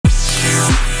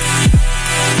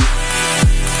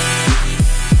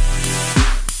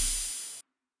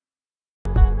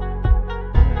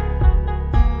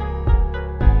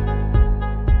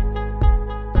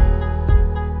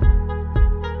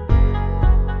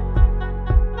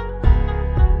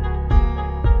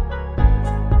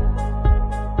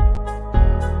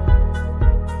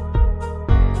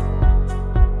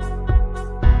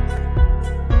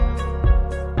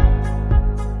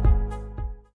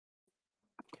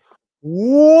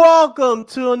Welcome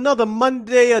to another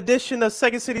Monday edition of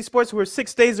Second City Sports. We're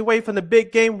 6 days away from the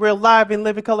big game. We're live in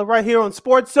living color right here on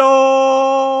Sports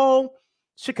Zone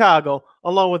Chicago,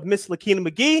 along with Miss Lakina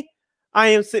McGee. I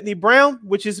am Sydney Brown,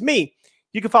 which is me.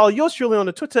 You can follow yours truly on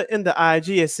the Twitter and the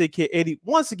IG at SidKid80.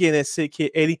 Once again, at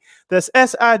SidKid80. That's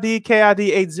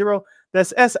SIDKID80.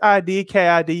 That's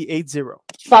SIDKID80.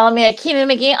 Follow me at Keenan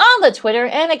McGee on the Twitter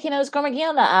and at Keenan McGee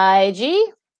on the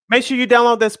IG. Make sure you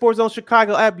download that Sports Zone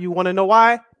Chicago app. You want to know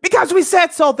why? Because we said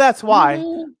so. That's why.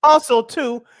 Mm-hmm. Also,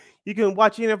 too, you can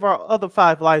watch any of our other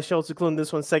 5 live shows, including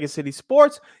this one, Second City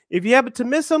Sports. If you happen to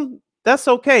miss them, that's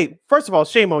okay. First of all,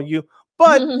 shame on you.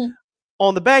 But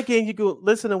on the back end, you can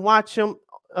listen and watch them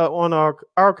on our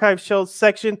archive shows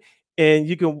section, and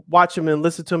you can watch them and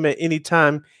listen to them at any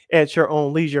time at your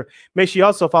own leisure. Make sure you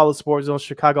also follow Sports Zone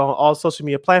Chicago on all social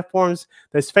media platforms.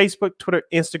 That's Facebook, Twitter,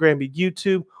 Instagram, and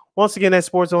YouTube. Once again, that's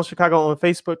Sports Zone Chicago on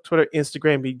Facebook, Twitter,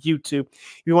 Instagram, and YouTube.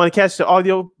 If you want to catch the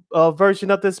audio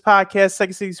version of this podcast,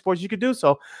 Second City Sports, you can do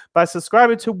so by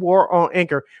subscribing to War on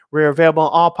Anchor. We're available on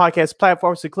all podcast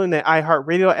platforms, including the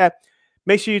iHeartRadio app.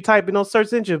 Make sure you type in those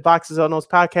search engine boxes on those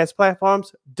podcast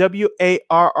platforms,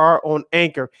 WARR on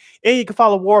Anchor. And you can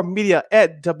follow War Media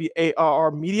at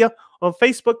WARR Media on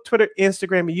Facebook, Twitter,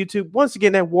 Instagram, and YouTube. Once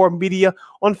again, that War Media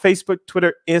on Facebook,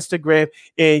 Twitter, Instagram,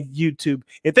 and YouTube.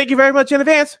 And thank you very much in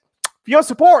advance for your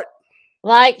support.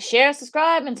 Like, share,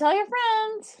 subscribe, and tell your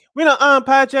friends. We're not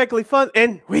unapologetically fun,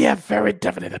 and we have very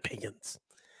definite opinions.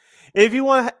 If you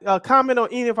want to comment on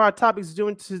any of our topics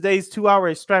during today's 2-hour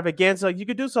extravaganza, you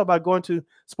can do so by going to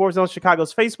Sports Zone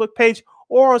Chicago's Facebook page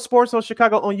or on Sports Zone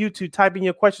Chicago on YouTube. Type in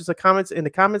your questions or comments in the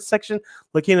comments section.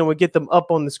 Lakina will get them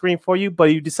up on the screen for you.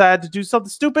 But if you decide to do something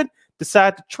stupid,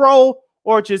 decide to troll,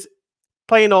 or just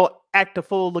plain old act a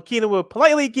fool, Lakina will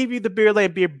politely give you the beer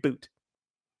land beer boot.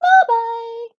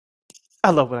 Bye-bye.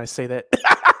 I love when I say that.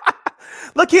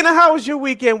 Lakina, how was your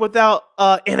weekend without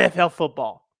NFL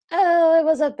football? Oh, it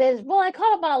was a bit. Well, I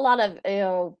caught up on a lot of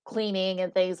cleaning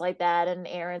and things like that, and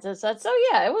errands and such. So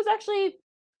yeah, it was actually.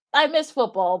 I miss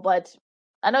football, but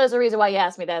I know there's a reason why you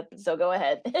asked me that. So go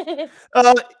ahead.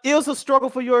 It was a struggle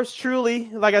for yours truly.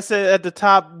 Like I said at the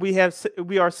top, we are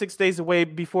 6 days away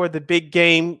before the big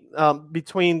game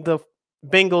between the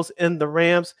Bengals and the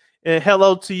Rams. And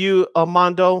hello to you,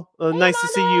 Armando. Hey, nice Armando. to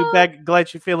see you back.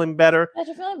 Glad you're feeling better. Glad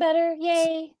you're feeling better.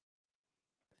 Yay.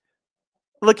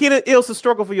 Lakina, it was a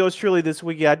struggle for yours truly this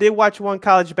weekend. I did watch one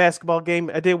college basketball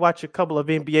game. I did watch a couple of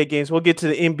NBA games. We'll get to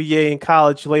the NBA and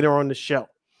college later on the show.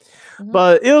 Mm-hmm.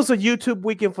 But it was a YouTube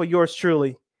weekend for yours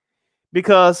truly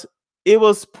because it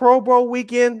was Pro Bowl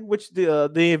weekend, which the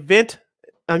event,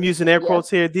 I'm using air quotes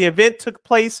here, the event took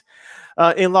place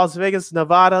in Las Vegas,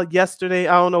 Nevada yesterday.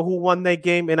 I don't know who won that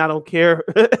game, and I don't care.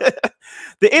 The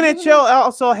NHL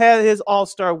also had his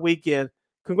All-Star weekend.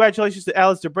 Congratulations to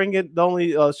Alex to bring it, the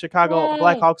only Chicago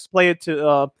Blackhawks player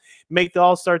to make the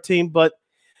All-Star team. But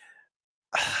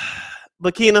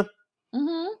Lakina,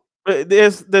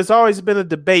 there's always been a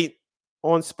debate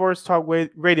on Sports Talk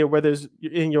Radio, whether it's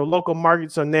in your local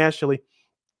markets or nationally,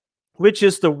 which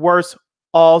is the worst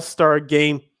All-Star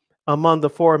game among the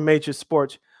 4 major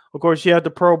sports. Of course, you have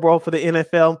the Pro Bowl for the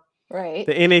NFL, right?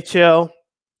 The NHL,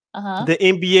 the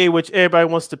NBA, which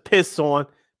everybody wants to piss on.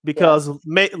 Because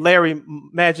Larry,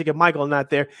 Magic, and Michael are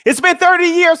not there. It's been 30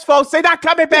 years, folks. They're not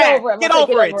coming back. Get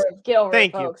over it. Get over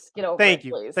Thank it, you. folks. Get over Thank it,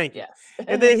 you. please. Thank you. Yes.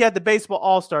 And then he had the baseball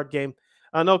All-Star game.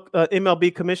 I know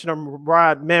MLB Commissioner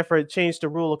Rod Manfred changed the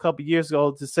rule a couple years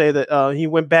ago to say that he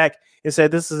went back and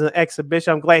said this is an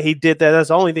exhibition. I'm glad he did that. That's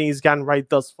the only thing he's gotten right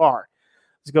thus far.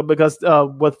 It's good because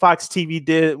what Fox TV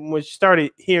did, which started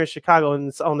here in Chicago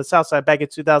and on the South Side back in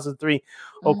 2003,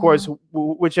 of course,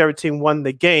 whichever team won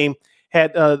the game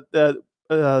had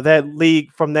that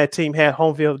league from that team had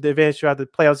home field advantage throughout the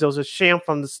playoffs. It was a sham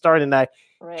from the start, and I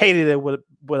hated it with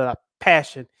a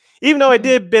passion. Even though it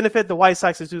did benefit the White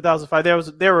Sox in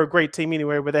 2005, they were a great team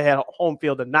anyway, whether they had home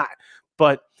field or not.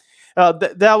 But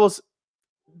that was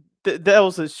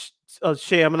a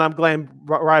sham, and I'm glad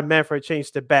Ryan Manfred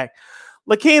changed it back.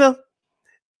 Lakina,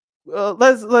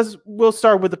 we'll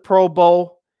start with the Pro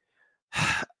Bowl.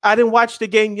 I didn't watch the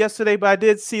game yesterday, but I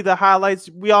did see the highlights.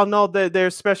 We all know that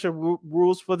there's special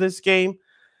rules for this game.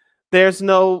 There's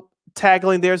no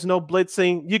tackling. There's no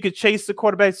blitzing. You could chase the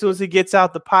quarterback as soon as he gets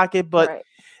out the pocket, but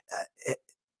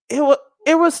it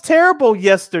was terrible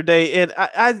yesterday.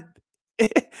 And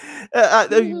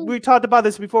we talked about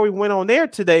this before we went on air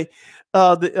today.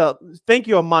 Thank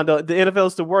you, Armando. The NFL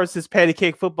is the worst. It's patty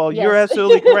cake football. Yes. You're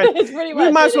absolutely correct.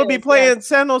 We might as well be playing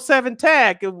 707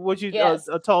 tag, what you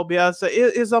told me. I said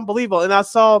it's unbelievable. And I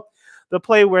saw the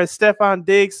play where Stephon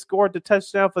Diggs scored the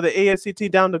touchdown for the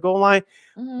AFC down the goal line.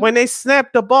 When they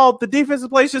snapped the ball, the defensive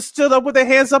players just stood up with their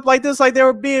hands up like this, like they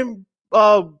were being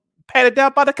patted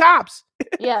down by the cops.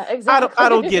 Yeah, exactly. I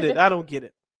don't get it. I don't get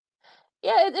it.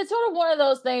 Yeah, it's sort of one of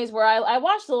those things where I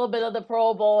watched a little bit of the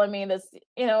Pro Bowl. I mean, it's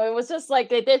it was just like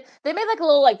they made like a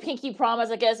little like pinky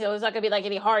promise, I guess. There's not gonna be like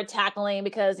any hard tackling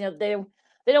because they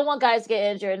don't want guys to get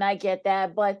injured, and I get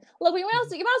that. But look, you might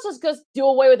as well just do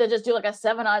away with it. Just do like a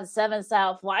 7-on-7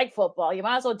 style flag football. You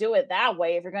might as well do it that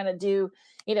way if you're gonna do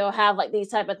have like these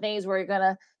type of things where you're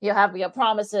gonna have your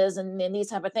promises and these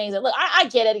type of things. And look, I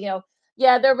get it.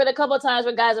 Yeah, there have been a couple of times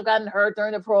when guys have gotten hurt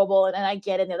during the Pro Bowl, and I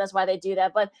get it. That's why they do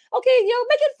that. But okay,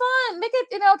 make it fun. Make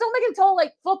it, don't make it total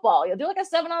like football. Do like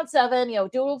a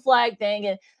 7-on-7. Do a flag thing,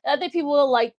 and I think people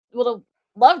will have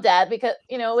loved that because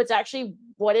it's actually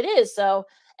what it is. So,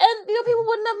 and people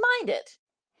wouldn't have minded.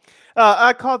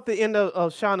 I caught the end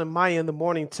of Sean and Maya in the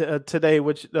morning today,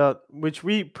 which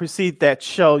we precede that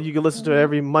show. You can listen to it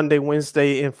every Monday,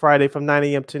 Wednesday, and Friday from 9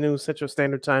 a.m. to noon Central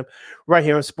Standard Time, right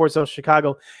here on Sports Zone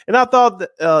Chicago. And I thought that,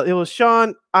 it was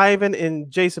Sean, Ivan,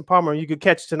 and Jason Palmer. You could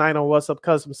catch tonight on What's Up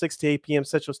Cuz from 6 to 8 p.m.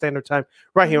 Central Standard Time,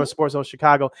 right here on Sports Zone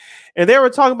Chicago. And they were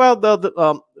talking about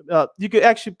you could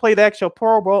actually play the actual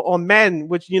Pro Bowl on Madden,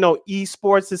 which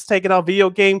esports is taking off. Video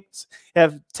games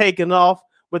have taken off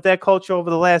with that culture over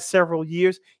the last several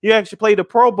years. You actually play the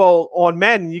Pro Bowl on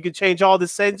Madden. You can change all the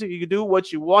settings. You can do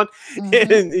what you want,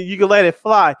 and you can let it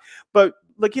fly. But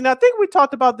look, I think we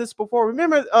talked about this before.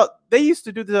 Remember, they used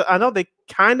to do I know they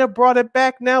kind of brought it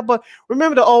back now, but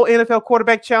remember the old NFL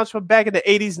quarterback challenge from back in the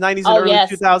 80s, 90s, and early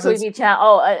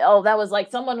 2000s? That was like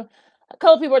someone. A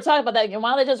couple people were talking about that. Why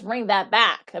don't they just bring that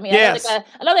back? I mean, yes.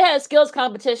 I know they had a skills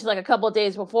competition like a couple of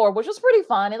days before, which was pretty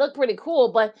fun. It looked pretty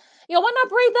cool, but why not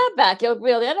bring that back? The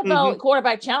NFL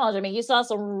quarterback challenge. I mean, you saw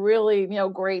some really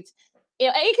great.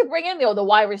 And you can bring in the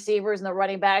wide receivers and the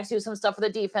running backs, do some stuff for the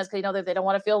defense because they don't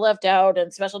want to feel left out,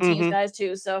 and special teams guys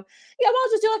too. So why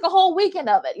not just do like a whole weekend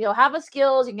of it? Have the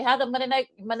skills. You can have the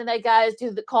Monday night guys do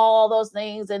the call, all those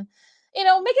things, and make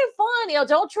it fun.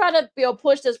 Don't try to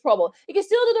push this Pro Bowl. You can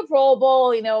still do the Pro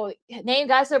Bowl. Name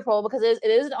guys to the Pro Bowl because it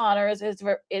is an honor. It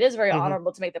is very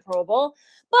honorable to make the Pro Bowl.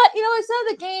 But instead of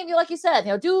the game, like you said,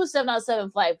 do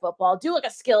 7-on-7 flag football. Do like a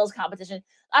skills competition.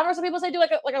 I've heard some people say do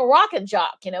like a rock and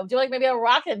jock. Do like maybe a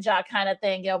rock and jock kind of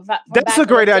thing. That's a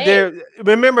great idea.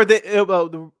 Remember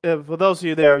for those of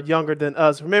you that are younger than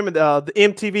us, remember the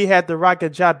MTV had the rock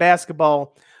and jock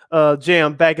basketball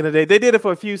jam back in the day. They did it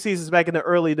for a few seasons back in the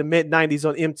early to mid 90s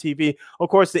on MTV. Of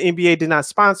course, the NBA did not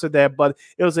sponsor that, but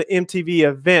it was an MTV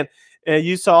event, and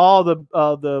you saw all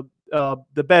the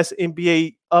best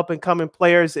NBA up and coming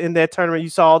players in that tournament. You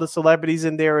saw all the celebrities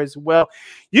in there as well.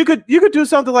 You could do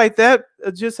something like that.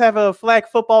 Just have a flag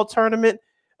football tournament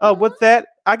with that.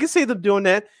 I can see them doing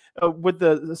that with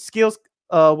the skills.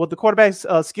 With the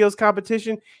quarterbacks skills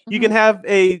competition, you can have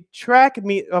a track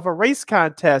meet of a race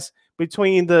contest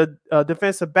between the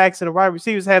defensive backs and the wide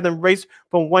receivers, have them race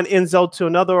from one end zone to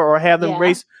another, or have them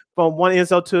race from one end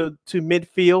zone to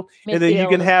midfield. And then you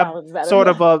can have sort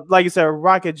of a, like you said, a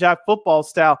rocket jock football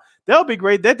style. That'll be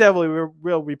great. That definitely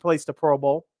will replace the Pro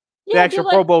Bowl, the actual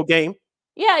Pro Bowl game.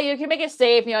 Yeah, you can make it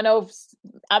safe. I know,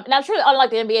 I'm not sure.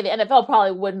 Unlike the NBA, the NFL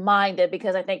probably wouldn't mind it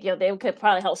because I think they could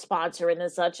probably help sponsor it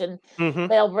and such, and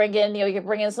they'll bring in you can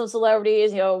bring in some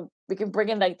celebrities. We can bring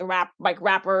in like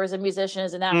rappers and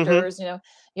musicians and actors.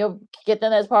 Get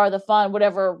them as part of the fun,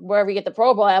 wherever you get the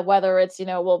Pro Bowl at. Whether it's we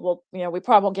probably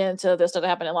won't get into this stuff that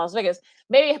happened in Las Vegas.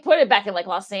 Maybe put it back in like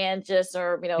Los Angeles,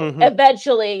 or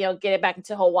eventually get it back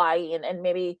into Hawaii and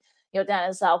maybe down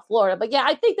in South Florida. But yeah,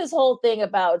 I think this whole thing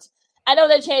about. I know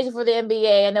they changed it for the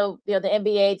NBA. I know, the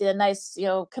NBA did a nice,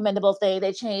 commendable thing.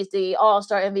 They changed the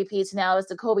All-Star MVP to now it's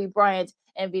the Kobe Bryant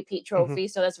MVP trophy.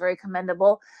 So that's very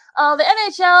commendable. The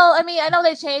NHL, I mean, I know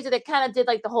they changed it. They kind of did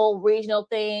like the whole regional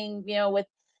thing, with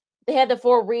they had the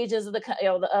 4 regions of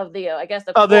the I guess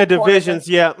their divisions.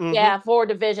 Yeah. 4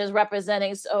 divisions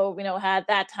representing. So, had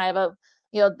that type of,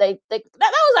 that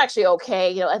was actually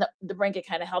okay. And the Brinket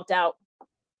kind of helped out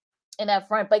in that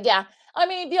front. But yeah, I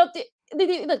mean,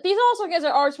 these All-Star games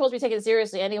are supposed to be taken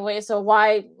seriously anyway, so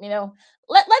why,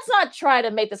 let's not try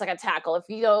to make this like a tackle. If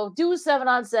do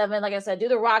 7-on-7, like I said, do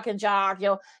the rock and jock,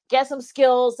 get some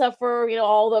skills up for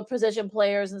all the position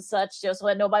players and such, so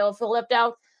that nobody will feel left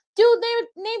out.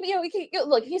 Name you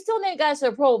can still name guys to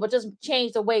the Pro, but just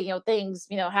change the way things,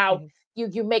 how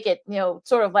you make it,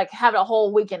 sort of like have a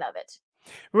whole weekend of it.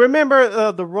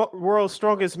 Remember the World's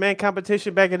Strongest Man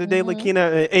competition back in the day,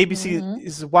 Lakina, ABC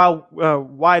is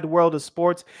Wide World of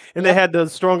Sports, and they had the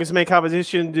Strongest Man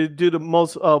competition to do the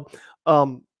most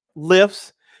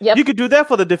lifts. You Yep. could do that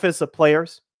for the defensive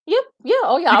players. Yep. Yeah.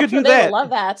 Oh yeah. You I'm could sure do they would that. love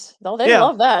that. Oh, they Yeah.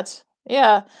 love that.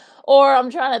 Yeah. Or I'm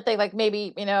trying to think like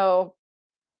maybe,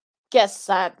 guess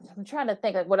I'm trying to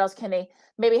think like what else can they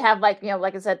maybe have like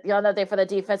like I said the other day for the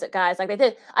defensive guys like they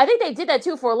did I think they did that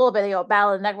too for a little bit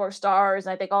Battle of the Network Stars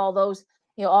and I think all those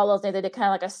all those things they did kind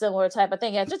of like a similar type of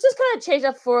thing just kind of change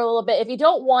up for a little bit if you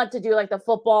don't want to do like the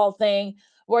football thing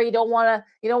where you don't want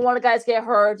the guys get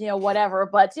hurt whatever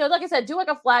but like I said do like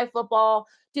a flag football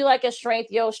do like a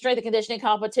strength and conditioning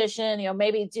competition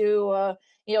maybe do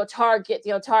targets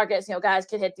guys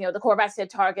can hit the quarterbacks hit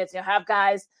targets have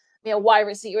guys wide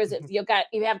receivers. If you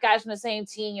have guys from the same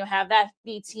team, you have that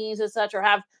be teams and such, or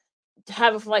have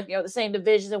it from like the same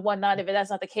divisions and whatnot. If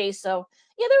that's not the case, so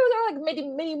yeah, there are like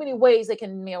many ways they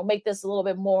can make this a little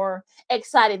bit more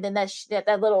exciting than that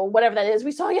little whatever that is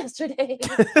we saw yesterday.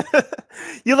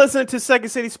 You're listening to Second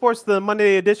City Sports, the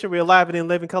Monday edition. We're live and in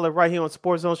living color right here on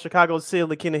Sports Zone Chicago. Sid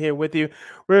Lakina here with you.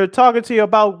 We're talking to you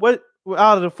about what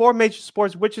out of the four major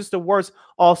sports, which is the worst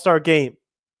All-Star game: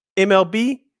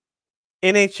 MLB,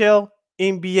 NHL,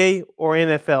 NBA, or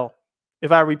NFL.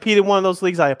 If I repeated one of those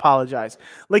leagues, I apologize.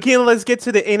 Lakina, let's get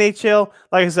to the NHL.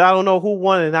 Like I said, I don't know who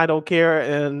won, and I don't care.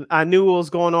 And I knew what was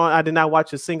going on. I did not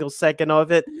watch a single second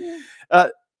of it.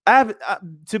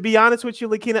 To be honest with you,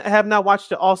 Lakina, I have not watched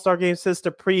the All-Star game since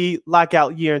the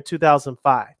pre-lockout year in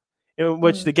 2005, in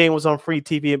which the game was on free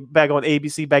TV back on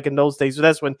ABC back in those days. So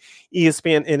that's when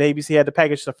ESPN and ABC had the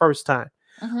package the first time.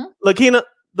 Lakina,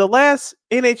 the last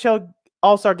NHL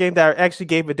All-Star game that I actually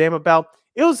gave a damn about,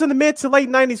 it was in the mid to late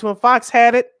 90s when Fox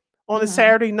had it on a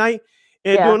Saturday night.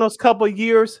 And during those couple of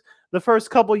years, the first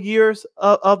couple of years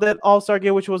of that All-Star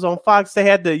game, which was on Fox, they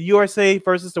had the USA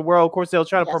versus the world. Of course, they were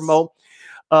trying to promote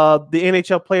the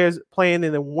NHL players playing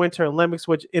in the Winter Olympics,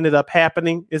 which ended up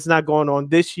happening. It's not going on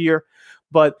this year.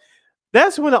 But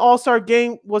that's when the All-Star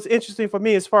game was interesting for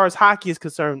me as far as hockey is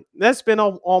concerned. That's been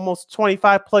almost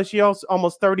 25 plus years,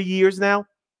 almost 30 years now.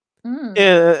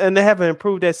 And they haven't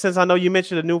improved that since. I know you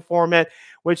mentioned a new format,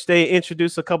 which they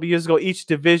introduced a couple years ago. Each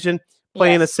division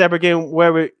playing a separate game,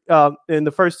 wherever in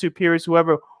the first two periods,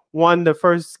 whoever won the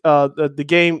first the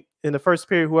game in the first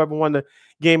period, whoever won the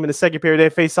game in the second period, they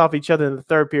face off each other in the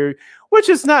third period, which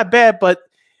is not bad. But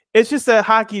it's just that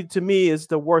hockey to me is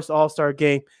the worst All-Star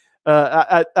game.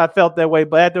 I felt that way,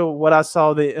 but after what I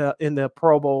saw in the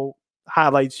Pro Bowl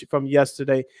highlights from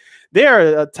yesterday,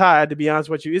 they're tied. To be honest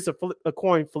with you, it's a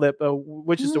coin flip,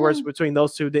 which is the worst between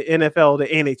those two: the NFL, the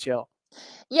NHL.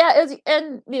 Yeah,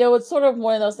 it's sort of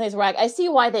one of those things where I see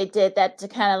why they did that to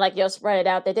kind of like spread it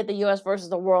out. They did the U.S. versus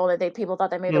the world, and people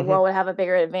thought that maybe the world would have a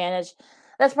bigger advantage.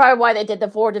 That's probably why they did the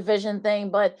 4 division thing.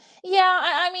 But yeah,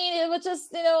 I mean, it was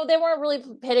just they weren't really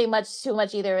hitting too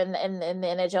much either in the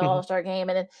NHL All-Star game,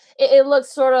 and it looked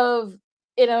sort of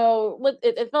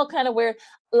it felt kind of weird.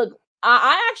 Look,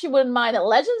 I actually wouldn't mind a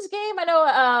Legends game. I know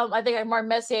I think Mark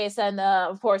Messier said,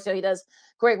 of course, he does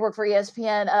great work for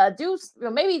ESPN. Do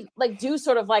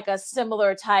sort of like a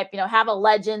similar type, have a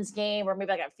Legends game or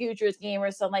maybe like a Futures game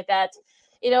or something like that.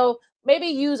 Maybe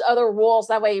use other rules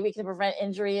that way we can prevent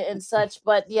injury and such.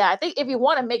 But yeah, I think if you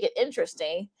want to make it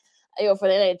interesting, for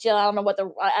the NHL, I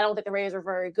don't think the Rays are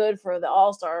very good for the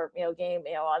All-Star, game,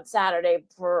 on Saturday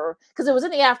because it was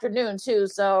in the afternoon too.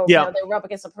 So they were up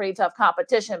against some pretty tough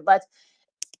competition. But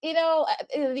the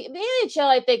NHL,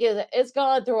 I think it's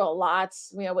gone through a lot,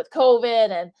 with COVID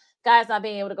and guys not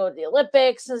being able to go to the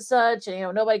Olympics and such,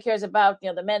 and nobody cares about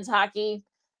the men's hockey,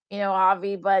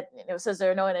 Avi, but since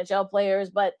there are no NHL players,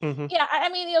 but yeah, I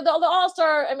mean, the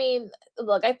All-Star, I mean,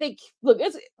 I think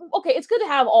it's okay. It's good to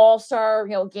have All-Star,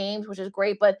 games, which is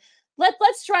great, but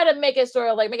let's try to make it sort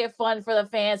of like make it fun for the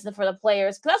fans and for the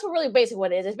players, because that's what really basically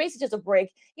what it is. It's basically just a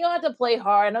break. You don't have to play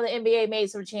hard. I know the NBA made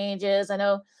some changes. I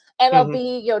know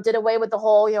MLB, did away with the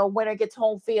whole, winner gets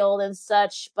home field and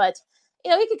such, but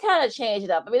you can kind of change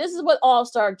it up. I mean, this is what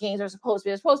All-Star games are supposed to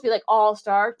be. They're supposed to be like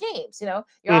All-Star games. You're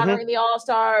honoring the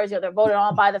All-Stars. They're voted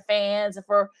on by the fans and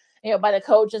for by the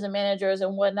coaches and managers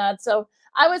and whatnot. So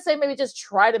I would say maybe just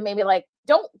try to maybe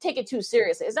don't take it too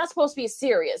seriously. It's not supposed to be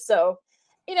serious. So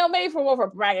maybe for more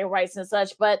for bragging rights and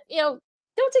such, but don't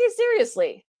take it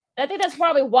seriously. And I think that's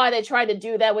probably why they tried to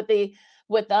do that with the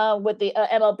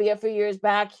MLB a few years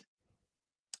back.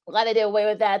 Glad they did away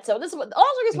with that. So this is what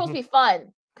All-Star is supposed to be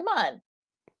fun. Come on.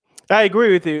 I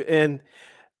agree with you. And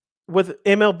with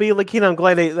MLB, Lakina, I'm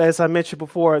glad as I mentioned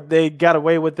before, they got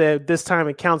away with it. This time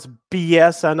it counts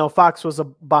BS. I know Fox was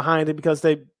behind it because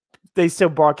they still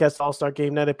broadcast the All-Star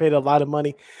game. Now they paid a lot of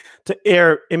money to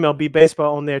air MLB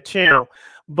baseball on their channel.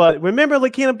 But remember,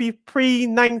 Lakina,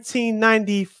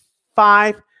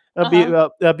 pre-1995,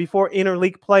 before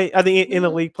interleague play. I think Mhm.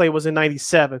 interleague play was in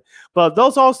 '97. But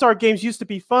those All-Star games used to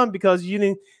be fun because you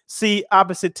didn't see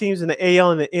opposite teams in the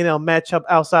AL and the NL matchup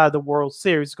outside of the World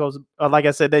Series. Because, like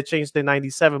I said, that changed in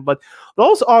 '97. But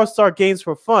those All-Star games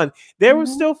were fun. They were Mhm.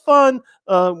 still fun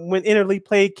when interleague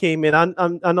play came in.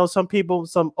 I know some people,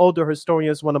 some older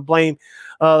historians, want to blame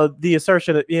the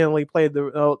assertion that interleague play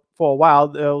for a while.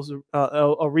 There was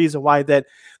a reason why that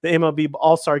the MLB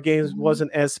All-Star Games Mhm.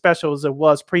 wasn't as special as it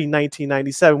was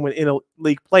pre-1997 when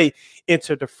interleague play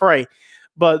entered the fray.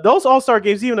 But those All-Star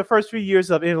games, even the first few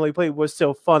years of interleague play, was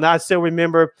still fun. I still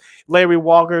remember Larry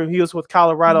Walker. He was with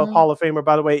Colorado, Mhm. Hall of Famer,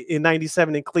 by the way, in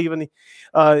 '97 in Cleveland.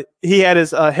 He had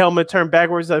his helmet turned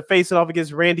backwards, facing off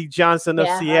against Randy Johnson of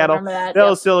Yeah, I Seattle. remember that. That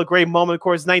was Yep. still a great moment. Of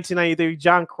course, 1993,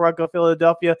 John Kruk of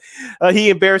Philadelphia. He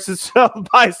embarrassed himself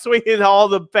by swinging all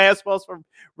the fastballs from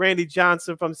Randy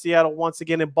Johnson from Seattle once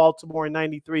again in Baltimore in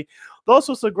 '93. Those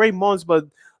were some great moments, but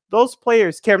those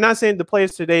players care. I'm not saying the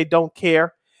players today don't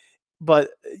care,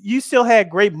 but you still had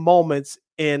great moments.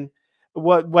 And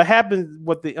what happened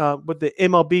with the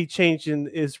MLB changing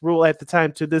its rule at the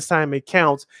time to this time it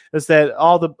counts is that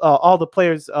all the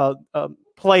players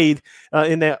played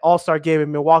in that All-Star game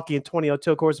in Milwaukee in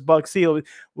 2002. Of course, Buck Seal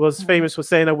was Mhm. famous for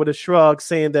saying that with a shrug,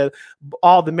 saying that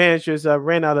all the managers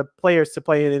ran out of players to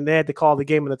play in, and they had to call the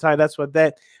game at the time. That's what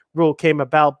that rule came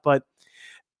about. But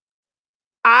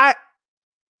I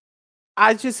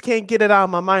I just can't get it out of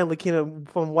my mind, Lakina,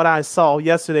 from what I saw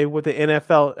yesterday with the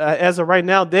NFL. As of right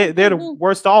now, they're the Mhm.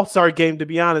 worst All Star game, to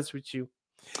be honest with you.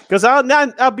 Because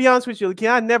I'll be honest with you,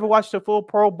 Lakina, I never watched a full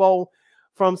Pro Bowl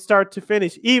from start to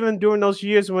finish, even during those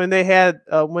years when they had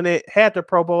the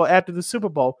Pro Bowl after the Super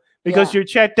Bowl, because Yeah. you're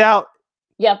checked out.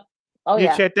 Yep. Oh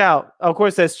You're yeah. checked out. Of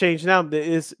course, that's changed now.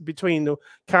 It's between the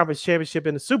conference championship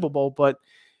and the Super Bowl, but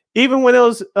even when it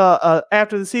was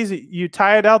after the season, you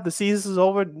tired out. The season's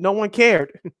over. No one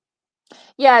cared.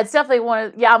 Yeah, it's definitely one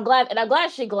of yeah, I'm glad and I'm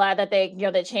actually glad that they,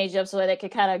 they changed it up so that they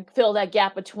could kind of fill that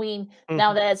gap between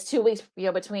now Mhm, that it's 2 weeks,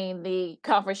 between the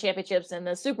conference championships and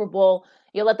the Super Bowl.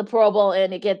 You let the Pro Bowl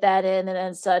in to get that in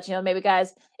and such. Maybe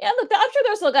guys, yeah, look, I'm sure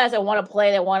there's still guys that want to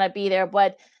play, that want to be there,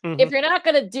 but if mhm, you're not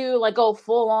gonna do like go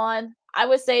full on, I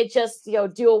would say just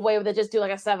do away with it. Just do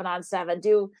like a 7-on-7.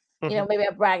 Do mhm, maybe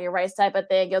a bragging rights type of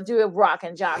thing. You'll do a rock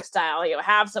and jock style.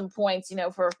 Have some points.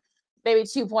 For maybe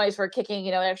 2 points for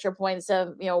kicking, extra points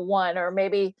of one, or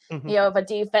maybe mhm.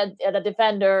 if the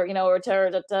defender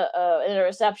returns an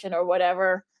interception or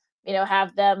whatever,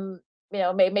 have them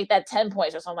make that 10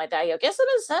 points or something like that. Get some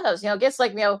incentives. Get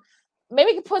like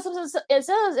maybe you can put some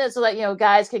incentives in so that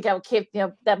guys can keep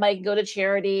that might go to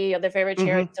charity or their favorite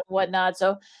charities Mhm. and whatnot.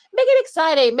 So make it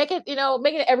exciting, make it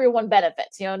make it everyone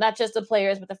benefits. Not just the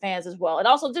players but the fans as well, and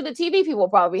also do the TV people will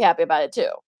probably be happy about it too.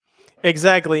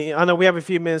 Exactly. I know we have a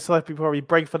few minutes left before we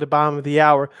break for the bottom of the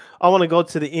hour. I want to go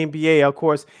to the NBA, of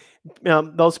course.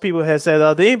 Those people have said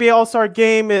the NBA All Star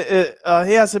Game it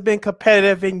hasn't been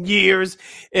competitive in years,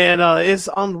 and it's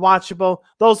unwatchable.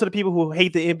 Those are the people who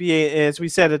hate the NBA. As we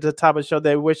said at the top of the show,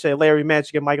 they wish that Larry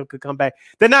Magic and Michael could come back.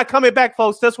 They're not coming back,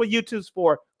 folks. That's what YouTube's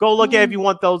for. Go look at it if Mhm. you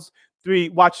want those three.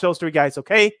 Watch those three guys.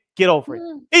 Okay, get over it.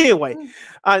 Mhm. Anyway, Mhm.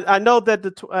 I know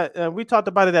that we talked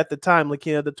about it at the time,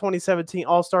 Lakina, the 2017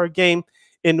 All Star Game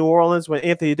in New Orleans when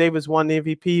Anthony Davis won the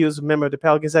MVP. He was a member of the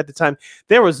Pelicans at the time.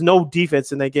 There was no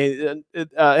defense in that game.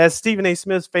 As Stephen A.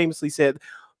 Smith famously said,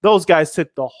 those guys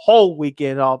took the whole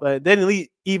weekend off. They didn't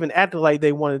even act like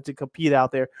they wanted to compete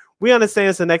out there. We understand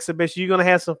it's an exhibition. You're going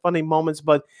to have some funny moments,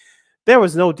 but there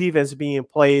was no defense being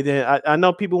played. And I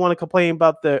know people want to complain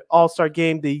about the All Star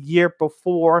game the year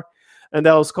before, and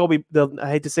that was I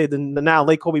hate to say the now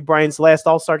late Kobe Bryant's last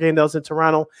All Star game that was in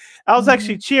Toronto. I was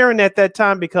actually Mhm. cheering at that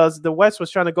time because the West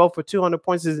was trying to go for 200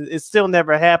 points. It still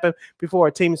never happened before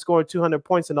a team scored 200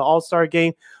 points in the All Star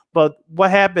game. But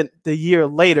what happened the year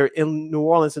later in New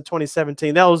Orleans in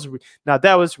 2017?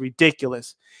 That was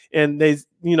ridiculous. And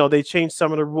they changed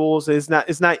some of the rules. It's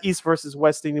not East versus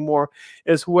West anymore.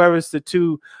 It's whoever's the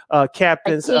two Like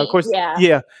captains. Of team, course, yeah.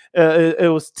 yeah, it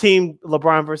was Team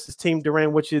LeBron versus Team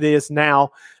Durant, which it is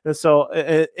now. And so,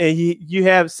 you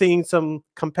have seen some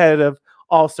competitive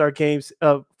All Star games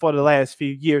for the last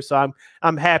few years. So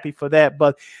I'm happy for that.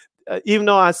 But even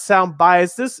though I sound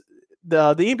biased,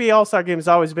 the NBA All Star game has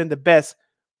always been the best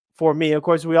for me. Of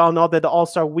course, we all know that the All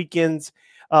Star weekends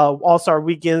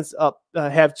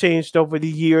have changed over the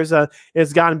years.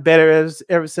 It's gotten better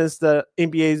ever since the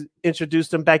NBA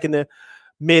introduced them back in the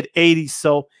mid '80s.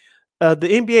 So the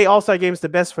NBA All Star game is the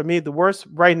best for me. The worst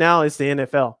right now is the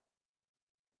NFL.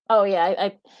 Oh yeah,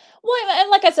 well, and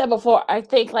like I said before, I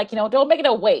think like don't make it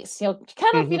a waste. Kind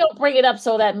of Hmm. bring it up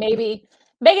so that maybe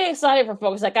make it exciting for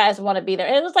folks that guys want to be there.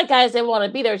 And it looks like guys didn't want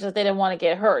to be there just they didn't want to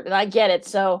get hurt. And I get it.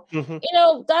 So,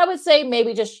 I would say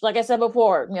maybe just like I said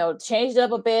before, change it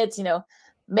up a bit,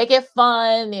 make it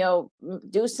fun, do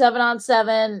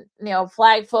 7-on-7,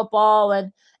 flag football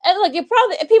and look,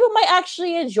 people might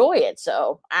actually enjoy it.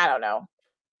 So I don't know.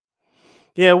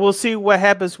 Yeah, we'll see what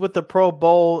happens with the Pro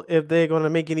Bowl if they're going to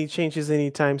make any changes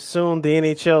anytime soon. The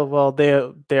NHL, well,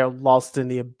 they're lost in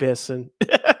the abyss, and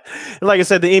like I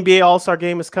said, the NBA All-Star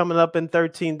Game is coming up in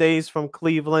 13 days from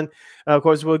Cleveland. Of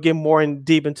course, we'll get more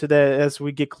deep into that as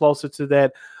we get closer to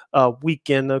that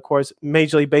weekend. Of course,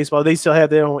 Major League Baseball, they still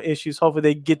have their own issues. Hopefully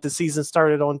they get the season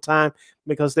started on time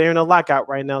because they're in a lockout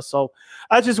right now. So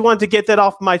I just wanted to get that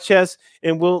off my chest.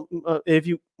 And we'll, if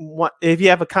you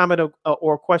have a comment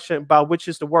or a question about which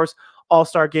is the worst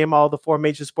All-Star game, all the four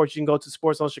major sports, you can go to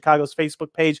Sports Zone Chicago's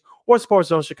Facebook page or Sports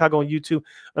Zone Chicago on YouTube.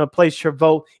 Place your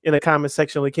vote in the comment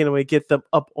section. We can get them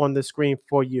up on the screen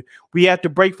for you. We have to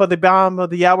break for the bottom of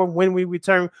the hour. When we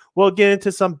return, we'll get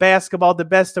into some basketball, the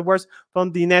best and worst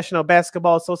from the National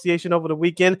Basketball Association over the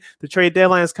weekend. The trade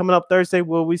deadline is coming up Thursday.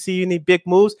 Will we see any big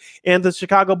moves? And the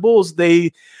Chicago Bulls,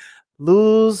 they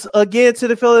lose again to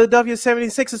the Philadelphia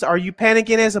 76ers. Are you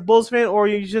panicking as a Bulls fan, or are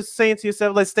you just saying to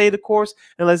yourself, let's stay the course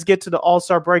and let's get to the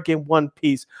All-Star break in one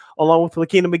piece? Along with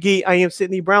Lakina McGee, I am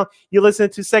Sydney Brown. You're listening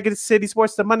to Second City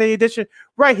Sports, the Monday edition,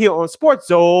 right here on Sports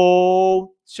Zone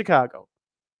Chicago.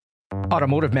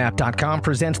 AutomotiveMap.com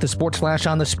presents the Sports Flash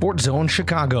on the Sports Zone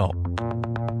Chicago.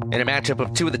 In a matchup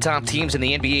of two of the top teams in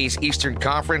the NBA's Eastern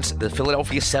Conference, the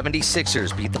Philadelphia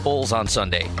 76ers beat the Bulls on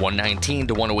Sunday,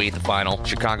 119-108 the final.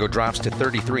 Chicago drops to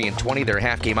 33-20. They're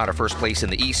half game out of first place in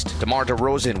the East. DeMar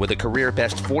DeRozan with a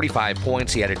career-best 45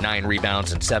 points. He added 9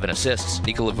 rebounds and 7 assists.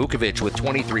 Nikola Vucevic with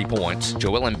 23 points.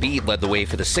 Joel Embiid led the way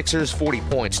for the Sixers, 40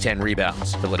 points, 10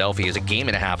 rebounds. Philadelphia is a game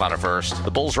and a half out of first.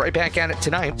 The Bulls right back at it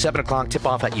tonight. 7 o'clock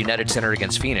tip-off at United Center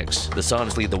against Phoenix. The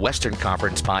Suns lead the Western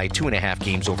Conference by 2.5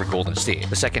 games over Golden State.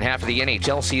 The second half of the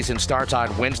NHL season starts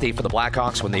on Wednesday for the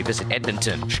Blackhawks when they visit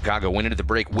Edmonton. Chicago went into the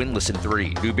break winless in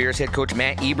 3. New Bears head coach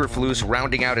Matt Eberflus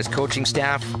rounding out his coaching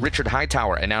staff. Richard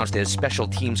Hightower announced as special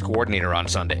teams coordinator on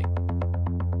Sunday.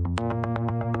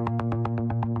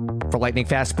 For lightning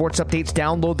fast sports updates,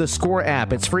 download the Score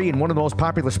app. It's free and one of the most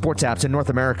popular sports apps in North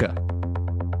America.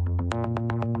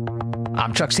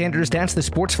 I'm Chuck Sanders. That's the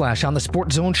Sports Flash on the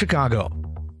Sports Zone Chicago.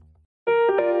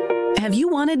 Have you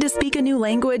wanted to speak a new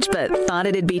language but thought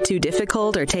it'd be too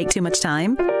difficult or take too much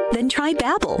time? Then try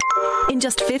Babbel. In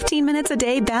just 15 minutes a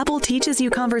day, Babbel teaches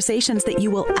you conversations that you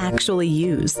will actually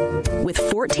use. With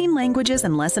 14 languages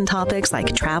and lesson topics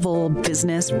like travel,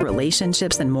 business,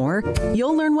 relationships, and more,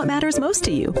 you'll learn what matters most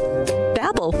to you.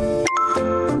 Babbel.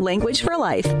 Language for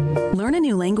life. Learn a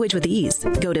new language with ease.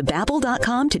 Go to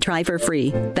Babbel.com to try for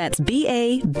free. That's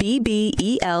BABBEL.com.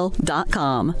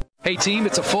 Hey team,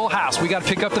 it's a full house. We got to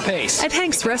pick up the pace. At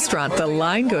Hank's Restaurant, the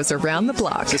line goes around the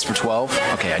block. Is this for 12?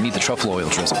 Okay, I need the truffle oil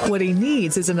drizzle. What he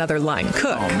needs is another line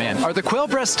cook. Oh man, are the quail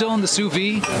breasts still in the sous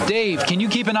vide? Dave, can you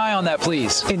keep an eye on that,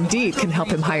 please? Indeed can help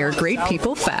him hire great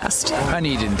people fast. I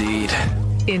need Indeed.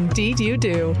 Indeed you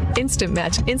do. Instant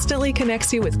Match instantly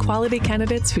connects you with quality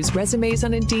candidates whose resumes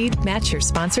on Indeed match your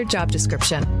sponsored job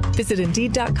description. Visit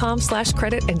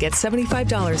Indeed.com/credit and get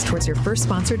 $75 towards your first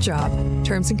sponsored job.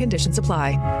 Terms and conditions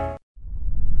apply.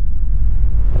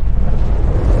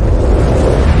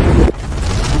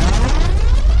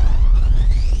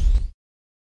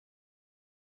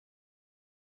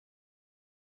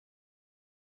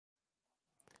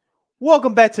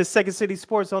 Welcome back to Second City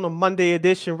Sports on a Monday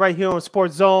edition, right here on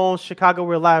Sports Zone Chicago.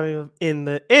 We're live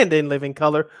in living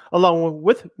color, along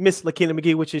with Miss Lakina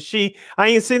McGee, which is she. I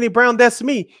am Sydney Brown. That's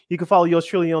me. You can follow yours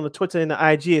truly on the Twitter and the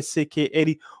IG at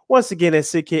SidKid80. Once again, at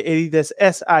SidKid80. That's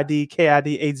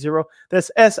SIDKID80. That's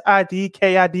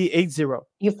SIDKID80.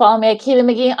 You follow me at Akina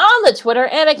McGee on the Twitter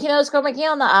and Akina_McGee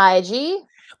on the IG.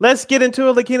 Let's get into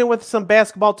it, Lakina, with some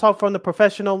basketball talk from the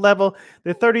professional level.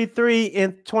 The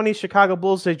 33-20 Chicago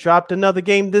Bulls, they dropped another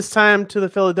game, this time to the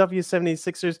Philadelphia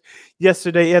 76ers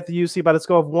yesterday at the UC by the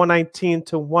score of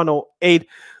 119-108.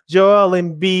 Joel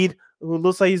Embiid, who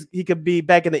looks like he could be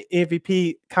back in the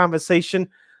MVP conversation,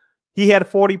 he had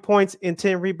 40 points and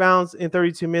 10 rebounds in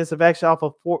 32 minutes of action off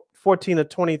of 14 of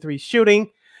 23 shooting.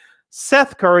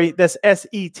 Seth Curry, that's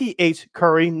S-E-T-H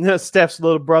Curry, Steph's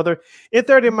little brother, in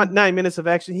 39 minutes of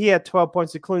action, he had 12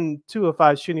 points, including 2 of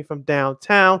 5 shooting from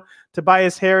downtown.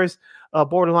 Tobias Harris,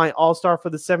 borderline all-star for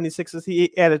the 76ers,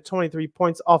 he added 23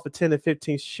 points off of 10 of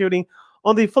 15 shooting.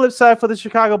 On the flip side for the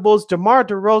Chicago Bulls, DeMar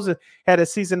DeRozan had a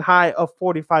season high of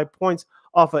 45 points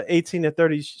off of 18 of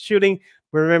 30 shooting.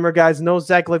 Remember, guys, no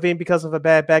Zach LaVine because of a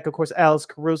bad back. Of course, Alex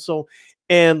Caruso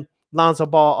and Lonzo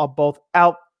Ball are both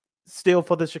out still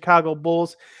for the Chicago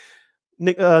Bulls.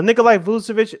 Nikolai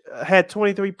Vucevic had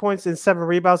 23 points and 7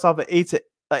 rebounds off of 8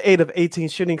 of 18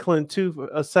 shooting, including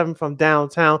 7 from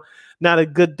downtown. Not a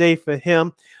good day for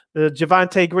him.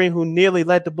 Javonte Green, who nearly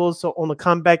led the Bulls on the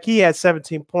comeback, he had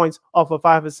 17 points off of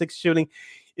 5 of 6 shooting.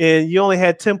 And you only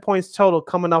had 10 points total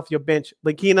coming off your bench.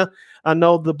 Lakina, I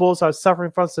know the Bulls are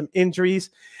suffering from some injuries.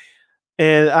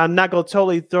 And I'm not going to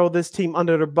totally throw this team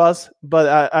under the bus,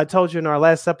 but I told you in our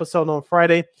last episode on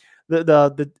Friday,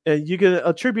 you can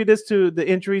attribute this to the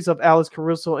injuries of Alex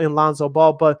Caruso and Lonzo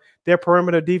Ball, but their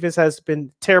perimeter defense has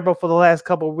been terrible for the last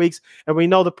couple of weeks, and we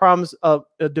know the problems of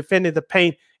defending the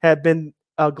paint have been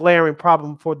a glaring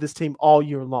problem for this team all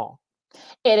year long.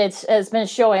 It's been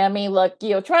showing. I mean, look,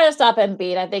 try to stop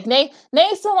Embiid. I think name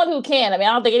someone who can. I mean,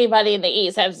 I don't think anybody in the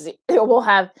East will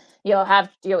have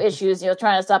issues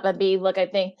trying to stop Embiid. Look, I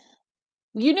think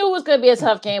you knew it was going to be a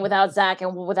tough game without Zach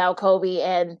and without Kobe,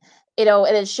 and it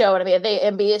is showing. I mean,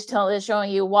 Embiid is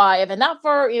showing you why. If not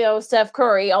for Steph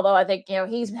Curry, although I think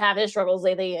he's had his struggles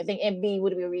lately, I think Embiid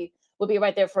would be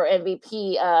right there for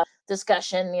MVP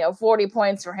discussion. 40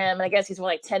 points for him, and I guess he's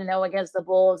like 10-0 against the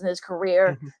Bulls in his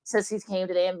career since he came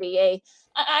to the NBA.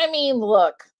 I mean,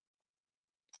 look,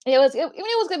 it was going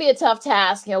to be a tough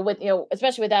task, with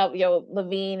especially without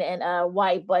Levine and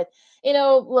White, but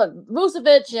look,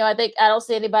 Vucevic, I think I don't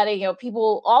see anybody,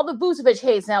 all the Vucevic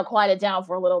hates now quieted down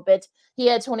for a little bit. He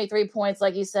had 23 points,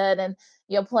 like you said, and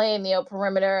playing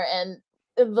perimeter. And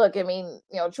look, I mean,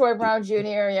 Troy Brown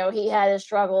Jr., he had his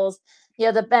struggles.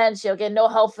 The bench, get no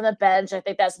help from the bench. I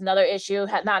think that's another issue,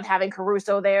 not having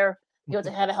Caruso there,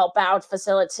 to have to help out,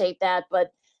 facilitate that.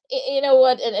 But you know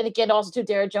what? And again, also too,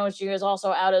 Derrick Jones Jr. is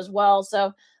also out as well.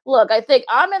 So look, I think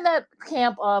I'm in that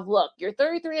camp of, look, you're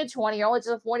 33-20, you're only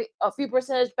just a few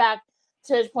percentage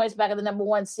points back of the number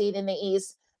 1 seed in the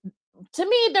East. To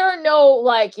me, there are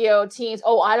no teams.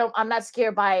 I'm not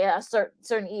scared by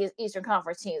certain Eastern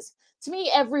Conference teams. To me,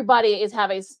 everybody is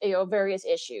having various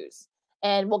issues.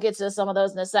 And we'll get to some of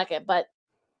those in a second. But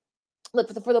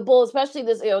look, for the Bulls, especially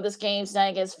this game tonight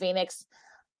against Phoenix.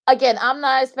 Again, I'm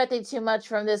not expecting too much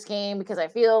from this game because I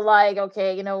feel like,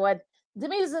 okay, you know what? To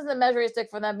me, this isn't a measuring stick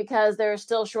for them because they're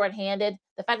still shorthanded.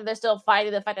 The fact that they're still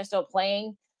fighting, the fact they're still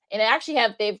playing. And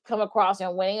they've come across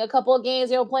winning a couple of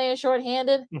games, playing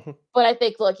shorthanded. Mm-hmm. But I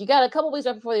think, look, you got a couple weeks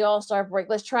right before the All-Star break.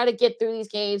 Let's try to get through these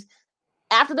games.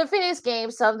 After the Phoenix game,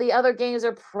 some of the other games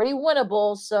are pretty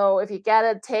winnable. So if you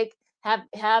got to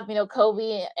have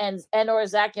Kobe and or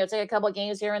Zach, take a couple of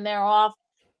games here and there off.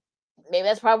 Maybe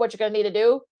that's probably what you're going to need to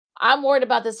do. I'm worried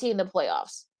about this team in the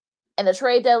playoffs and the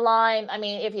trade deadline. I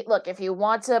mean, if you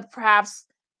want to perhaps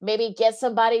maybe get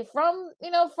somebody from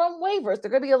waivers, there are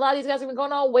going to be a lot of these guys who've been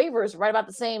going on waivers right about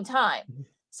the same time. Mm-hmm.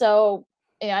 So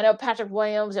I know Patrick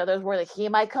Williams, there's word that he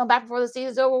might come back before the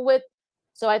season's over with.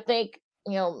 So I think,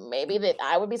 maybe that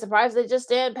I would be surprised if they just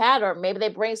stand pat, or maybe they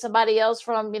bring somebody else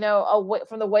from,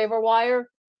 from the waiver wire.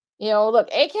 Look,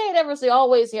 AK and Eversley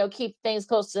always, keep things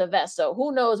close to the vest. So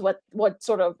who knows what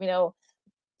sort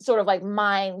of like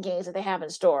mind games that they have in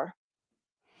store.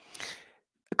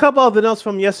 A couple of the notes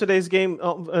from yesterday's game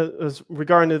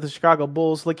regarding the Chicago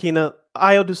Bulls. Lakina,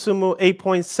 Ayo Dosunmu,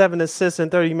 8.7 assists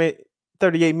and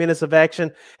 38 minutes of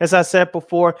action. As I said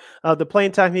before, the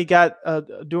playing time he got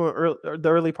during the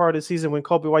early part of the season when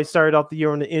Kobe White started off the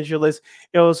year on the injury list,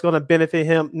 it was going to benefit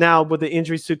him. Now with the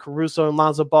injuries to Caruso and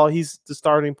Lonzo Ball, he's the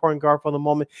starting point guard for the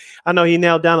moment. I know he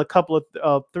nailed down a couple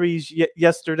of threes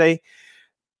yesterday.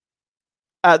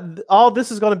 All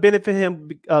this is going to benefit him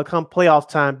come playoff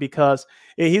time because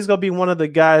he's going to be one of the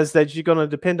guys that you're going to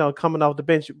depend on coming off the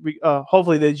bench.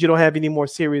 Hopefully that you don't have any more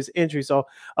serious injuries. So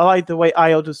I like the way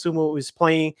Ayo Dosunmu is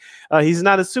playing. He's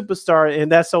not a superstar,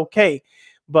 and that's okay.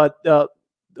 But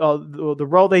the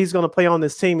role that he's going to play on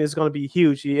this team is going to be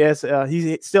huge.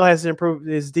 He still has to improve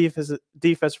his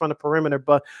defense from the perimeter,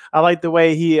 but I like the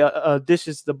way he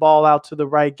dishes the ball out to the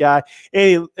right guy,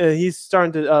 and he's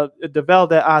starting to develop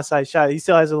that outside shot. He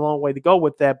still has a long way to go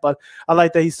with that, but I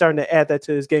like that he's starting to add that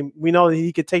to his game. We know that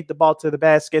he could take the ball to the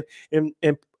basket and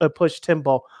push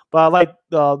tempo, but I like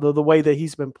the way that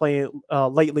he's been playing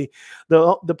lately.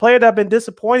 The player that I've been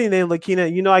disappointing in,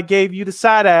 Lakina, I gave you the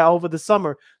side eye over the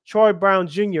summer. Troy Brown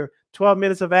Jr., 12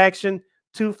 minutes of action,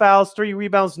 2 fouls, 3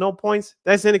 rebounds, no points.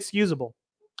 That's inexcusable.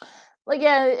 Well,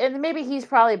 yeah, and maybe he's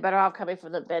probably better off coming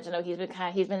from the bench. I know he's been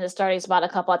in the starting spot a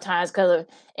couple of times because of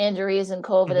injuries and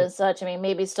COVID and such. I mean,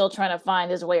 maybe still trying to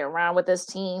find his way around with this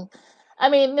team. I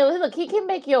mean, look, he can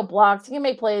make blocks. He can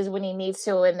make plays when he needs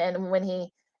to, and when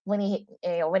he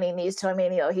needs to. I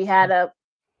mean, he had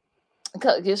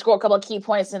he scored a couple of key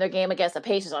points in their game against the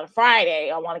Pacers on Friday.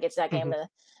 I want to get to that game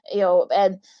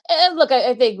And look,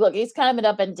 I think, look, he's kind of been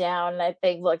up and down, and I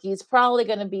think, look, he's probably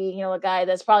going to be, a guy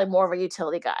that's probably more of a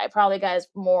utility guy, probably a guy that's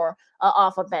more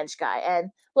off a bench guy. And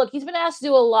look, he's been asked to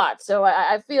do a lot, so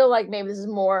I feel like maybe this is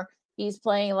more he's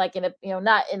playing like in a,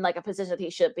 not in like a position that he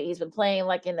should be. He's been playing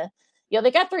like in a, they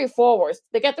got three forwards.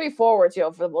 They got three forwards,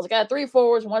 for the Bulls. They got three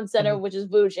forwards, one center, which is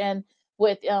Vooch, and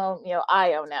with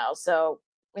Ayo now. So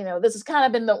this has kind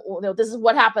of been this is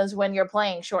what happens when you're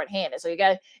playing shorthanded. So you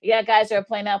got guys that are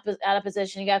playing out of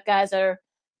position. You got guys that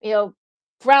are,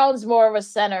 Brown's more of a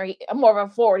center, more of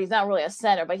a forward. He's not really a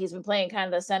center, but he's been playing kind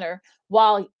of the center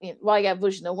while you got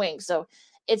Vooch in the wing. So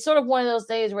it's sort of one of those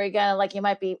days where you got like you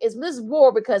might be. This is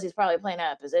more because he's probably playing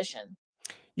out of position.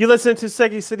 You listen to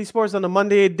Second City Sports on the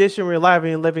Monday edition. We're live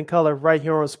in living color right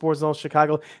here on Sports Zone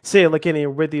Chicago. Say it, LaKenna,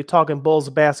 with you talking Bulls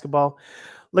basketball.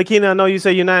 LaKenna, I know you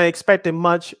say you're not expecting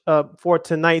much for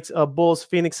tonight's Bulls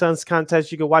Phoenix Suns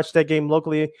contest. You can watch that game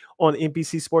locally on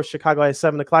NBC Sports Chicago at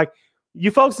 7 o'clock.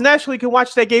 You folks nationally can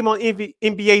watch that game on NBA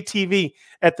TV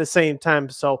at the same time.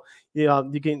 So you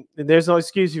can. There's no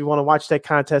excuse if you want to watch that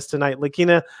contest tonight.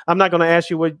 LaKenna, I'm not going to ask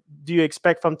you what do you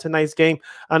expect from tonight's game.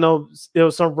 I know there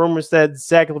was some rumors that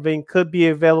Zach LaVine could be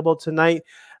available tonight.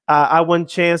 I wouldn't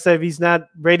chance that if he's not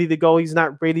ready to go, he's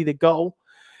not ready to go.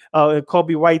 And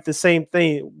Kobe White, the same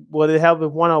thing. Would it help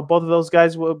if one or both of those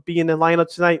guys would be in the lineup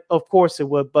tonight? Of course it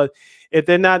would. But if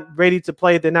they're not ready to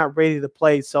play, they're not ready to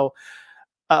play. So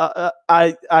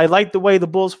I like the way the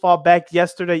Bulls fought back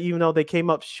yesterday, even though they came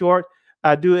up short.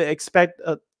 I do expect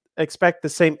the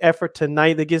same effort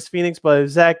tonight against Phoenix. But if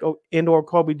Zach and/or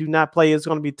Kobe do not play, it's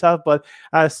going to be tough. But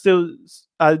I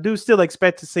do still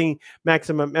expect to see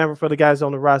maximum effort for the guys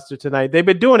on the roster tonight. They've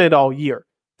been doing it all year.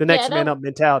 The next man up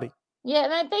mentality. Yeah,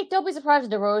 and I think don't be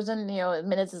surprised if DeRozan,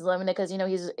 minutes is limited because he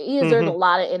exerted a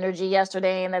lot of energy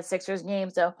yesterday in that Sixers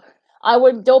game. So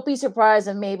don't be surprised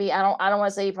if maybe I don't want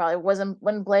to say he probably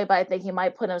wouldn't play, but I think he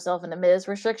might put himself in a minutes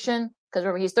restriction because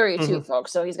remember he's 32,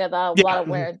 folks, so he's got a lot of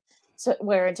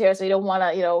wear and tear. So you don't want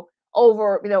to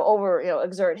over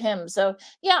exert him. So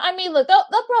yeah, I mean, look,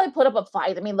 they'll probably put up a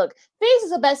fight. I mean, look, Phoenix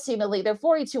is the best team in the league. They're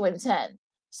 42-10.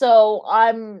 So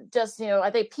I'm just, I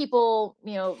think people,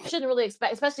 shouldn't really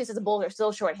expect, especially since the Bulls are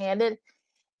still shorthanded.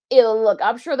 Look,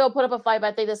 I'm sure they'll put up a fight,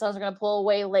 but I think the Suns are going to pull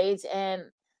away late. And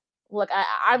look,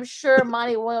 I'm sure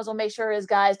Monty Williams will make sure his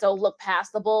guys don't look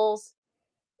past the Bulls,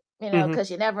 because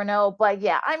you never know. But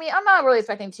yeah, I mean, I'm not really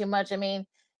expecting too much. I mean,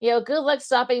 good luck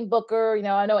stopping Booker.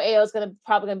 I know Ayo's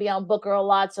probably going to be on Booker a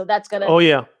lot. So that's going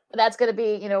to, that's going to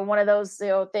be, one of those,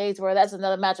 things where that's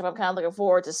another matchup I'm kind of looking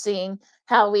forward to seeing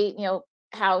how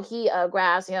he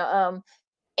grabs,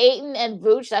 Ayton and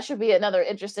Vooch. That should be another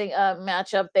interesting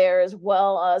matchup there as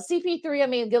well. CP3, I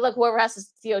mean, good luck whoever has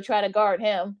to try to guard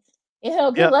him.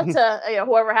 Good luck to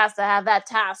whoever has to have that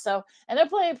task. So, and they're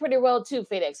playing pretty well too,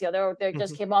 Phoenix. They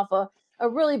just came off a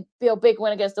really big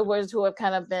win against the Wizards, who have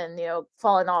kind of been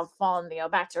fallen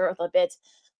back to earth a bit.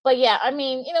 But yeah, I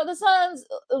mean, the Suns.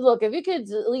 Look, if you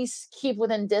could at least keep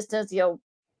within distance,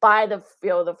 by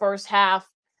the first half.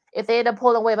 If they end up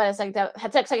pulling away by the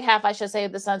second half, I should say,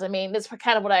 the Suns. I mean, that's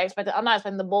kind of what I expected. I'm not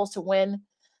expecting the Bulls to win.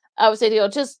 I would say,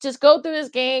 just go through this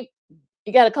game.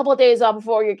 You got a couple of days off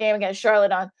before your game against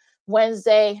Charlotte on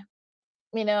Wednesday.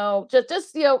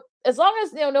 Just as long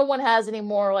as no one has any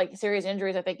more like serious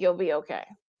injuries, I think you'll be okay.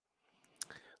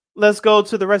 Let's go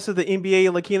to the rest of the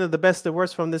NBA. LaKenna, the best and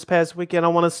worst from this past weekend. I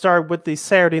want to start with the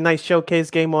Saturday night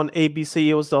showcase game on ABC.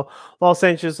 It was the Los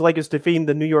Angeles Lakers defeating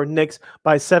the New York Knicks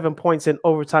by 7 points in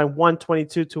overtime,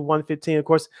 122-115. Of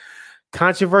course,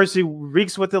 controversy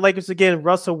reeks with the Lakers again.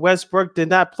 Russell Westbrook did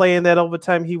not play in that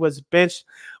overtime. He was benched,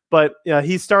 but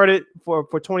he started for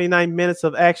 29 minutes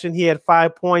of action. He had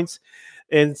 5 points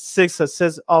and 6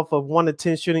 assists off of 1 of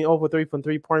 10 shooting over 3 from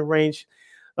three-point range.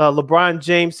 LeBron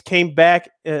James came back.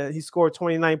 He scored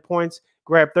 29 points,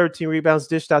 grabbed 13 rebounds,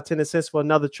 dished out 10 assists for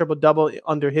another triple-double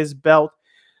under his belt.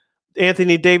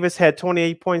 Anthony Davis had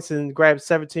 28 points and grabbed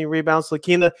 17 rebounds.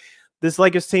 LaKenna, this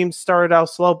Lakers team started out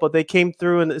slow, but they came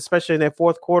through, and especially in that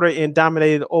fourth quarter, and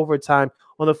dominated overtime.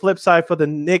 On the flip side for the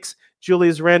Knicks,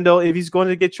 Julius Randle, if he's going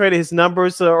to get traded, his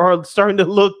numbers are starting to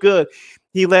look good.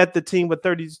 He led the team with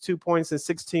 32 points and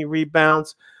 16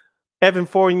 rebounds. Evan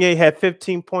Fournier had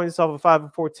 15 points off of 5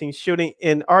 of 14 shooting,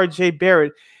 and RJ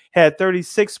Barrett had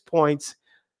 36 points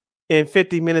in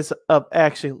 50 minutes of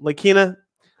action. LaKenna,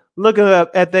 looking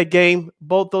at that game,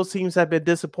 both those teams have been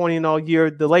disappointing all year.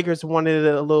 The Lakers wanted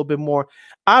it a little bit more.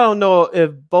 I don't know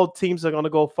if both teams are going to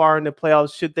go far in the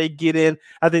playoffs. Should they get in?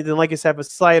 I think the Lakers have a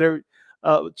slighter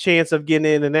chance of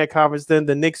getting in that conference than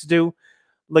the Knicks do.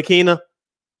 LaKenna,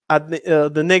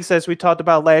 the Knicks, as we talked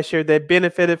about last year, they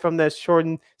benefited from that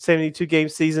shortened 72-game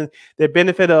season. They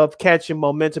benefited of catching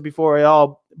momentum before it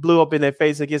all blew up in their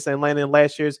face against Atlanta in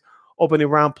last year's opening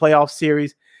round playoff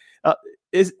series.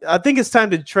 I think it's time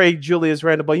to trade Julius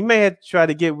Randle, but you may have to try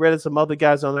to get rid of some other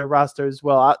guys on their roster as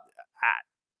well.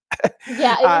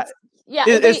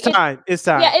 It's time.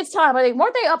 Yeah, it's time. I think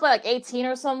weren't they up like 18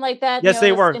 or something like that? Yes,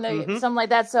 they were. Something like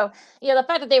that. So the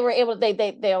fact that they were able to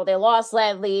they lost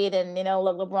that lead, and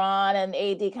LeBron and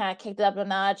AD kind of kicked it up a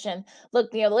notch. And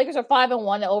look, the Lakers are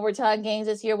 5-1 in overtime games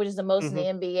this year, which is the most in the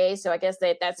NBA. So I guess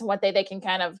that's what they can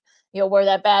kind of wear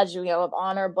that badge of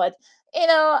honor. But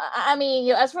I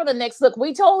mean, as for the Knicks, look,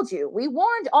 we told you, we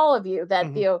warned all of you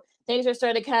that things are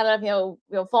starting to kind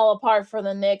of fall apart for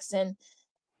the Knicks. And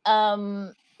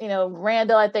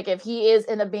Randall, I think if he is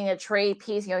end up being a trade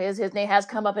piece, his name has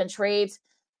come up in trades.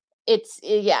 It's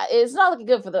not looking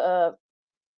good for the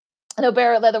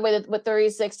Barrett Leatherwood with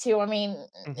 36 too. I mean,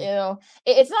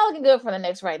 it's not looking good for the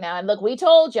Knicks right now. And look, we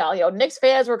told y'all, Knicks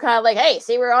fans were kind of like, hey,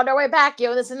 see, we're on our way back,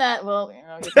 this and that. Well,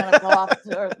 you kind of go off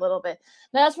to earth a little bit.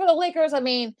 Now, as for the Lakers, I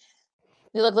mean,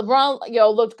 look, LeBron,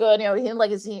 looked good. He didn't like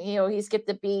he skipped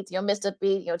a beat, missed a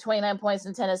beat. 29 points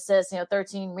and 10 assists.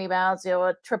 13 rebounds.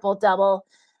 A triple double.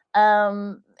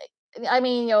 I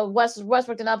mean,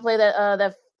 Westbrook did not play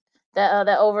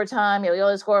that overtime. He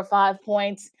only scored 5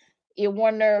 points. You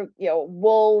wonder,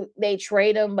 will they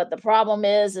trade him? But the problem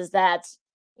is that,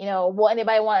 will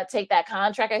anybody want to take that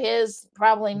contract of his?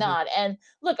 Probably not. And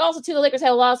look, also too, the Lakers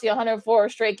had lost 104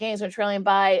 straight games when trailing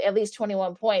by at least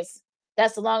 21 points.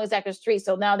 That's the longest active streak.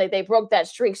 So now they broke that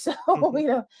streak. So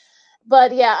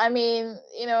but yeah, I mean,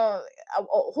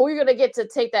 who are you going to get to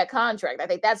take that contract? I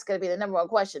think that's going to be the number one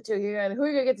question too. Who are you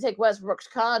going to get to take Westbrook's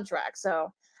contract?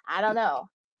 So I don't know.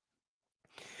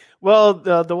 Well,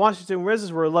 the Washington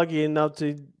Wizards were lucky enough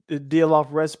to deal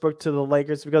off Westbrook to the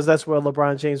Lakers because that's where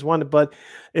LeBron James wanted. But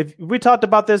if we talked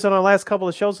about this on our last couple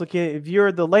of shows, if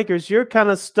you're the Lakers, you're kind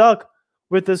of stuck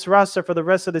with this roster for the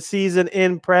rest of the season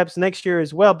and perhaps next year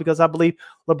as well, because I believe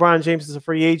LeBron James is a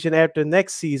free agent after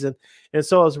next season, and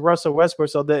so is Russell Westbrook.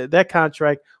 So that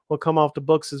contract will come off the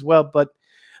books as well. But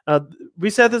we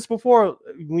said this before,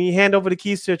 when you hand over the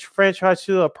keys to a franchise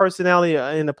to a personality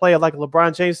and a player like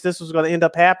LeBron James, this was going to end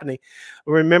up happening.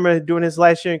 Remember during his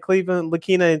last year in Cleveland,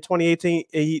 Lakina in 2018,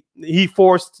 he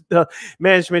forced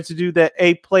management to do that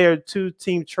 8-player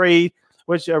 2-team trade,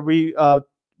 which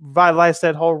revitalized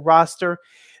that whole roster.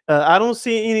 I don't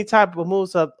see any type of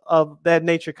moves of that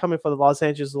nature coming for the Los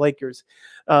Angeles Lakers.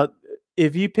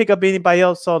 If you pick up anybody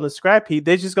else on the scrap heap,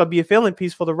 they're just going to be a filling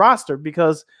piece for the roster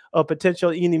because of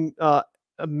potential any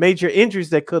major injuries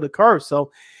that could occur.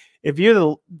 So if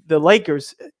you're the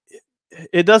Lakers,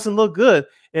 it doesn't look good,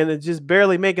 and it just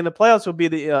barely making the playoffs will be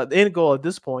the end goal at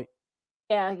this point.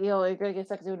 Yeah, you're going to get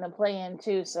stuck doing the play-in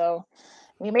too. So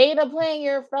you may end up playing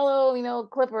your fellow,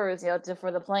 Clippers,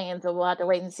 for the play-in. So we'll have to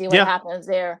wait and see what happens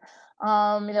there.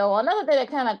 Another thing that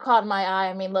kind of caught my eye.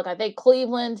 I mean, look, I think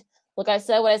Cleveland. Look, I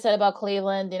said what I said about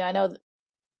Cleveland. I know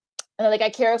they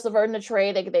got Karis LeVert in the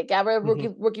trade. They got rid of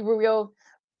rookie Rubio.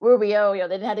 They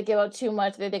didn't have to give up too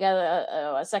much. They got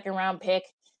a second-round pick.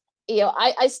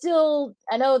 I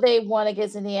know they won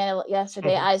against Indiana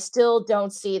yesterday. I still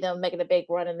don't see them making a big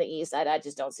run in the East. I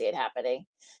just don't see it happening.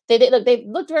 They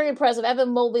looked very impressive. Evan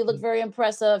Mobley looked very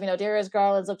impressive. Darius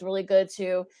Garland's looked really good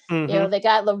too. They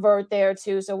got LeVert there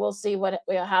too. So we'll see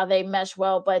how they mesh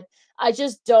well. But I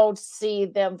just don't see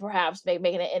them perhaps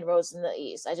making an inroads in the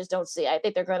East. I just don't see. I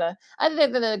think they're gonna go. Are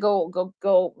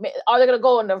they gonna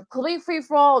go in the complete free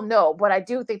for all? No, but I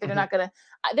do think they're not gonna.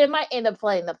 They might end up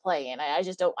playing the play-in. I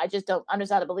just don't. I'm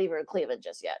just not a believer in Cleveland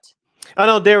just yet. I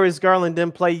know Darius Garland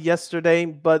didn't play yesterday,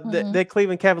 but that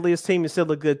Cleveland Cavaliers team is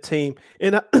still a good team.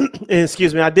 And,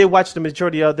 excuse me, I did watch the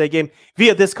majority of that game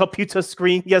via this computer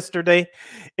screen yesterday.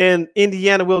 And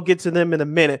Indiana, we'll get to them in a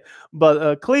minute.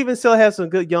 But Cleveland still has some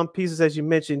good young pieces, as you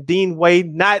mentioned. Dean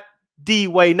Wade, not D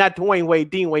Wade, not Dwayne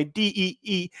Wade, Dean Wade,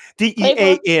 Dean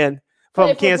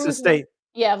from Kansas State.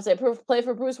 Yeah, I was saying play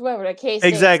for Bruce Weber at K-State.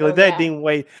 Exactly, so, that Dean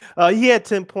Wade. He had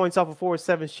 10 points off of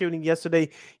 4-7 shooting yesterday.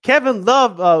 Kevin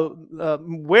Love,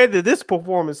 where did this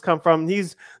performance come from?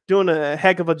 He's doing a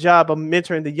heck of a job of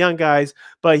mentoring the young guys,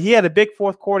 but he had a big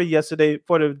fourth quarter yesterday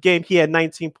for the game. He had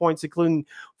 19 points, including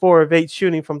 4 of 8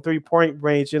 shooting from 3-point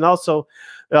range. And also,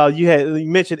 you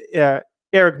mentioned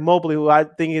Eric Mobley, who I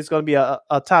think is going to be a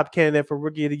top candidate for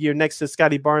Rookie of the Year next to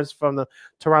Scotty Barnes from the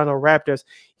Toronto Raptors.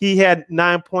 He had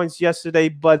 9 points yesterday,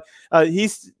 but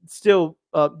he's still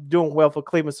doing well for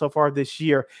Cleveland so far this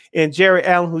year. And Jared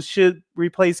Allen, who should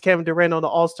replace Kevin Durant on the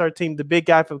All-Star team, the big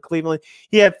guy from Cleveland,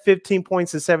 he had 15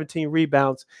 points and 17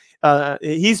 rebounds.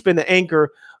 He's been the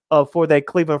anchor for that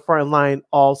Cleveland front line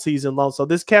all season long. So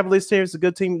this Cavaliers team is a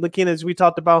good team. Looking as we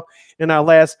talked about in our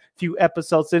last few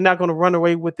episodes, they're not going to run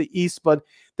away with the East, but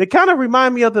they kind of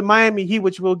remind me of the Miami Heat,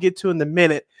 which we'll get to in a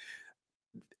minute.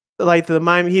 Like the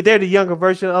Miami Heat, they're the younger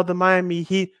version of the Miami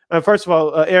Heat. First of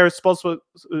all, Eric Spoelstra,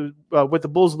 with the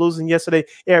Bulls losing yesterday,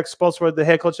 Eric Spoelstra, the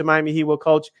head coach of Miami Heat, will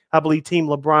coach, I believe, Team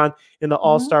LeBron in the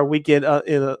All-Star weekend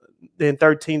in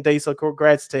 13 days. So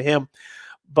congrats to him.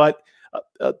 But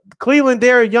Cleveland,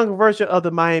 they're a younger version of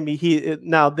the Miami Heat.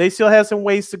 Now, they still have some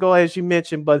ways to go, as you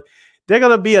mentioned, but they're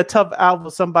going to be a tough out for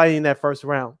somebody in that first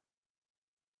round.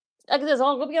 It's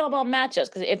all going to be all about matchups,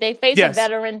 because if they face a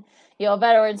veteran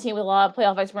team with a lot of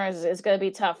playoff experience, it's going to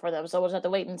be tough for them. So we'll just have to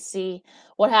wait and see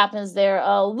what happens there.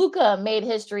 Luka made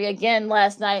history again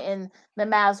last night in the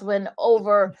Mavs win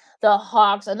over the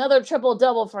Hawks. Another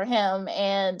triple-double for him,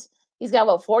 and he's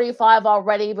got, 45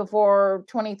 already before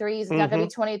 23. He's not going to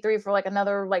be 23 for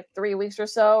another 3 weeks or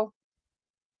so.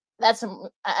 I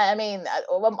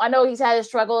know he's had his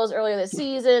struggles earlier this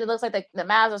season. It looks like the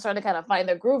Mavs are starting to kind of find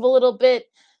their groove a little bit.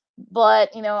 But,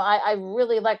 I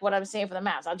really like what I'm seeing for the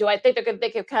Mavs. Do I think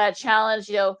they could kind of challenge,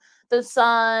 the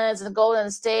Suns and Golden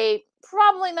State?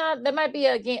 Probably not. There might be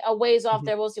a ways off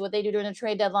there. We'll see what they do during the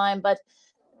trade deadline. But,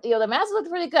 the Mavs look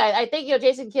pretty good. I think,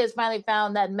 Jason Kidd finally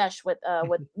found that mesh with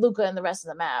Luka and the rest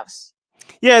of the Mavs.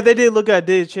 Yeah, they did look good. I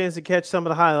did a chance to catch some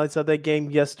of the highlights of that game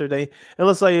yesterday. It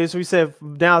looks like, as we said,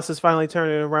 Dallas is finally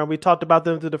turning it around. We talked about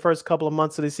them through the first couple of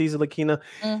months of the season, Lakina.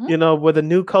 With a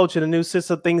new coach and a new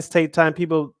system, things take time.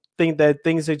 People think that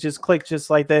things are just click just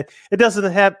like that. It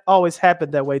doesn't always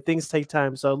happen that way. Things take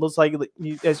time. So it looks like,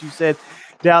 as you said,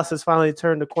 Dallas has finally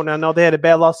turned the corner. I know they had a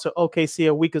bad loss to OKC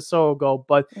a week or so ago,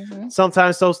 but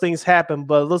sometimes those things happen.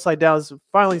 But it looks like Dallas is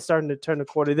finally starting to turn the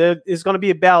corner. There is going to be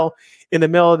a battle in the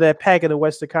middle of that pack in the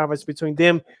Western Conference between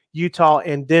them, Utah,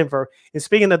 and Denver. And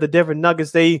speaking of the Denver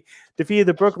Nuggets, they defeated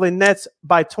the Brooklyn Nets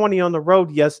by 20 on the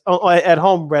road. At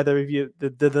home rather.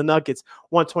 The Nuggets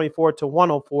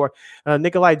 124-104.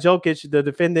 Nikolai Jokic, the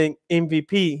defending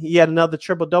MVP, he had another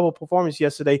triple-double performance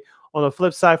yesterday. On the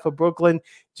flip side for Brooklyn,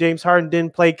 James Harden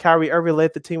didn't play. Kyrie Irving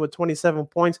led the team with 27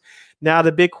 points. Now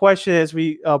the big question as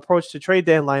we approach the trade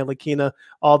deadline, Lakina,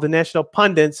 all the national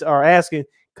pundits are asking,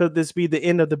 could this be the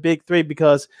end of the big three?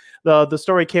 Because the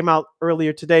story came out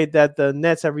earlier today that the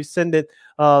Nets have rescinded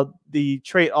the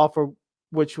trade offer,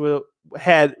 which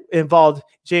had involved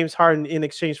James Harden in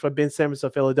exchange for Ben Simmons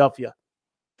of Philadelphia.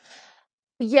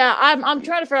 Yeah, I'm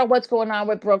trying to figure out what's going on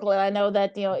with Brooklyn. I know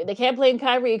that they can't play in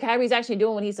Kyrie. Kyrie's actually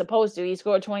doing what he's supposed to. He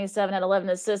scored 27 and 11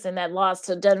 assists in that loss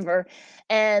to Denver.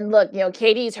 And look,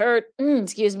 KD's hurt.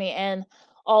 Excuse me, and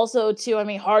also too,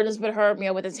 Harden's been hurt,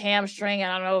 with his hamstring.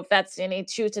 I don't know if that's any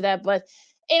truth to that, but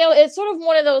it's sort of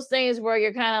one of those things where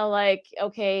you're kind of like,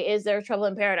 okay, is there trouble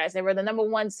in paradise? They were the number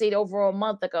 1 seed over a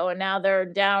month ago, and now they're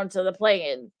down to the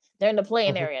play-in. They're in the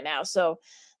play-in area now, so.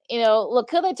 Look,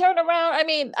 could they turn around?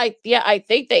 I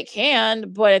think they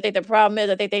can, but I think the problem is,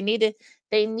 I think they need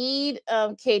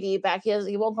KD back.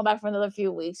 He won't come back for another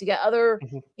few weeks. You got other,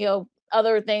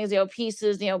 other things,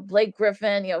 pieces, Blake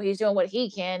Griffin, he's doing what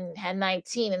he can, had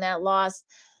 19 in that loss.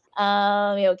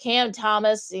 Cam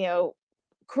Thomas,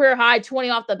 career high 20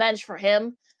 off the bench for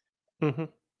him.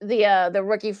 The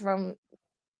rookie from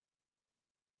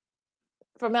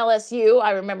LSU.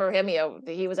 I remember him,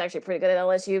 he was actually pretty good at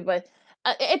LSU, but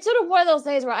it's sort of one of those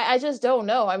things where I just don't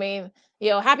know.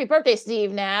 Happy birthday,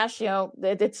 Steve Nash.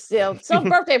 It's some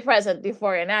birthday present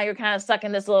before you. Now you're kind of stuck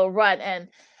in this little rut, and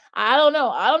I don't know.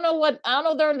 I don't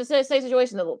know they're in the same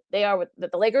situation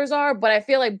that the Lakers are, but I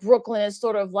feel like Brooklyn is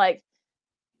sort of like,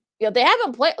 they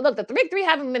haven't played. Look, the big three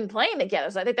haven't been playing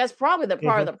together, so I think that's probably the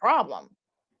part of the problem.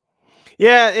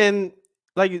 Yeah, and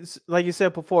like you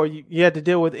said before, you had to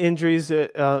deal with injuries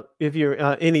if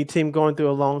you're any team going through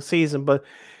a long season, but.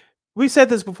 We said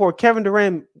this before. Kevin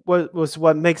Durant was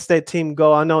what makes that team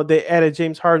go. I know they added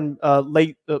James Harden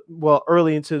early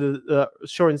into the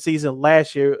shortened season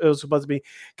last year. It was supposed to be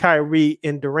Kyrie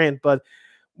and Durant, but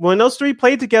when those three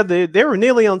played together, they were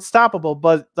nearly unstoppable.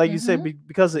 But like you said,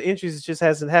 because of injuries, it just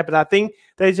hasn't happened. I think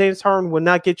that James Harden will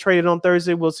not get traded on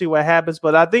Thursday. We'll see what happens.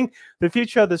 But I think the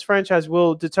future of this franchise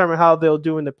will determine how they'll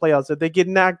do in the playoffs. If they get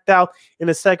knocked out in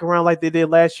the second round like they did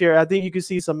last year, I think you can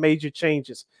see some major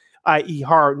changes. I.e.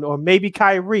 Harden or maybe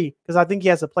Kyrie, because I think he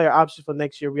has a player option for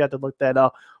next year. We have to look that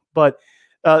up. But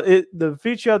the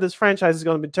future of this franchise is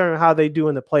going to determine how they do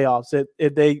in the playoffs.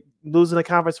 If they lose in the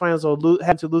conference finals or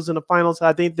have to lose in the finals,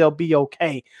 I think they'll be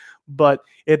okay. But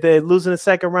if they lose in the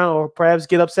second round or perhaps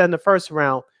get upset in the first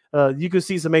round, you could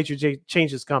see some major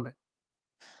changes coming.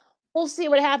 we'll see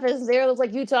what happens there. It looks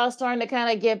like Utah's starting to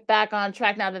kind of get back on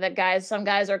track now that some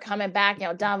guys are coming back.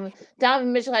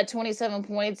 Donovan Mitchell had 27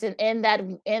 points in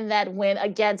that win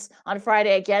on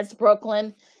Friday against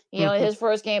Brooklyn. His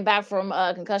first game back from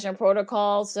concussion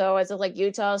protocol. So it's like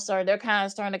Utah's they're kind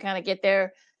of starting to get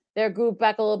their group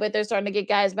back a little bit. They're starting to get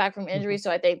guys back from injury.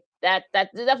 So I think that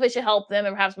definitely should help them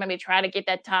and perhaps maybe try to get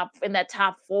that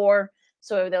top 4.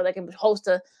 So they can host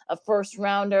a first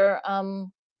rounder.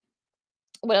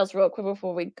 What else real quick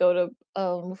before we go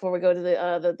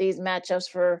to these matchups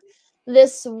for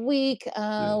this week?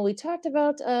 We talked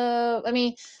about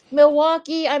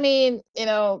Milwaukee.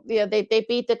 They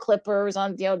beat the Clippers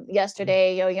on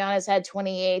yesterday. Giannis had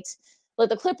 28. But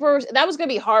the Clippers, that was going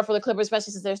to be hard for the Clippers,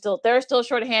 especially since they're still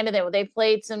shorthanded. They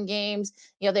played some games.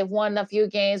 They've won a few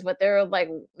games, but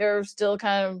they're still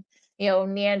kind of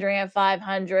meandering at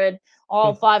 500.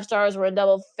 All 5 stars were in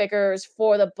double figures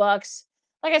for the Bucks.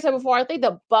 Like I said before, I think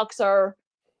the Bucks are,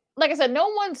 like I said,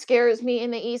 no one scares me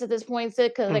in the East at this point,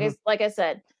 Sid, because like I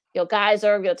said, guys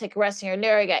are take a rest here and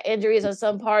there. You got injuries on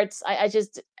some parts. I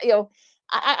just,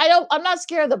 I'm not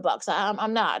scared of the Bucks.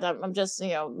 I'm not. I'm just,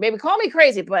 maybe call me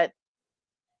crazy, but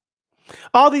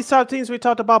all these top teams we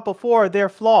talked about before, they're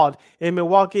flawed. In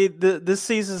Milwaukee, this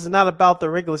season is not about the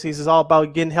regular season. It's all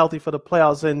about getting healthy for the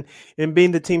playoffs and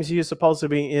being the teams you're supposed to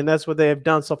be. And that's what they have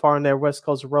done so far in their West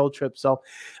Coast road trip. So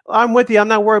I'm with you. I'm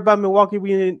not worried about Milwaukee.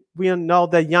 We know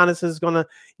that Giannis is going to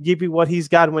give you what he's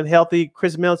got when healthy.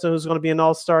 Chris Middleton, who's going to be an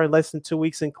all-star in less than 2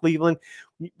 weeks in Cleveland.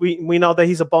 We know that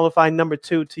he's a bona fide number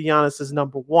 2 to Giannis's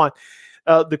number 1.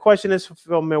 The question is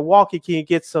for Milwaukee, can you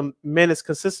get some minutes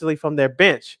consistently from their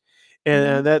bench?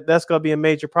 And that's going to be a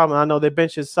major problem. I know their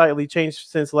bench has slightly changed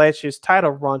since last year's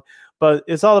title run, but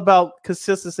it's all about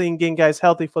consistency and getting guys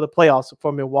healthy for the playoffs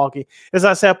for Milwaukee. As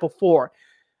I said before,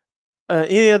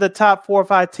 any of the top 4 or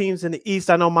 5 teams in the East,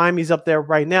 I know Miami's up there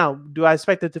right now. Do I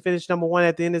expect them to finish number 1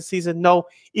 at the end of the season? No.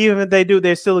 Even if they do,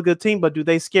 they're still a good team, but do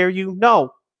they scare you?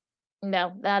 No.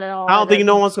 No, not at all. I don't think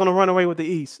no one's going to run away with the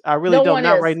East. I really don't.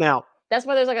 Not right now. That's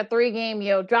why there's like a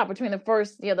 3-game, drop between the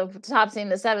first, the top seed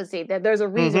and the 7th seed. There's a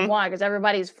reason why, because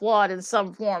everybody's flawed in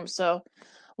some form. So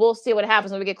we'll see what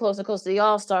happens when we get closer and closer to the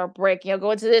All-Star break.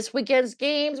 Go into this weekend's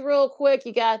games real quick.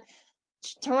 You got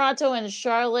Toronto and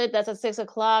Charlotte. That's at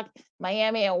 6:00.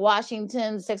 Miami and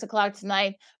Washington, 6:00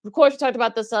 tonight. Of course, we talked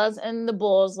about the Suns and the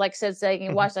Bulls. Like Sid said, you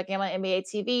can watch that game on NBA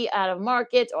TV, out of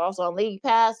market, or also on League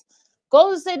Pass.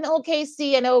 Golden State and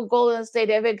OKC. I know Golden State,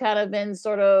 they've been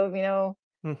sort of,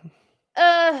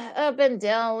 up and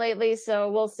down lately, so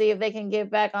we'll see if they can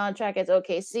get back on track as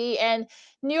OKC. And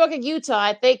New York and Utah,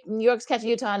 I think New York's catching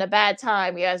Utah in a bad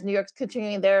time, as New York's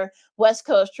continuing their West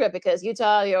Coast trip, because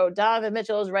Utah, Donovan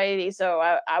Mitchell is ready, so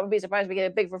I would be surprised if we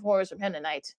get a big performance from him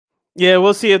tonight. Yeah,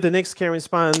 we'll see if the Knicks can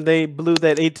respond. They blew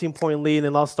that 18-point lead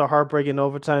and lost a heartbreaking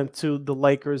overtime to the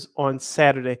Lakers on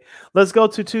Saturday. Let's go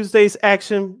to Tuesday's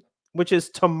action, which is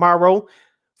tomorrow,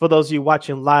 for those of you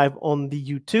watching live on the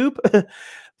YouTube.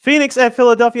 Phoenix at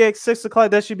Philadelphia at 6:00.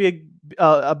 That should be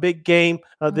a big game.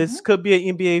 This could be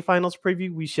an NBA Finals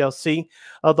preview. We shall see.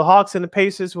 The Hawks and the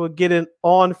Pacers will get it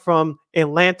on from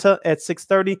Atlanta at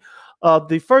 6:30.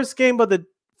 The first game of the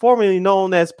formerly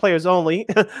known as Players Only,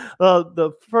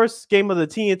 the first game of the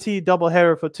TNT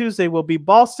doubleheader for Tuesday will be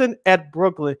Boston at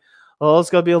Brooklyn.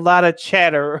 It's going to be a lot of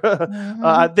chatter.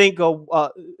 I think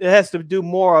it has to do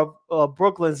more of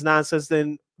Brooklyn's nonsense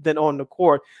than on the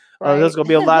court. Right. There's going to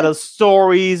be a lot of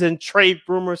stories and trade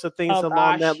rumors and things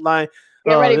along that line.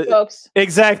 Get ready, folks.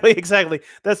 Exactly.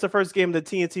 That's the first game of the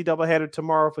TNT doubleheader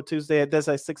tomorrow for Tuesday. That's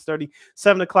at 6:30.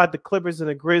 7:00, the Clippers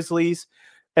and the Grizzlies.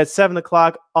 At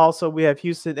 7:00, also, we have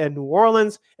Houston and New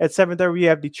Orleans. At 7:30, we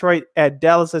have Detroit at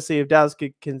Dallas. Let's see if Dallas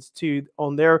can continue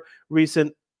on their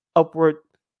recent upward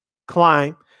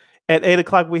climb. At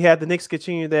 8:00, we have the Knicks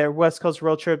continue their West Coast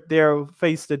road trip. They'll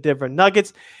face the Denver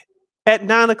Nuggets. At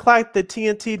 9:00, the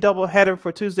TNT doubleheader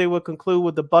for Tuesday will conclude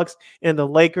with the Bucks and the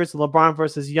Lakers. LeBron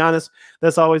versus Giannis.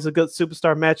 That's always a good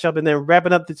superstar matchup. And then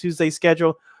wrapping up the Tuesday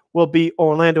schedule will be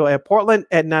Orlando at Portland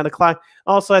at 9:00.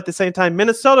 Also, at the same time,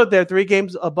 Minnesota, they're 3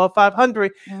 games above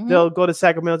 500. They'll go to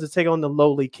Sacramento to take on the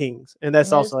lowly Kings. And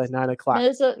that's also at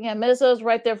 9:00. Minnesota's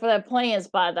right there for that playing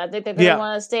spot. I think they're going to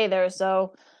want to stay there.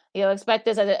 So, expect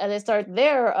this as they start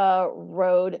their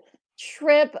road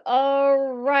trip.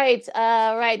 Right.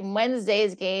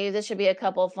 Wednesday's games. This should be a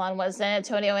couple of fun ones. San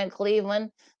Antonio and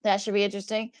Cleveland. That should be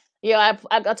interesting. I'll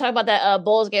talk about that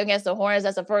Bulls game against the Hornets.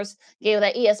 That's the first game of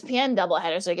that ESPN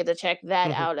doubleheader, so you get to check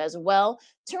that out as well.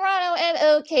 Toronto and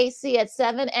OKC at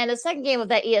 7, and the second game of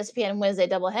that ESPN Wednesday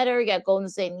doubleheader. You got Golden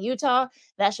State and Utah.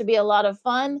 That should be a lot of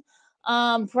fun.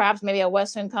 Perhaps maybe a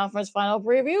Western Conference final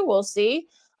preview. We'll see.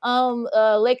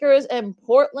 Lakers and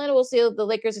Portland. We'll see if the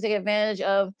Lakers can take advantage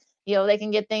of, they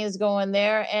can get things going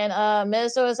there. And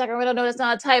Minnesota, Sacramento, no, it's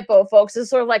not a typo, folks. It's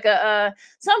sort of like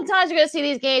sometimes you're going to see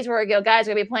these games where, guys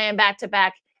are going to be playing back to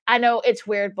back. I know it's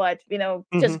weird, but,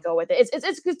 just go with it.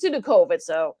 It's due to COVID,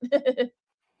 so.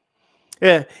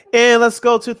 Yeah, and let's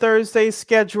go to Thursday's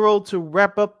schedule to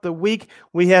wrap up the week.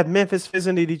 We have Memphis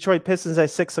visiting the Detroit Pistons at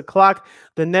 6 o'clock.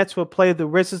 The Nets will play the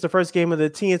Wizards, the first game of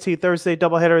the TNT Thursday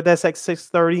doubleheader. That's at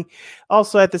 6:30.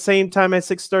 Also at the same time at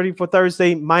 6:30 for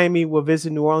Thursday, Miami will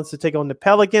visit New Orleans to take on the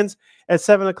Pelicans. At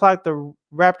 7 o'clock, the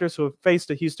Raptors will face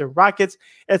the Houston Rockets.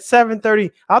 At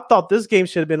 7:30, I thought this game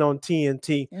should have been on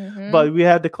TNT, but we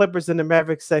have the Clippers and the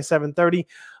Mavericks at 7:30.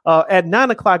 At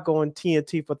 9 o'clock on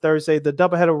TNT for Thursday, the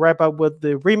doubleheader wrap up with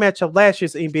the rematch of last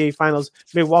year's NBA Finals,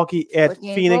 Milwaukee at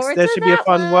Phoenix. That should be a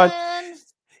fun one.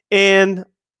 And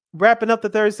wrapping up the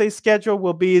Thursday schedule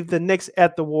will be the Knicks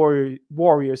at the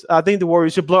Warriors. I think the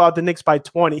Warriors should blow out the Knicks by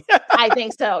 20. I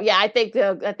think so. Yeah, I think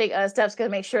Steph's going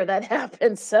to make sure that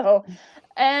happens. So,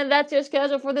 and that's your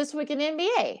schedule for this week in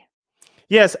NBA.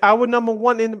 Yes, our number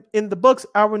one in the books,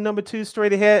 our number two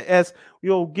straight ahead, as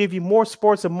we'll give you more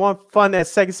sports and more fun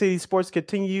as Second City Sports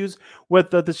continues with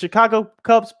the Chicago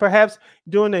Cubs perhaps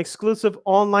doing an exclusive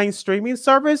online streaming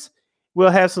service. We'll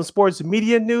have some sports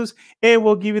media news, and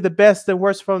we'll give you the best and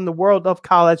worst from the world of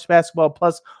college basketball,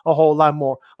 plus a whole lot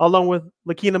more. Along with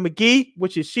Lakina McGee,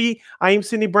 which is she. I am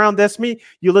Cindy Brown. That's me.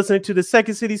 You're listening to the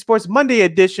Second City Sports Monday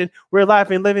edition. We're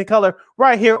live in living color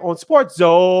right here on Sports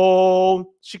Zone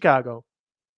Chicago.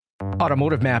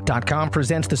 AutomotiveMap.com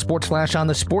presents the Sports Flash on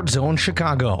the Sports Zone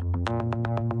Chicago.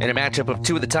 In a matchup of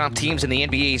two of the top teams in the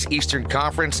NBA's Eastern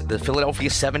Conference, the Philadelphia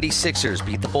 76ers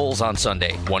beat the Bulls on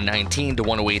Sunday,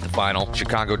 119-108 the final.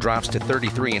 Chicago drops to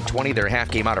 33-20. They're half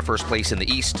game out of first place in the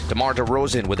East. DeMar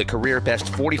DeRozan with a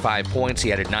career-best 45 points.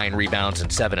 He added 9 rebounds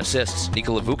and 7 assists.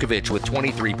 Nikola Vucevic with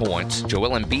 23 points.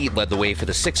 Joel Embiid led the way for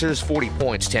the Sixers, 40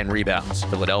 points, 10 rebounds.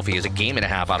 Philadelphia is a game and a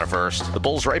half out of first. The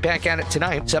Bulls right back at it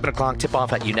tonight. 7 o'clock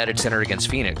tip-off at United Center against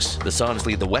Phoenix. The Suns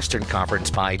lead the Western Conference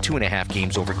by 2.5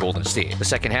 games over Golden State. The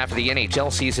second half of the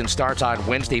NHL season starts on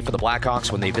Wednesday for the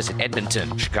Blackhawks when they visit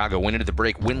Edmonton. Chicago went into the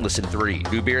break winless in 3.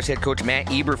 New Bears head coach Matt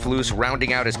Eberflus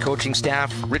rounding out his coaching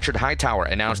staff. Richard Hightower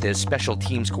announced as special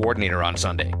teams coordinator on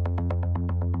Sunday.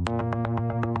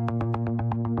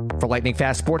 For lightning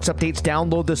fast sports updates,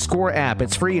 download the Score app.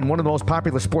 It's free and one of the most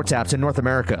popular sports apps in North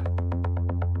America.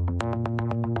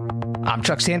 I'm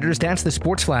Chuck Sanders. That's the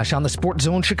Sports Flash on the Sports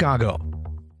Zone Chicago.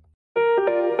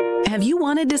 Have you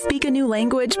wanted to speak a new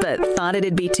language but thought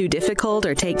it'd be too difficult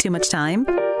or take too much time?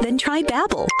 Then try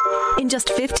Babbel. In just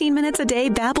 15 minutes a day,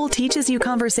 Babbel teaches you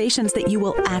conversations that you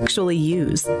will actually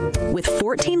use. With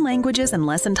 14 languages and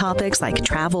lesson topics like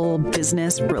travel,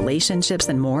 business, relationships,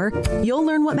 and more, you'll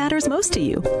learn what matters most to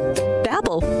you.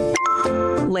 Babbel.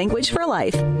 Language for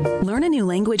life. Learn a new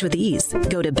language with ease.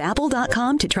 Go to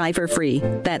Babbel.com to try for free.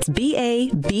 That's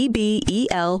BABBEL.com.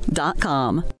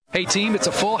 Hey, team, it's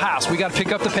a full house. We got to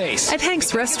pick up the pace. At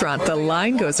Hank's Restaurant, the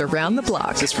line goes around the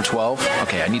block. Is this for 12?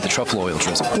 Okay, I need the truffle oil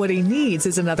drizzle. What he needs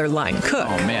is another line cook.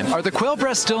 Oh, man. Are the quail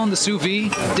breasts still in the sous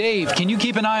vide? Dave, can you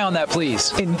keep an eye on that,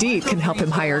 please? Indeed can help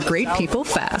him hire great people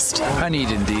fast. I need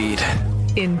Indeed.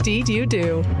 Indeed you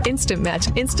do. Instant Match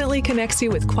instantly connects you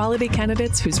with quality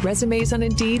candidates whose resumes on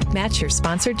Indeed match your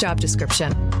sponsored job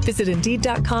description. Visit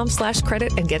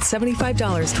Indeed.com/credit and get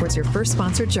 $75 towards your first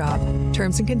sponsored job.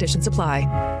 Terms and conditions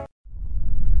apply.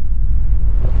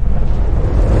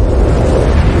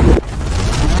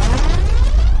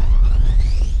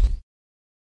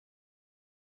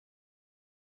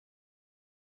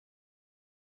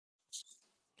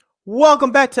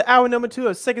 Welcome back to hour number 2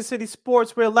 of Second City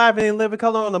Sports. We're live and in living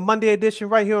color on the Monday edition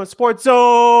right here on Sports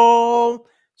Zone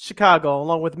Chicago,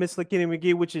 along with Miss Lakina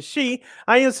McGee, which is she.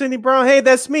 I am Cindy Brown. Hey,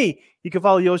 that's me. You can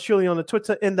follow yours truly on the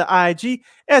Twitter and the IG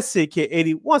at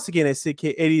SidKid80. Once again, at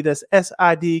SidKid80. That's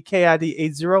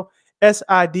SIDKID80.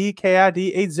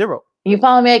 SIDKID80. You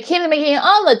follow me at Kina McGee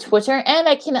on the Twitter and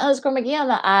at Kina_McGee on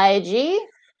the IG.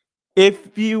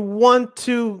 If you want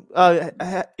to,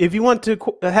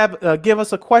 give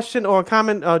us a question or a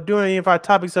comment during any of our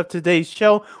topics of today's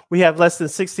show, we have less than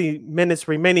 60 minutes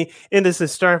remaining in this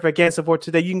extravaganza for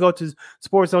today. You can go to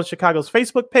Sports Zone Chicago's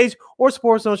Facebook page or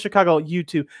Sports Zone Chicago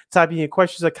YouTube. Type in your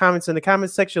questions or comments in the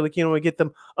comment section. Lakina will get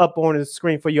them up on the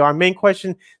screen for you. Our main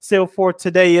question still for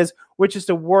today is, which is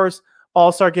the worst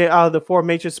all-star game out of the 4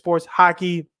 major sports: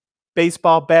 hockey,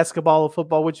 baseball, basketball, or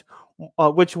football? Which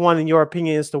one, in your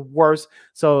opinion, is the worst?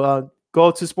 So go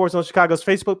to Sports Zone Chicago's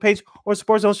Facebook page or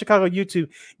Sports Zone Chicago YouTube.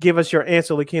 Give us your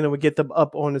answer. Lakina will get them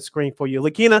up on the screen for you.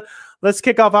 Lakina, let's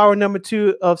kick off hour number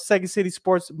 2 of Second City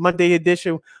Sports Monday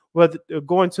edition with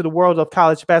going to the world of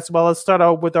college basketball. Let's start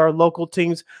out with our local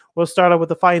teams. We'll start out with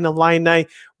the Fighting Illini,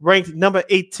 ranked number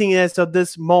 18 as of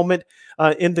this moment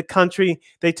in the country.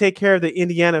 They take care of the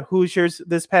Indiana Hoosiers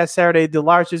this past Saturday, the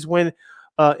largest win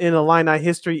in Illini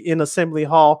history in Assembly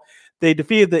Hall. They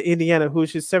defeated the Indiana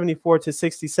Hoosiers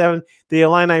 74-67. The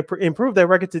Illini improved their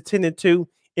record to 10-2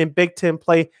 in Big Ten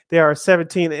play. They are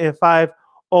 17-5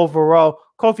 overall.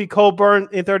 Kofi Cockburn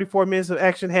in 34 minutes of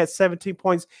action had 17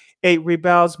 points, 8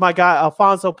 rebounds. My guy,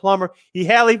 Alfonso Plummer, he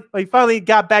finally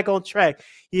got back on track.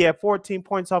 He had 14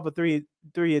 points off of 3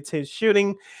 of 10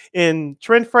 shooting. And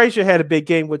Trent Frazier had a big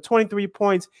game with 23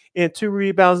 points and 2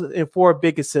 rebounds and 4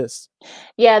 big assists.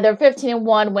 Yeah, they're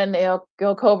 15-1 when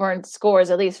Gil Cockburn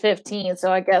scores at least 15.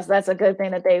 So I guess that's a good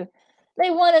thing that they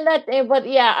won in that day. But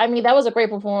yeah, I mean, that was a great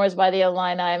performance by the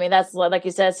Illini. I mean, that's like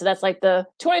you said, so that's like the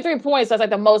 23 points. That's like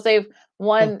the most they've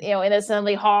won, in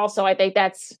Assembly Hall. So I think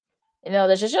that's,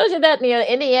 that just shows you that,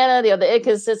 Indiana, the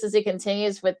inconsistency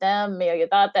continues with them. You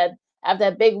thought that after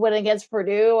that big win against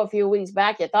Purdue a few weeks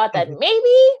back, you thought that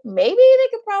maybe they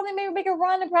could probably make a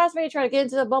run and perhaps maybe try to get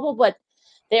into the bubble, but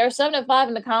they are 7-5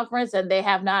 in the conference, and they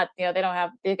have not,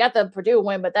 they got the Purdue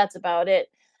win, but that's about it.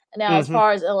 Now, as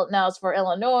far as for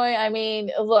Illinois, I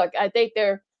mean, look, I think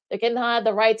they're getting hot at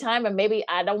the right time, and maybe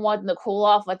I don't want them to cool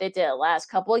off like they did the last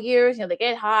couple of years. They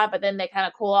get hot, but then they kind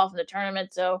of cool off in the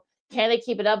tournament. So can they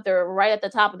keep it up? They're right at the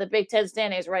top of the Big Ten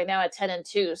standings right now at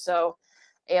 10-2. So,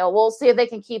 we'll see if they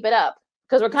can keep it up,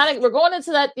 because we're going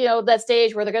into that that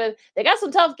stage where they got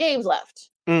some tough games left.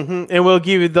 And we'll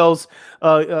give you those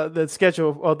the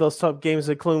schedule of those tough games,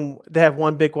 including they have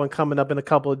one big one coming up in a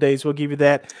couple of days. We'll give you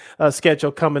that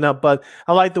schedule coming up. But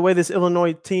I like the way this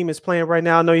Illinois team is playing right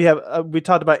now. I know you have we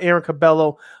talked about Aaron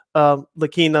Cabello,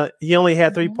 Lakina. He only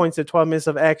had 3 points in 12 minutes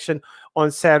of action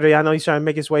on Saturday. I know he's trying to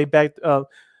make his way back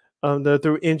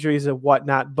through injuries and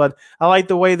whatnot. But I like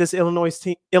the way this Illinois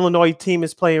team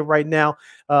is playing right now.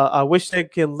 I wish they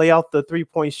can lay out the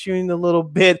 3-point shooting a little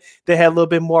bit. They had a little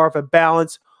bit more of a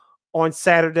balance on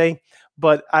Saturday.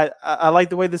 But I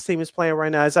like the way this team is playing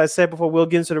right now. As I said before, we'll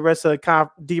get into the rest of the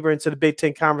deeper into the Big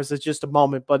Ten Conference in just a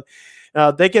moment. But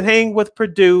they can hang with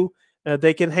Purdue.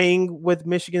 They can hang with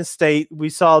Michigan State. We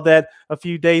saw that a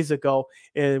few days ago,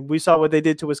 and we saw what they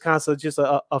did to Wisconsin just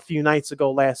a few nights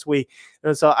ago last week.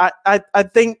 And so I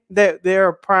think that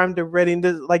they're primed and ready.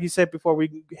 And like you said before,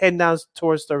 we heading down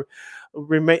towards the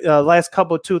last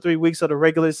couple, 2-3 weeks of the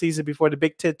regular season before the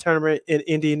Big Ten tournament in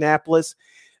Indianapolis.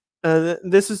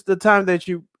 This is the time that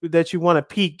you want to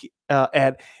peak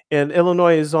at, and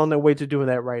Illinois is on their way to doing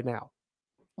that right now.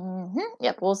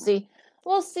 Yep, we'll see.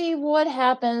 We'll see what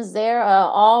happens there.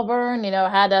 Auburn,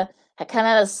 had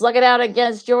to slug it out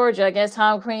against Georgia, against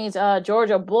Tom Crean's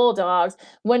Georgia Bulldogs.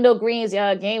 Wendell Green's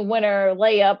game winner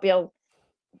layup,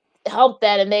 helped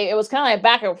that, and it was kind of like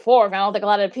back and forth. I don't think a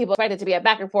lot of people expected it to be a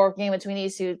back and forth game between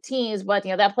these two teams, but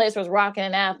that place was rocking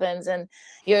in Athens, and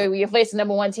you're facing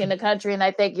number 1 team in the country, and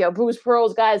I think Bruce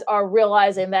Pearl's guys are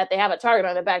realizing that they have a target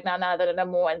on their back now that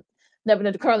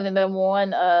they're currently the number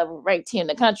one ranked team in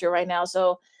the country right now.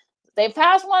 So they've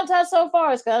passed one test so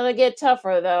far. It's going to get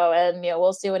tougher, though, and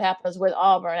we'll see what happens with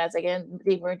Auburn as they get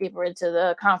deeper and deeper into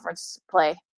the conference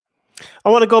play. I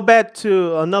want to go back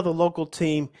to another local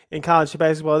team in college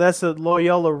basketball. That's the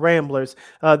Loyola Ramblers.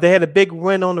 They had a big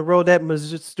win on the road at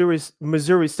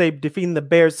Missouri State, defeating the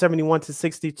Bears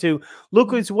 71-62.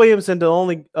 Lucas Williamson, the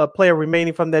only player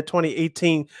remaining from that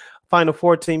 2018 Final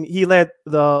Four team, he led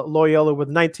the Loyola with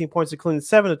 19 points, including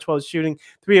 7 of 12 shooting,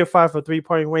 3 of 5 for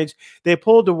 3-point range. They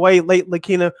pulled away late.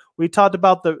 Lakina, we talked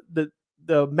about the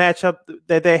matchup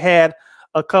that they had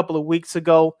a couple of weeks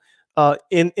ago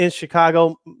in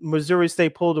Chicago. Missouri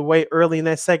State pulled away early in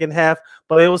that second half,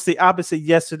 but it was the opposite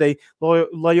yesterday.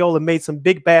 Loyola made some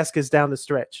big baskets down the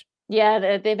stretch.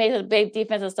 Yeah, they made some big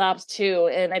defensive stops too,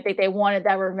 and I think they wanted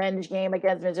that revenge game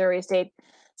against Missouri State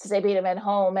since they beat them at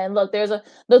home. And look, there's a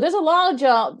log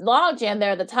jam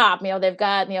there at the top. They've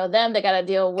got them. They got to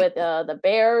deal with the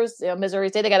Bears. Missouri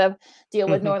State. They got to deal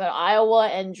with Northern Iowa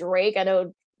and Drake. I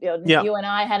know. You and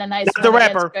I had a nice not the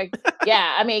rapper. Drake.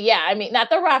 I mean, not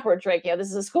the rapper Drake. This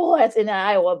is a school that's in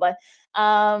Iowa, but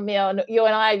you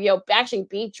and I actually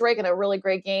beat Drake in a really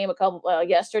great game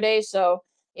yesterday. So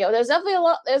there's definitely a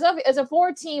lot. It's a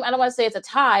 4-team. I don't want to say it's a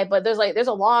tie, but there's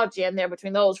a log jam there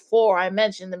between those 4 I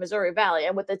mentioned, the Missouri Valley,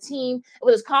 and with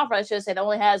this conference, I should say, it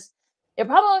only has. You're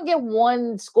probably going to get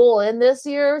one school in this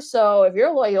year. So if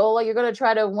you're Loyola, you're going to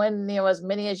try to win, as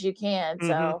many as you can.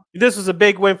 So this was a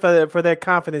big win for their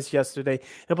confidence yesterday.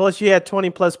 And plus, you had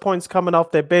 20-plus points coming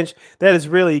off their bench. That is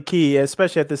really key,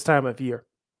 especially at this time of year.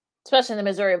 Especially in the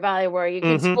Missouri Valley where you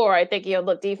can score. I think,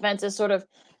 defense is sort of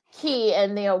key,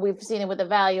 and we've seen it with the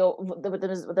value with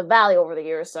the value over the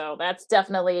years. So that's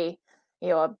definitely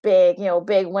a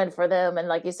big win for them. And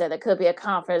like you said, it could be a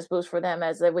confidence boost for them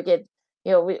as they would get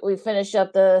we finish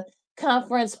up the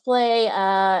conference play.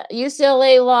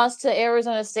 UCLA lost to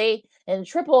Arizona State in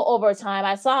triple overtime.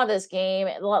 I saw this game,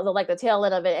 like the tail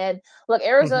end of it. And look,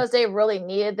 Arizona State really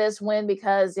needed this win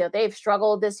because they've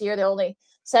struggled this year. They're only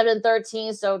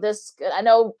 7-13. So this, I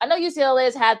know UCLA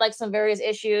has had like some various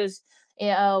issues,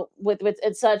 with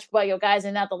and such, but guys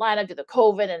in out the lineup due to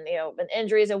COVID and and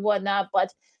injuries and whatnot.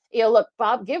 But look,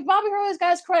 give Bobby Hurley his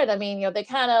guys credit. I mean, they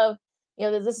kind of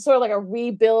this is sort of like a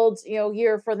rebuild,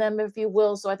 year for them, if you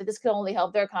will. So I think this could only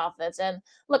help their confidence. And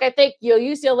look, I think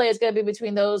UCLA is going to be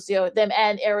between those, them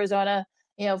and Arizona,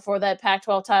 for that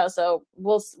Pac-12 title. So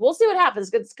we'll see what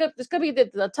happens. It's good. This could be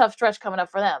the tough stretch coming up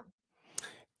for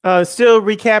them. Still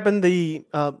recapping the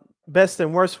best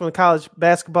and worst from college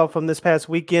basketball from this past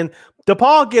weekend.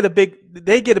 DePaul get a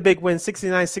big win,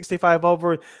 69-65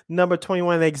 over number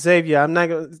 21 Xavier. I'm not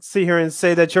going to sit here and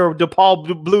say that your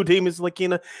DePaul blue team is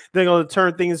Lakina. They're going to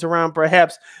turn things around,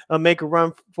 perhaps make a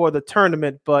run for the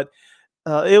tournament. But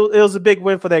it was a big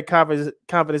win for that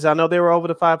confidence. I know they were over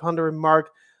the 500 mark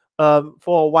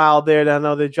for a while there. I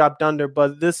know they dropped under,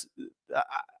 but this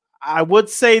I would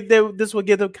say this will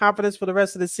give them confidence for the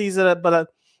rest of the season. But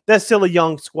that's still a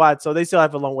young squad, so they still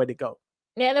have a long way to go.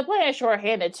 Yeah, they're playing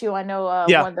short-handed too. I know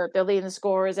one of their leading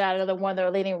scorers out, another one of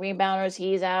their leading rebounders,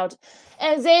 he's out.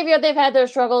 And Xavier, they've had their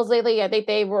struggles lately. I think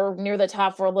they were near the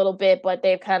top for a little bit, but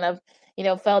they've kind of,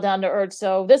 fell down to earth.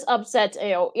 So this upset,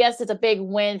 yes, it's a big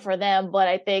win for them, but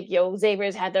I think,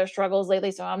 Xavier's had their struggles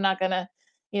lately, so I'm not gonna,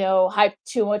 hype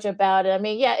too much about it. I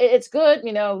mean, yeah, it's good.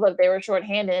 Look, they were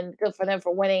short-handed and good for them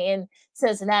for winning in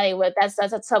Cincinnati. But that's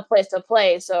a tough place to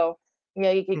play. So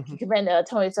you can commend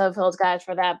Tony Summerfield's guys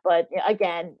for that, but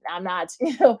again, I'm not,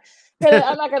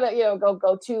 I'm not gonna,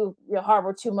 go too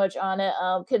harbor too much on it.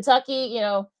 Kentucky,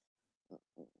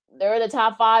 they're in the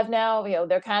top 5 now.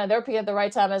 They're picking at the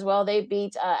right time as well. They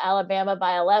beat Alabama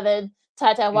by 11.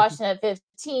 Ty Washington at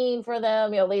 15 for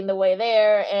them, leading the way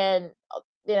there. And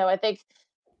I think,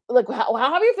 look,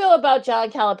 how do you feel about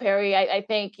John Calipari? I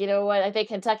think I think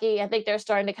Kentucky. I think they're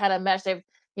starting to kind of mesh. They've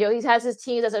he has his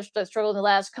teams that have struggled in the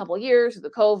last couple of years with the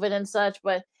COVID and such,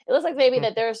 but it looks like maybe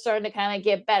that they're starting to kind of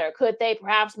get better. Could they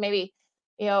perhaps maybe,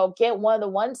 get one of the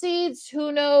 1 seeds?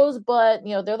 Who knows? But,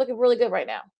 they're looking really good right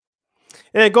now.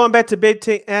 And going back to Big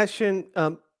Ten action,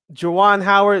 Juwan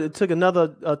Howard took another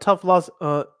tough loss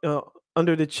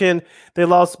under the chin. They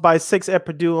lost by 6 at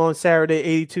Purdue on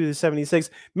Saturday, 82-76.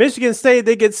 Michigan State,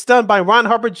 they get stunned by Ron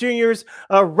Harper Jr.'s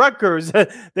Rutgers.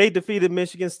 They defeated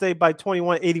Michigan State by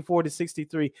 21,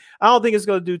 84-63. I don't think it's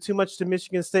going to do too much to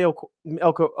Michigan State.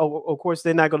 Of course,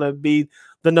 they're not going to be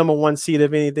the number 1 seed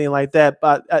of anything like that.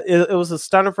 But it was a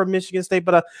stunner for Michigan State,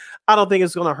 but I don't think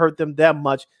it's going to hurt them that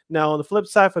much. Now, on the flip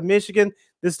side for Michigan,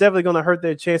 this is definitely going to hurt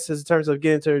their chances in terms of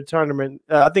getting to the tournament.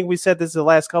 I think we said this the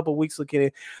last couple of weeks looking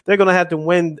at they're going to have to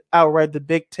win outright the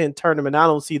Big Ten tournament. I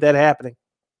don't see that happening.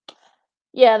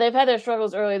 Yeah, they've had their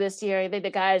struggles early this year. I think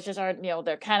the guys just aren't, they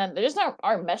just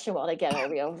aren't meshing well together,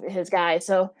 his guys.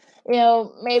 So,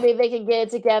 maybe they can get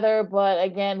it together, but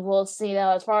again, we'll see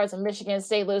now. As far as Michigan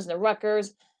State losing to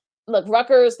Rutgers, look,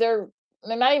 Rutgers, they're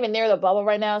not even near the bubble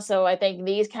right now. So I think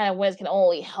these kind of wins can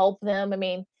only help them. I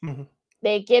mean,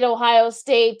 they get Ohio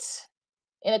State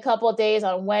in a couple of days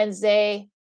on Wednesday.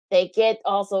 They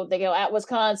go at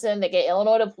Wisconsin. They get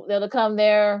Illinois to come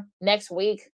there next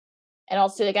week. And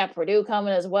also they got Purdue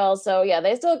coming as well. So yeah,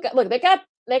 they still they got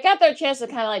their chance to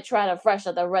kind of like try to freshen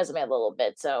up their resume a little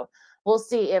bit. So we'll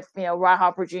see if Ron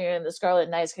Harper Jr. and the Scarlet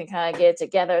Knights can kind of get it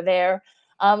together there.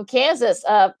 Kansas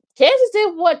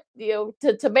did what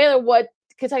to Baylor what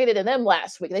Kentucky did to them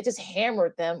last week. They just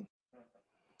hammered them.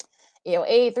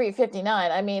 83-59.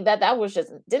 I mean, that was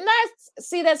just, didn't I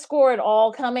see that score at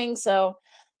all coming? So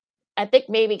I think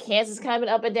maybe Kansas kind of been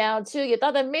up and down too. You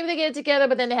thought that maybe they get it together,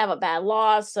 but then they have a bad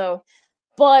loss. So,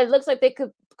 but it looks like they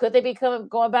could they be coming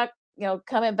back,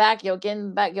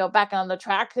 getting back, back on the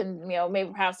track and, maybe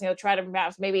perhaps, try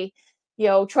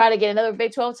to get another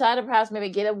Big 12 title, perhaps maybe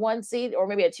get a 1 seed or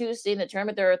maybe a 2 seed in the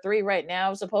tournament. There are 3 right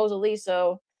now, supposedly.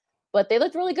 So, but they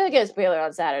looked really good against Baylor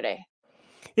on Saturday.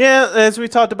 Yeah, as we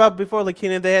talked about before,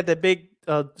 Lakina, they had that big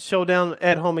showdown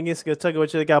at home against Kentucky,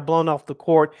 which they got blown off the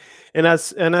court. And I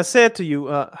said to you,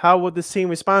 how would this team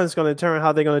respond is going to determine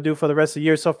how they're going to do for the rest of the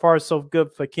year. So far, so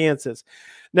good for Kansas.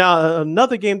 Now,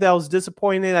 another game that was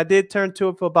disappointing, I did turn to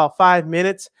it for about 5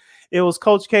 minutes. It was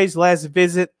Coach K's last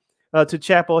visit to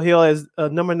Chapel Hill as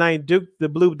number 9 Duke, the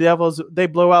Blue Devils. They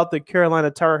blow out the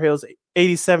Carolina Tar Heels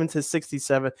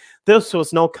 87-67. This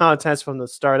was no contest from the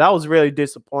start. I was really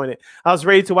disappointed. I was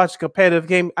ready to watch a competitive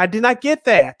game. I did not get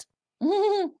that.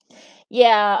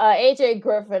 Yeah, AJ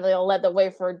Griffin led the way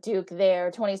for Duke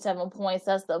there, 27 points.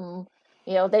 That's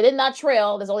they did not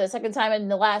trail. There's only the second time in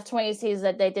the last 20 seasons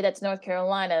that they did it to North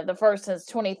Carolina, the first since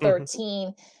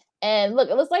 2013. And look,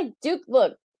 it looks like Duke.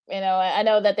 Look, I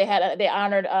know that they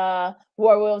honored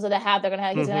War Williams at the half.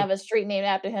 He's gonna have a street named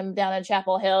after him down in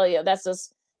Chapel Hill. That's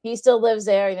just he still lives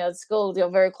there. The school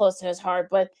very close to his heart.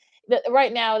 But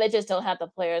right now they just don't have the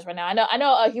players right now. I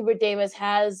know Hubert Davis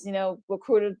has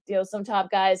recruited some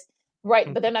top guys,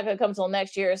 right? But they're not gonna come till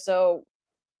next year. So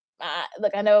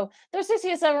look, I know they're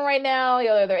 67 right now.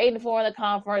 They're 8-4 in the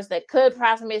conference. They could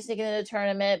possibly be sneaking into the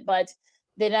tournament, but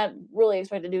they're not really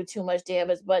expected to do too much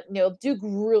damage. But Duke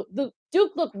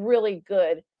looked really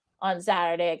good on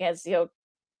Saturday against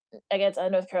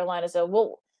North Carolina.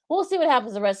 So we'll see what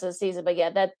happens the rest of the season. But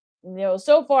yeah, that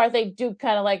so far I think Duke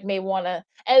kind of may want to.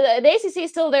 And the ACC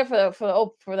is still there for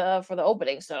the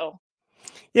opening. So.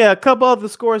 Yeah, a couple of the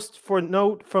scores for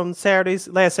note from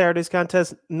last Saturday's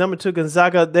contest. Number 2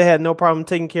 Gonzaga, they had no problem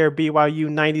taking care of BYU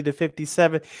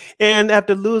 90-57. And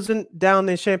after losing down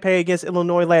in Champaign against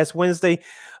Illinois last Wednesday,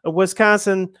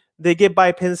 Wisconsin, they get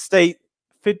by Penn State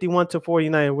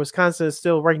 51-49. Wisconsin is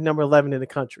still ranked number 11 in the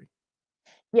country.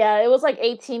 Yeah, it was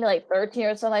 18-13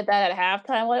 or something like that at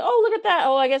halftime. Oh, look at that.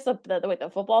 Oh, I guess the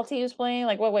football team is playing.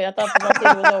 Wait, I thought the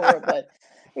football team was over, but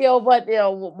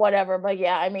whatever. But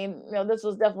yeah, I mean, this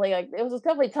was definitely it was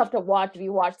definitely tough to watch if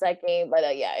you watched that game.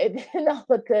 But yeah, it did not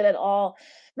look good at all.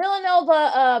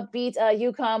 Villanova beat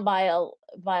UConn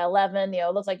by 11.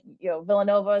 It looks like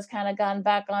Villanova has kind of gotten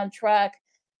back on track.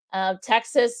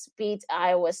 Texas beat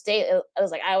Iowa State. It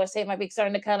was like Iowa State might be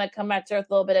starting to kind of come back to earth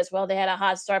a little bit as well. They had a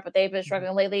hot start, but they've been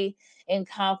struggling lately in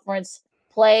conference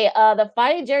play. The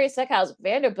Fighting Jerry Stackhouse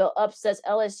Vanderbilt upsets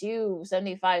LSU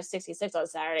 75-66 on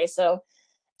Saturday. So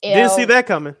didn't see that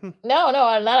coming. No,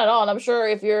 not at all. And I'm sure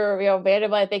if you're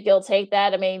Vanderbilt, I think you'll take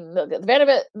that. I mean,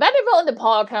 Vanderbilt and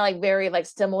DePaul are kind of very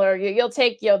similar. You'll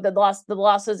take the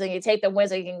losses and you take the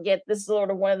wins that you can get. This is sort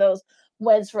of one of those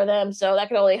wins for them, so that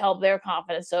can only help their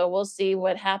confidence. So we'll see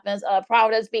what happens.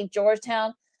 Providence beat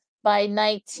Georgetown by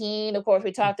 19. Of course,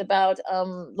 we talked about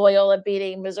Loyola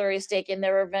beating Missouri State and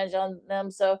their revenge on them.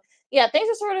 So yeah, things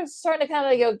are sort of starting to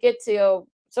kind of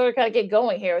get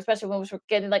going here, especially when we're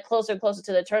getting closer and closer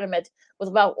to the tournament with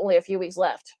about only a few weeks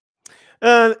left.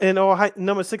 And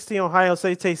number 16 Ohio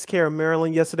State takes care of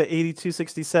Maryland yesterday,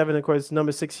 82-67. Of course,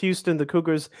 number 6 Houston, the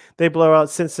Cougars, they blow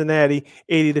out Cincinnati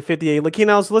 80-58.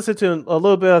 Lakina, I was listening to a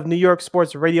little bit of New York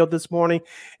sports radio this morning,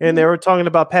 and they were talking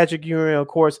about Patrick Ewing, of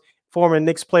course, former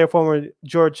Knicks player, former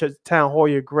Georgetown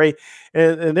Hoya great,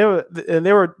 and they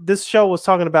were. This show was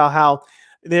talking about how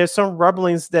there's some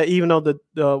rumblings that even though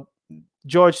the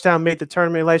Georgetown made the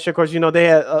tournament last year, of course, they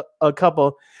had a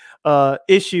couple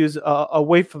issues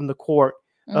away from the court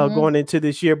going into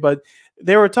this year, but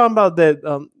they were talking about that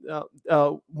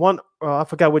one. I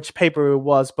forgot which paper it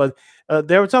was, but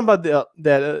they were talking about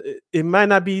that it might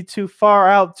not be too far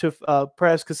out to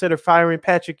perhaps consider firing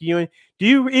Patrick Ewing. Do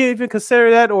you even consider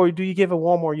that, or do you give him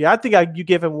one more year? I think you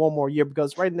give him one more year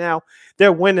because right now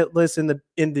they're winless in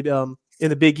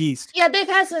the Big East. Yeah, they've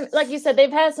had some, like you said,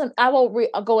 I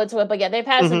won't go into it, but yeah, they've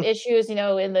had some issues,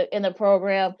 in the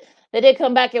program. They did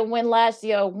come back and win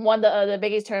won the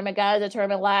Big East tournament, got in the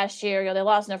tournament last year. They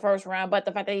lost in the first round, but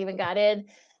the fact they even got in.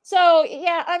 So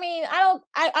yeah, I mean, I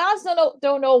honestly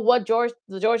don't know what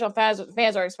the Georgetown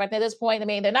fans are expecting at this point. I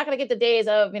mean, they're not going to get the days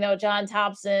of John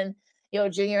Thompson,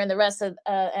 Jr. and the rest of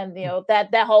and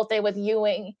that whole thing with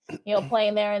Ewing,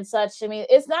 playing there and such. I mean,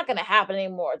 it's not going to happen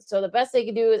anymore. So the best they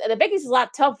can do is, and the Big East is a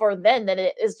lot tougher then than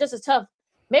it is just as tough.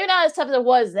 Maybe not as tough as it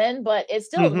was then, but it's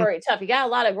still very tough. You got a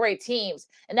lot of great teams.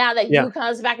 And now that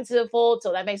UConn's back into the fold,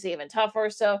 so that makes it even tougher.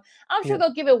 So I'm sure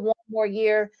they'll give it one more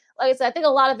year. Like I said, I think a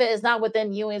lot of it is not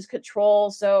within Ewing's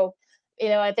control. So,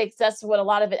 I think that's what a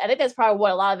lot of it, I think that's probably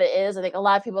what a lot of it is. I think a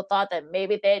lot of people thought that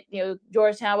maybe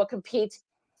Georgetown would compete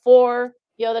for,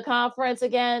 the conference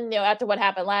again, after what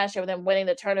happened last year with them winning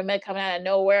the tournament, coming out of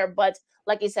nowhere. But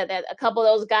like you said, that a couple of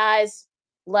those guys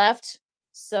left.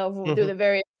 So through the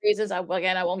various reasons, I won't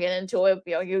get into it.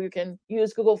 You can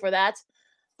use Google for that.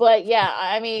 But yeah,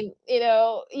 I mean,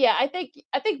 I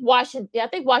think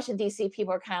Washington D.C.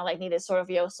 people are kind of need to sort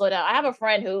of slow down. I have a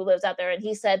friend who lives out there, and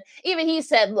he said,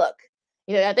 look,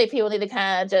 I think people need to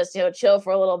kind of just chill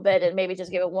for a little bit and maybe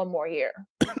just give it one more year.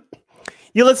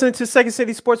 You're listening to Second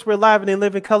City Sports. We're live and in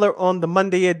living color on the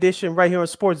Monday edition right here on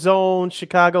Sports Zone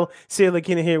Chicago. Sia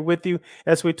Lakina here with you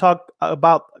as we talk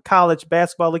about college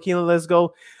basketball. Lakina, let's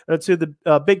go to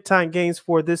the big time games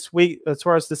for this week as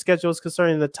far as the schedule is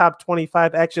concerned in the top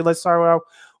 25. Actually, let's start out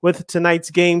with tonight's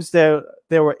games that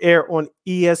were aired on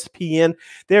ESPN.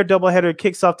 Their doubleheader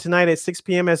kicks off tonight at 6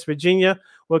 p.m. as Virginia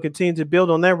will continue to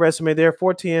build on their resume. They're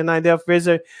 14-9. They'll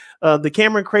visit the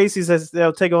Cameron Crazies as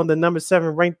they'll take on the number 7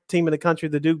 ranked team in the country,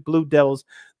 the Duke Blue Devils.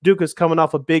 Duke is coming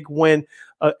off a big win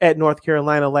at North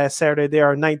Carolina last Saturday. They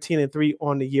are 19-3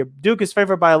 on the year. Duke is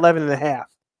favored by 11.5.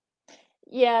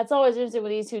 Yeah, it's always interesting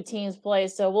when these two teams play.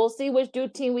 So we'll see which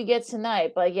Duke team we get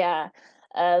tonight. But yeah,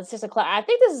 6 o'clock. I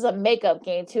think this is a makeup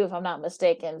game too, if I'm not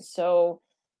mistaken. So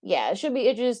yeah, it should be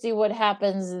interesting to see what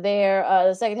happens there.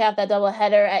 The second half, that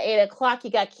doubleheader at 8 o'clock,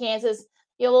 you got Kansas.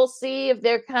 We'll see if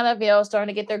they're kind of, starting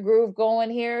to get their groove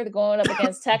going here. They're going up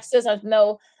against Texas. I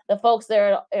know the folks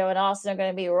there in Austin are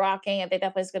going to be rocking. I think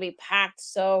that place is going to be packed.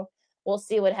 So we'll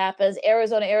see what happens.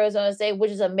 Arizona State, which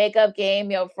is a makeup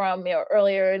game, from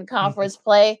earlier in conference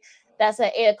play. That's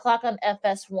at 8 o'clock on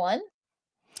FS1.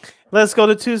 Let's go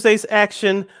to Tuesday's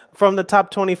action from the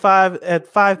top 25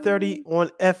 at 5:30 on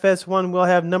FS1. We'll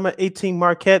have number 18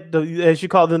 Marquette, as you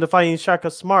call them, the Fighting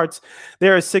Shaka Smarts.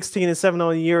 They're 16-7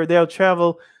 on the year. They'll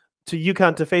travel to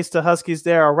UConn to face the Huskies.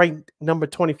 They are ranked number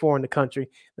 24 in the country.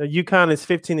 UConn is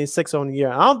 15-6 on the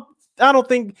year. I don't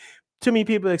think too many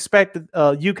people expected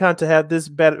UConn to have this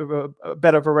better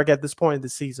of a record at this point in the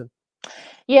season.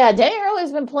 Yeah, Danny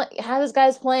Hurley's had his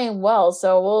guys playing well,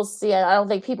 so we'll see. I don't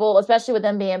think people, especially with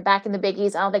them being back in the Big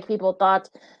East, I don't think people thought.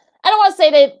 I don't want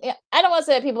to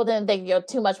say that people didn't think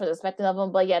too much was expected of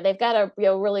them, but yeah, they've got a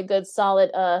really good,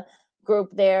 solid group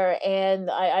there, and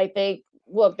I think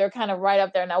they're kind of right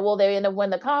up there now. Will they end up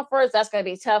winning the conference? That's going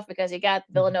to be tough because you got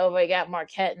Villanova, you got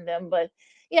Marquette in them, but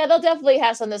yeah, they'll definitely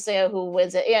have something to say who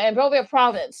wins it. Yeah, and probably a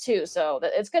Providence too, so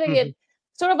it's going to get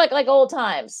sort of like old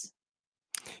times.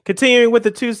 Continuing with the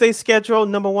Tuesday schedule,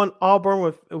 number 1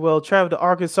 Auburn will travel to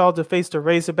Arkansas to face the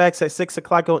Razorbacks at 6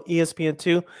 o'clock on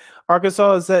ESPN2.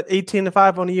 Arkansas is at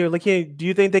 18-5 on the year. Do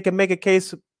you think they can make a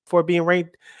case for being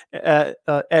ranked at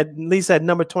least at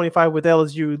number 25 with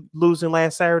LSU losing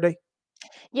last Saturday?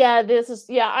 Yeah,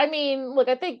 I mean,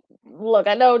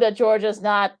 I know that Georgia's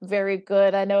not very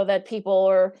good. I know that people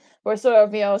were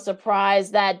sort of,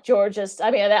 surprised that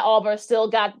that Auburn still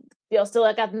got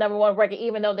the number 1 record,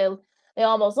 even though they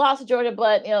almost lost to Georgia,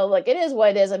 but it is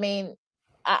what it is. I mean,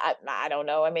 I don't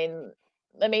know. I mean,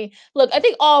 I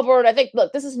think Auburn.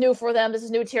 This is new for them. This is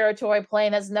new territory,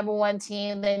 playing as number 1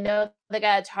 team. They know they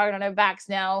got a target on their backs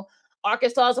now.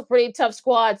 Arkansas is a pretty tough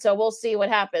squad, so we'll see what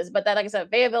happens. But like I said,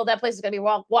 Fayetteville, that place is going to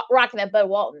be rocking at Bud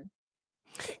Walton.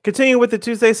 Continuing with the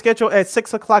Tuesday schedule at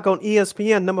 6 o'clock on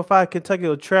ESPN, number 5 Kentucky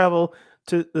will travel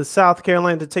to the South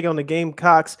Carolina to take on the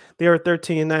Gamecocks. They are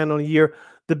 13-9 on the year.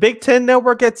 The Big Ten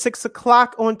Network at 6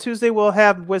 o'clock on Tuesday will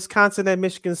have Wisconsin and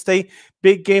Michigan State.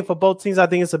 Big game for both teams. I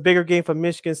think it's a bigger game for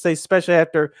Michigan State, especially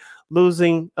after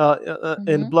losing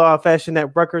in blowout fashion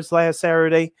at Rutgers last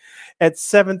Saturday. At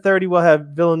 7:30, we'll have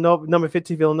Villanova, number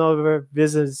 15 Villanova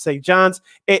visit St. John's.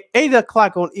 At 8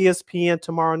 o'clock on ESPN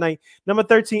tomorrow night, number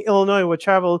 13 Illinois will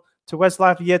travel to West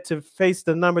Lafayette to face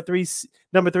the number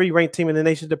 3 ranked team in the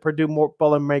nation, the Purdue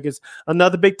Boilermakers.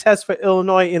 Another big test for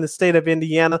Illinois in the state of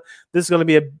Indiana. This is going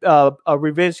to be a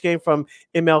revenge game from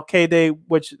MLK Day,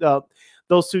 which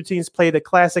those two teams played a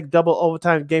classic double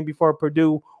overtime game before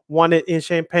Purdue won it in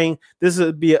Champaign. This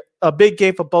will be a big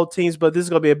game for both teams, but this is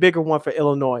going to be a bigger one for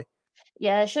Illinois.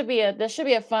 Yeah, this should be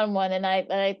a fun one, and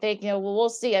I think we'll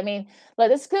see. I mean, but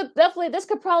this could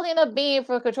probably end up being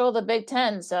for control of the Big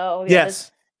Ten. So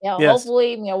yes.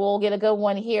 Hopefully, we'll get a good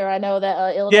one here. I know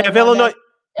that Illinois. Yeah, if Illinois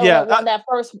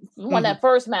won that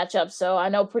first matchup, so I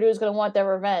know Purdue's going to want their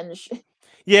revenge.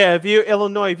 Yeah, if you're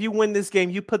Illinois, if you win this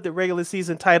game, you put the regular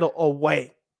season title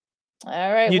away.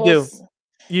 All right, you do.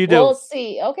 We'll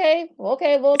see. Okay, we'll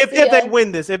see.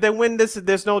 If they win this,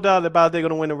 there's no doubt about they're going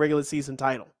to win the regular season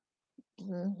title.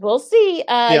 We'll see.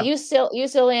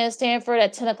 UCLA and Stanford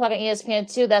at 10 o'clock on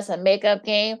ESPN2. That's a makeup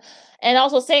game. And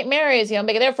also St. Mary's,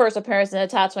 making their first appearance in the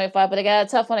top 25, but they got a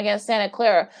tough one against Santa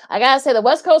Clara. I gotta say, the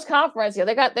West Coast Conference, they've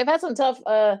had some tough.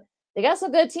 They got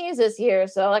some good teams this year.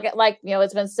 So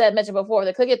it's been mentioned before,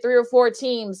 they could get 3 or 4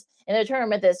 teams in their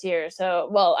tournament this year.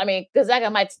 So, Gonzaga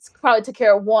might probably take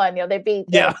care of one. They beat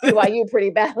BYU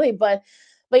pretty badly, but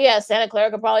yeah, Santa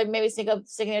Clara could probably maybe sneak in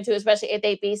there too, especially if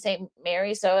they beat St.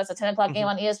 Mary's. So it's a 10 o'clock game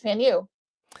on ESPNU.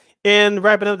 And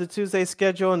wrapping up the Tuesday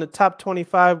schedule in the top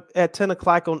 25 at 10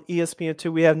 o'clock on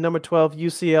ESPN2, we have number 12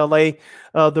 UCLA.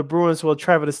 The Bruins will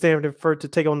travel to Stanford to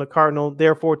take on the Cardinal.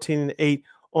 They're 14-8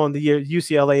 on the year.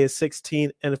 UCLA is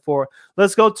 16-4.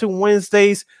 Let's go to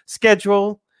Wednesday's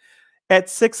schedule. At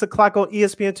 6 o'clock on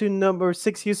ESPN2, number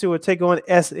 6 Houston will take on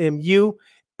SMU.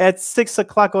 At 6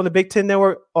 o'clock on the Big Ten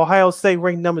Network, Ohio State,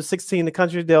 ranked number 16 in the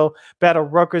country. They'll battle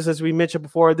Rutgers, as we mentioned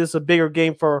before. This is a bigger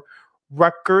game for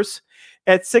Rutgers.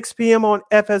 At 6 p.m. on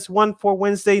FS1 for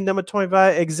Wednesday, number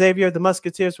 25, Xavier, the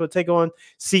Musketeers, will take on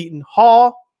Seton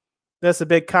Hall. That's a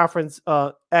big conference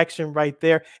action right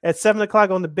there. At 7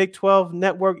 o'clock on the Big 12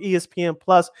 Network, ESPN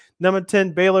Plus, number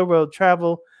 10, Baylor will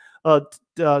travel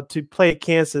to play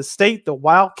Kansas State. The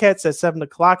Wildcats at 7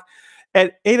 o'clock.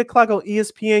 At 8 o'clock on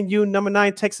ESPNU, number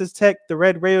 9, Texas Tech, the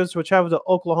Red Raiders will travel to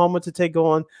Oklahoma to take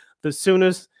on the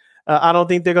Sooners. I don't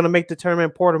think they're going to make the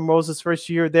tournament. Porter Moses' first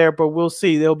year there, but we'll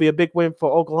see. There'll be a big win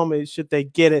for Oklahoma should they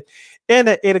get it. And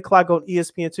at 8 o'clock on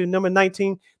ESPN2, number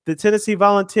 19, the Tennessee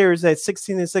Volunteers at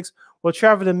 16-6 will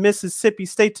travel to Mississippi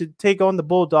State to take on the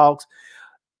Bulldogs.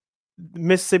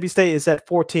 Mississippi State is at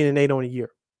 14-8 on the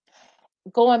year.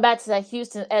 Going back to that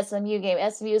Houston SMU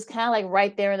game, SMU is kind of like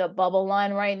right there in the bubble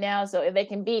line right now. So if they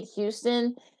can beat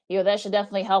Houston, that should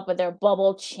definitely help with their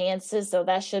bubble chances. So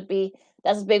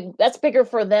that's bigger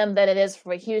for them than it is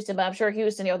for Houston. But I'm sure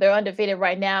Houston, they're undefeated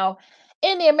right now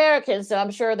in the Americans. So I'm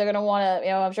sure they're going to want to,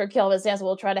 I'm sure Kelvin Sampson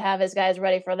will try to have his guys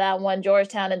ready for that one.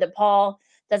 Georgetown and DePaul,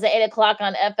 that's at 8 o'clock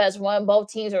on FS1.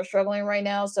 Both teams are struggling right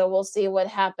now. So we'll see what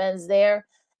happens there.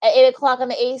 At 8 o'clock on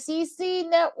the ACC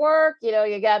network,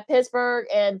 you got Pittsburgh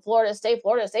and Florida State.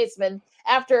 Florida State's been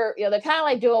they're kind of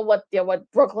like doing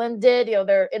what Brooklyn did.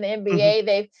 They're in the NBA.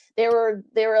 Mm-hmm.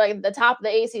 They were like at the top of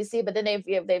the ACC, but then they've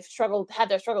had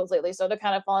their struggles lately, so they're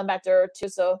kind of falling back to earth too.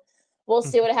 So we'll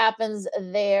see what happens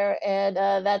there. And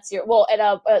that's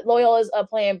Loyola's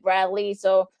playing Bradley,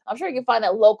 so I'm sure you can find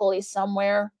that locally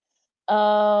somewhere.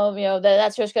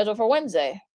 That's your schedule for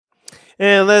Wednesday.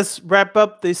 And let's wrap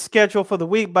up the schedule for the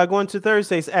week by going to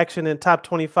Thursday's action in top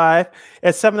 25.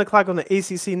 At 7 o'clock on the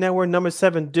ACC Network, number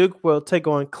 7, Duke will take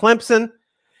on Clemson.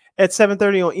 At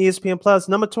 7:30 on ESPN Plus,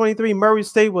 number 23, Murray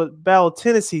State will battle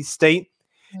Tennessee State.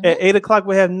 Mm-hmm. At 8 o'clock,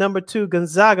 we have number 2,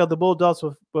 Gonzaga. The Bulldogs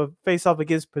will face off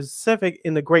against Pacific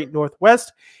in the Great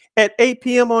Northwest. At 8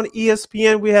 p.m. on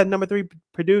ESPN, we have number 3,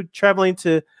 Purdue traveling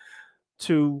to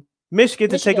Michigan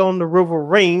to take on the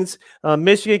Wolverines.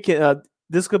 Michigan can...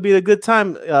 This could be a good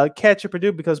time catch at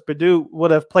Purdue because Purdue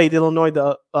would have played Illinois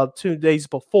the 2 days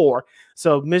before.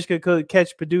 So Michigan could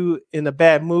catch Purdue in a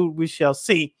bad mood. We shall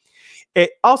see.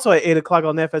 Also at 8 o'clock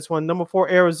on FS1, number 4,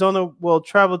 Arizona will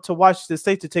travel to Washington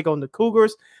State to take on the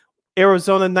Cougars.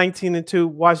 Arizona 19-2,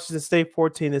 Washington State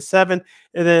 14-7.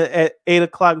 And then at 8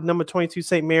 o'clock, number 22,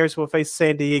 St. Mary's will face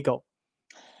San Diego.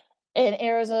 And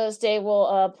Arizona State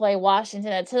will play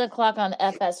Washington at 10 o'clock on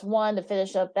FS1 to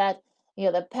finish up that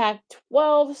the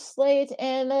Pac-12 slate,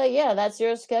 and that's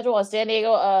your schedule. San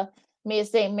Diego,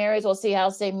 St. Mary's. We'll see how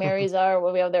St. Mary's are.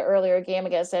 We have their earlier game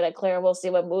against Santa Clara. We'll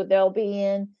see what mood they'll be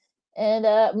in. And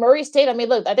Murray State. I mean,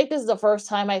 look, I think this is the first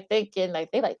time I'm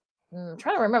trying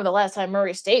to remember the last time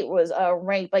Murray State was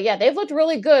ranked, but yeah, they've looked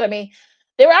really good. I mean,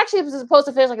 they were actually supposed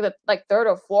to finish like third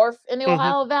or fourth in the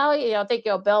Ohio Valley. I think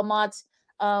Belmont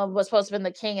was supposed to be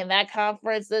the king in that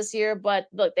conference this year, but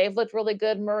look, they've looked really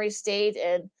good. Murray State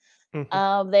and.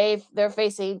 They're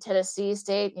facing Tennessee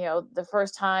State, the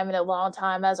first time in a long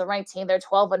time as a ranked team. They're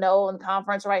 12-0 in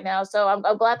conference right now, so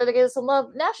I'm glad that they're getting some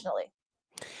love nationally.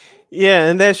 Yeah,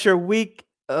 and that's your week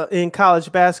in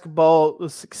college basketball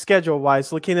schedule-wise.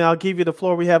 Lakina, I'll give you the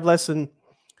floor. We have less than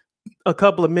a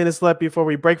couple of minutes left before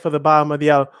we break for the bottom of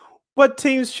the hour. What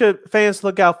teams should fans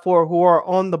look out for who are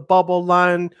on the bubble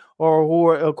line or who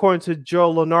are, according to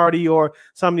Joe Lunardi or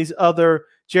some of these other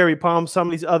Jerry Palm, some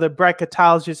of these other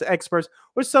bracketologist experts,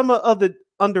 or some of the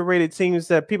underrated teams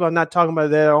that people are not talking about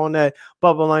that are on that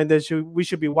bubble line that we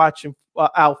should be watching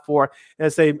out for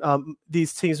as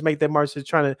these teams make their march to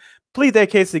trying to plead their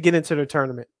case to get into the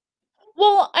tournament?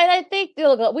 Well, and I think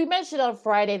we mentioned on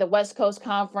Friday the West Coast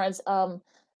Conference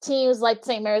teams like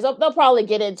St. Mary's. They'll probably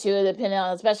get into it, depending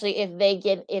on, especially if they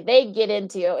get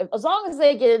into as long as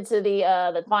they get into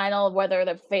the final, whether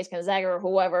they face Gonzaga or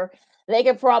whoever. They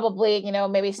could probably,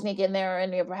 maybe sneak in there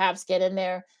and perhaps get in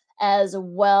there as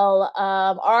well.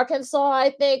 Arkansas,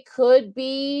 I think, could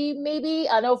be maybe.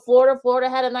 I know Florida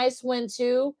had a nice win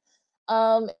too.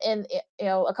 And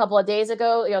a couple of days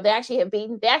ago, they actually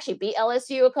beat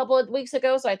LSU a couple of weeks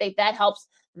ago. So I think that helps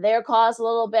their cause a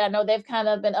little bit. I know they've kind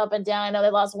of been up and down. I know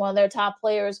they lost one of their top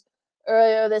players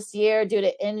earlier this year due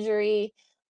to injury.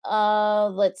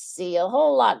 Let's see, a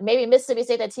whole lot. Maybe Mississippi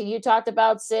State, that team you talked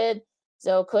about, Sid.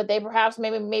 So could they perhaps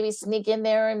maybe sneak in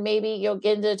there and maybe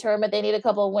get into the tournament? They need a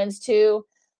couple of wins too.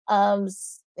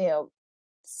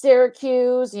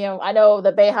 Syracuse. I know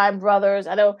the Boeheim brothers.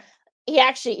 I know he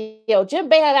actually, Jim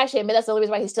Boeheim actually admitted that's the only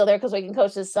reason why he's still there because we can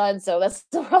coach his son. So that's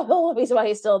the only reason why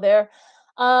he's still there.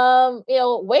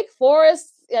 Wake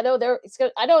Forest. I know their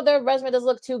resume doesn't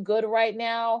look too good right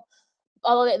now.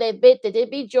 Although they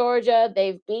did beat Georgia,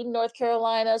 they've beaten North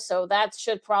Carolina, so that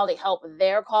should probably help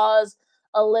their cause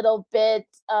a little bit.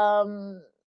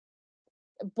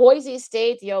 Boise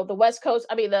State, the West Coast,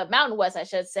 the Mountain West, I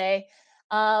should say.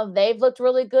 They've looked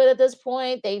really good at this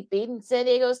point. They've beaten San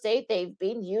Diego State. They've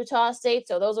beaten Utah State.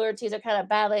 So those other teams are kind of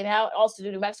battling out. Also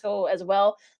New Mexico as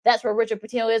well. That's where Richard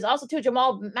Pitino is. Also too,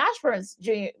 Jamal Mashburn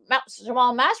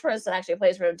actually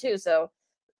plays for him too. So,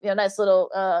 nice little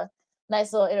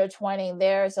intertwining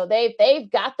there. So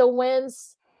they've got the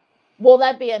wins. Will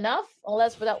that be enough?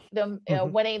 Unless without them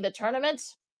winning the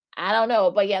tournament? I don't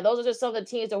know. But yeah, those are just some of the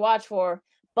teams to watch for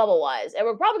bubble-wise. And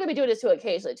we're probably going to be doing this too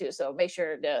occasionally too. So make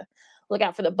sure to look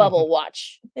out for the bubble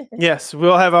watch. Yes,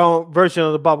 we'll have our own version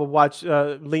of the bubble watch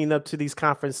leading up to these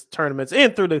conference tournaments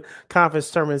and through the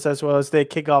conference tournaments as well as they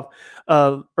kick off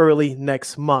early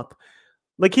next month.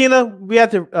 Lakina, we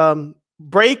have to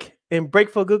break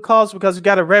for good cause because we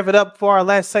got to rev it up for our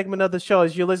last segment of the show.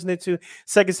 As you're listening to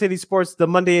Second City Sports, the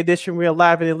Monday edition, we are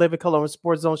live and in living color on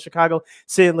Sports Zone Chicago.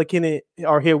 Sid and Lakina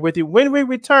are here with you. When we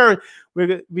return,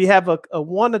 we have a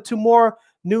one or two more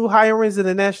new hirings in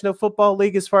the National Football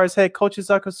League as far as head coaches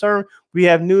are concerned. We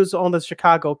have news on the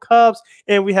Chicago Cubs,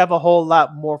 and we have a whole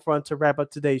lot more fun to wrap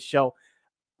up today's show.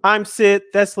 I'm Sid.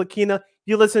 That's Lakina.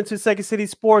 You listen to Second City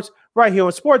Sports right here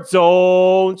on Sports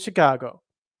Zone Chicago.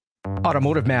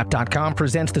 AutomotiveMap.com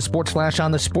presents the Sports Flash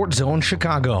on the Sports Zone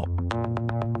Chicago.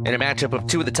 In a matchup of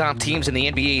two of the top teams in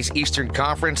the NBA's Eastern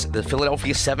Conference, the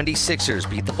Philadelphia 76ers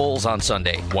beat the Bulls on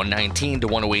Sunday,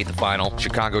 119-108 the final.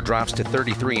 Chicago drops to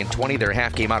 33-20. They're a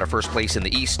half game out of first place in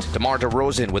the East. DeMar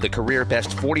DeRozan with a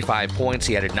career-best 45 points.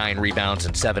 He added 9 rebounds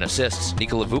and 7 assists.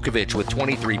 Nikola Vucevic with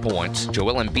 23 points.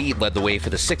 Joel Embiid led the way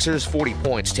for the Sixers, 40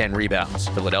 points, 10 rebounds.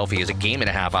 Philadelphia is a game and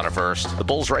a half out of first. The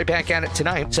Bulls right back at it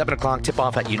tonight. 7 o'clock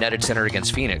tip-off at United Center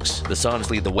against Phoenix. The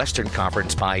Suns lead the Western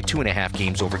Conference by 2.5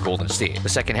 games over Golden State. The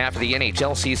second half of the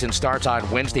NHL season starts on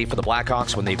Wednesday for the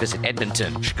Blackhawks when they visit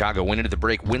Edmonton. Chicago went into the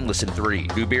break winless in 3.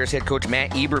 New Bears head coach Matt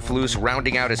Eberflus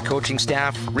rounding out his coaching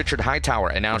staff. Richard Hightower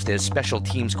announced as special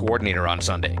teams coordinator on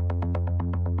Sunday.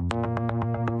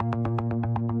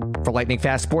 For lightning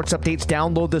fast sports updates,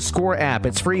 download the Score app.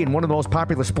 It's free and one of the most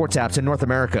popular sports apps in North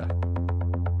America.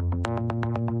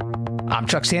 I'm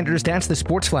Chuck Sanders. That's the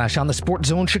Sports Flash on the Sports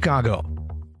Zone Chicago.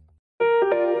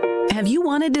 Have you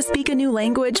wanted to speak a new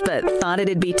language but thought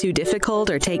it'd be too difficult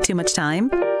or take too much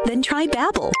time? Then try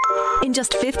Babbel. In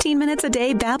just 15 minutes a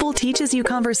day, Babbel teaches you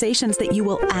conversations that you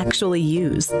will actually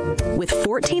use. With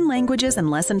 14 languages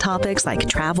and lesson topics like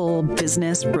travel,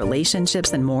 business,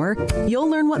 relationships, and more, you'll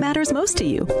learn what matters most to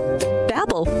you.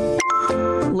 Babbel.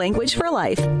 Language for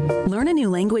life. Learn a new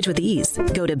language with ease.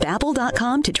 Go to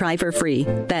Babbel.com to try for free.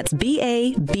 That's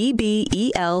BABBEL.com.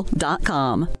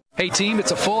 Hey, team,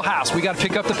 it's a full house. We got to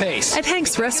pick up the pace. At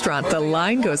Hank's Restaurant, the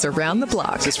line goes around the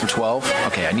block. Is this for 12?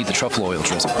 Okay, I need the truffle oil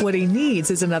drizzle. What he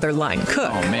needs is another line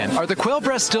cook. Oh, man. Are the quail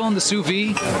breasts still in the sous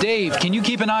vide? Dave, can you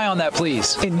keep an eye on that,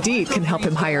 please? Indeed can help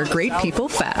him hire great people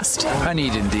fast. I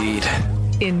need Indeed.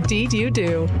 Indeed you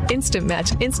do. Instant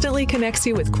Match instantly connects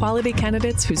you with quality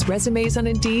candidates whose resumes on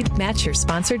Indeed match your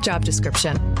sponsored job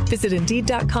description. Visit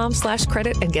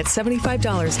Indeed.com/credit and get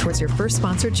 $75 towards your first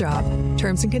sponsored job.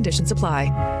 Terms and conditions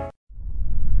apply.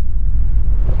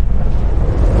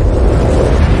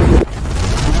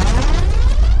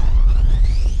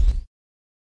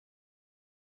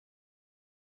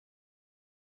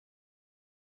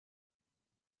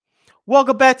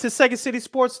 Welcome back to Second City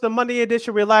Sports, the Monday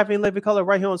edition. We're live in living color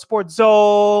right here on Sports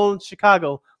Zone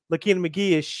Chicago. Lakina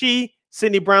McGee is she.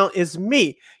 Sydney Brown is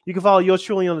me. You can follow yours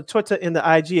truly on the Twitter and the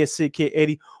IG at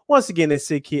SidKid80. Once again, it's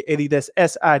SidKid80. That's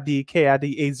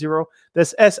SIDKID80.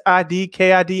 That's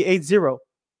SIDKID80.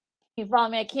 You can follow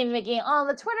me at Lakina McGee on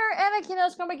the Twitter and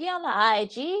Lakina_McGee on the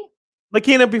IG.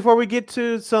 Lakina, before we get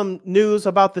to some news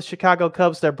about the Chicago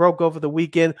Cubs that broke over the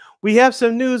weekend, we have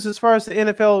some news as far as the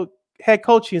NFL head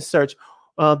coaching search.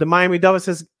 The Miami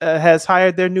Dolphins has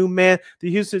hired their new man.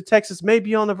 The Houston Texans may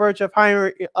be on the verge of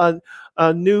hiring a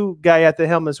new guy at the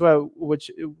helm as well,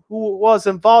 who was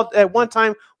involved at one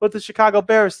time with the Chicago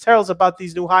Bears. Tell us about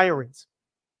these new hirings.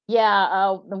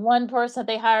 Yeah, the one person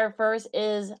they hired first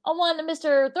is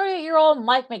Mr. 38-year-old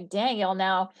Mike McDaniel.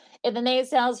 Now, if the name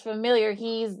sounds familiar,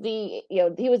 he was the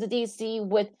DC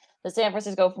with the San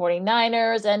Francisco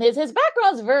 49ers, and his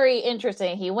background's very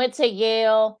interesting. He went to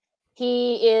Yale.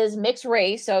 he is mixed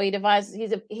race, so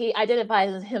he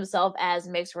identifies himself as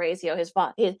mixed race. You know,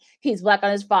 he's black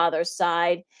on his father's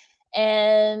side,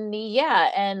 and yeah,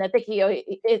 and I think he's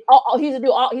the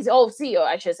OC,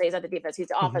 I should say. He's not the defense. He's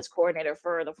the offense coordinator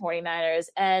for the 49ers,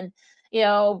 and you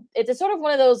know, it's sort of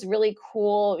one of those really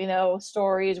cool, you know,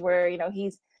 stories where you know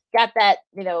he's got that,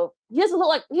 you know, he doesn't look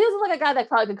like a guy that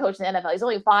probably could coach in the NFL. He's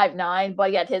only 5'9",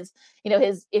 but yet his, you know,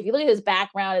 if you look at his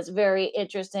background, it's very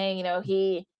interesting. You know,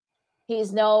 he's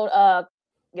known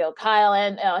you know, Kyle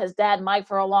and his dad Mike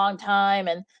for a long time,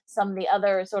 and some of the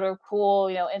other sort of cool,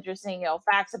 you know, interesting, you know,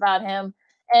 facts about him.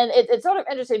 And it's sort of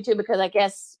interesting too, because I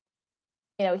guess,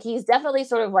 you know, he's definitely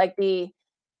sort of like the,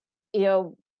 you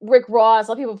know, Rick Ross.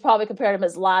 Some people probably compared him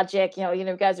as Logic, you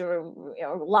know, guys are, you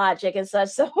know, Logic and such.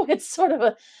 So it's sort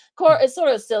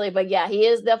of silly, but yeah, he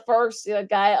is the first, you know,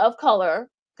 guy of color,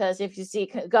 because if you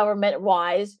see government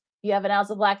wise, you have an ounce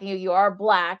of black in you, you are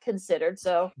black considered.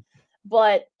 So,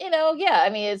 but you know, yeah, I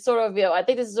mean, it's sort of, you know, I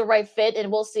think this is the right fit,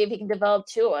 and we'll see if he can develop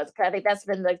Tua. I think that's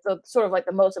been like the sort of like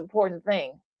the most important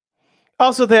thing.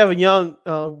 Also, they have a young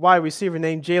wide receiver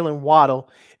named Jalen Waddle,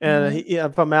 and he,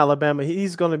 from Alabama.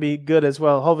 He's going to be good as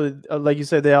well. Hopefully, like you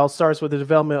said, they all starts with the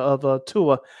development of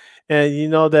Tua, and you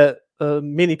know that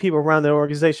many people around the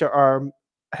organization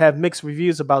have mixed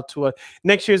reviews about Tua.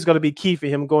 Next year is going to be key for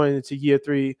him going into year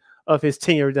 3 of his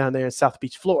tenure down there in South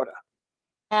Beach, Florida.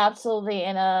 Absolutely,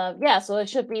 and yeah, so it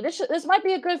should be this might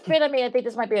be a good fit. I mean, I think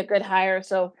this might be a good hire.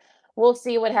 So we'll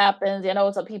see what happens. I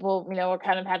know some people, you know, are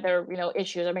kind of had their, you know,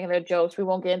 issues or making their jokes. We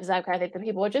won't get into that. I think the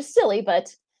people are just silly,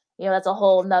 but you know, that's a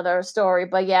whole nother story.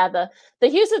 But yeah, the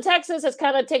Houston Texans has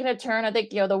kind of taken a turn. I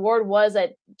think, you know, the word was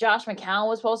that Josh McCown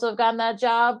was supposed to have gotten that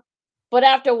job, but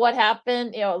after what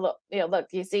happened, you know, look,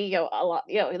 you see, you know, a lot,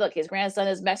 you know, look, his grandson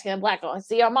is Mexican and black. Oh,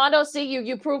 see, Armando, see,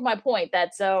 you proved my point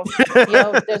that so, you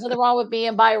know, there's nothing wrong with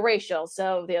being biracial.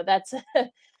 So, you know, that's.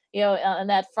 You know, on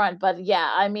that front. But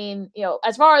yeah, I mean, you know,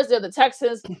 as far as the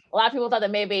Texans, a lot of people thought that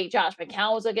maybe Josh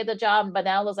McCown was going to get the job, but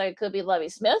now it looks like it could be Lovie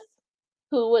Smith,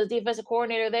 who was defensive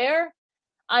coordinator there.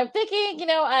 I'm thinking, you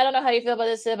know, I don't know how you feel about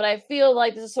this, Sid, but I feel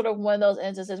like this is sort of one of those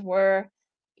instances where,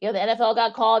 you know, the NFL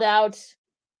got called out,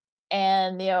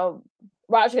 and, you know,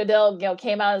 Roger Goodell, you know,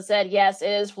 came out and said, yes, it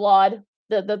is flawed,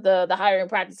 the hiring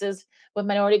practices with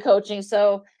minority coaching.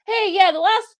 So, hey, yeah, the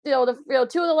last, you know, 2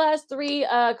 of the last 3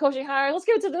 coaching hires, let's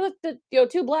give it to the you know,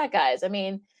 2 black guys. I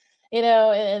mean, you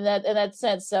know, in that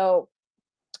sense. So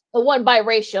the one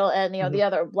biracial and, you know, the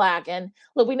other black. And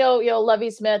look, we know, you know,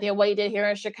 Lovie Smith, you know, what he did here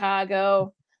in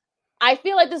Chicago. I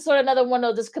feel like this is sort of another one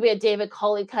of this could be a David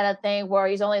Culley kind of thing where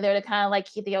he's only there to kind of like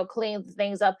keep, you know, clean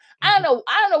things up. I don't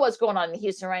know what's going on in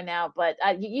Houston right now, but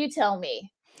you tell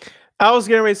me. I was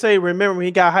getting ready to say, remember when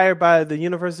he got hired by the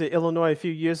University of Illinois a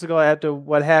few years ago after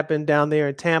what happened down there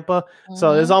in Tampa?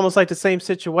 So it's almost like the same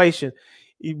situation.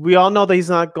 We all know that he's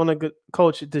not going to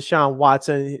coach Deshaun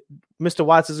Watson. Mr.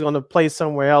 Watson is going to play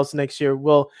somewhere else next year.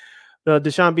 Will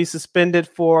Deshaun be suspended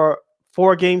for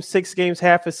 4 games, 6 games,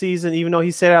 half a season, even though he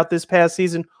sat out this past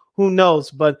season? Who knows?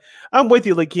 But I'm with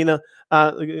you, Lakina.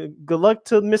 Good luck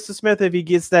to Mr. Smith if he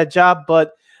gets that job.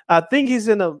 But I think he's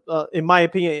in my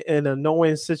opinion, in a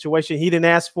no-win situation. He didn't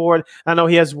ask for it. I know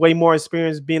he has way more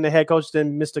experience being the head coach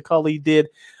than Mr. Culley did,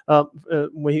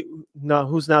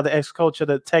 who's now the ex-coach of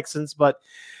the Texans. But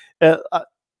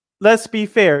let's be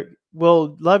fair.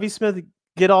 Will Lovie Smith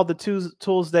get all the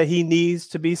tools that he needs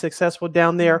to be successful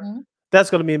down there? That's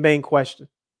going to be the main question.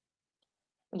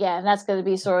 Yeah, and that's going to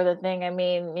be sort of the thing. I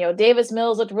mean, you know, Davis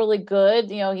Mills looked really good.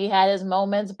 You know, he had his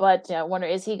moments, but I wonder,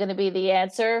 is he going to be the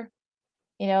answer?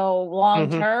 You know, long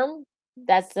term,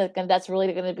 that's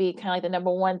really going to be kind of like the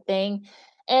number one thing.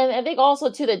 And I think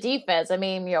also to the defense, I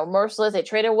mean, you know, Merciless, they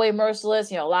traded away Merciless.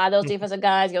 You know, a lot of those defensive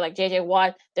guys, you're like JJ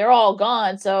Watt, they're all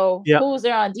gone. So who's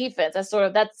there on defense? That's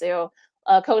you know,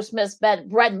 Coach Smith's bread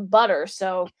and butter.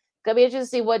 So gonna be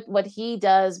interesting to see what he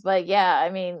does. But yeah,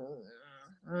 I mean,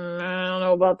 I don't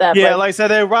know about that. Yeah, like I said,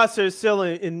 their roster is still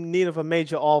in need of a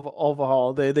major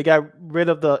overhaul. They got rid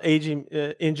of the aging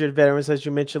injured veterans, as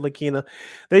you mentioned, Lakina.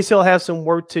 They still have some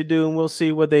work to do, and we'll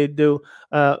see what they do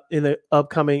in the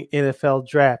upcoming NFL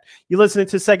draft. You're listening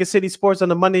to Second City Sports on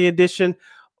the Monday edition,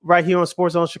 right here on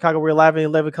Sports Zone Chicago. We're live in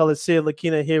 11 Color Sid,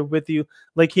 Lakina here with you.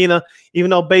 Lakina,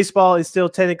 even though baseball is still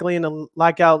technically in a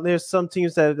lockout, there's some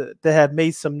teams that have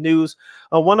made some news.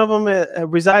 One of them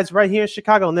resides right here in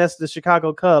Chicago, and that's the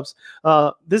Chicago Cubs.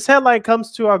 This headline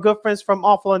comes to our good friends from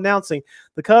Awful Announcing.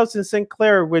 the Cubs and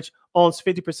Sinclair, which owns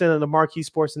 50% of the Marquee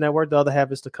Sports Network. The other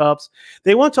half is the Cubs.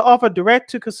 They want to offer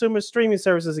direct-to-consumer streaming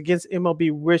services against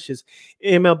MLB wishes.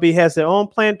 MLB has their own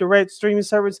planned direct streaming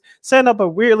service, setting up a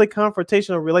weirdly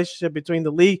confrontational relationship between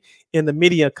the league and the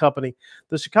media company.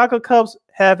 The Chicago Cubs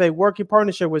have a working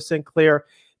partnership with Sinclair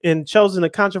and chosen a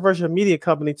controversial media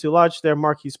company to launch their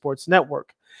Marquee Sports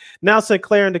Network. Now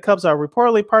Sinclair and the Cubs are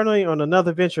reportedly partnering on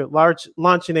another venture,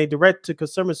 launching a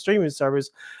direct-to-consumer streaming service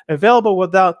available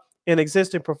without an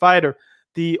existing provider.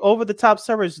 The over-the-top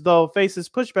service, though, faces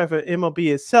pushback from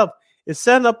MLB itself. Is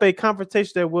setting up a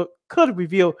confrontation that could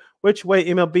reveal which way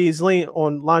MLB is leaning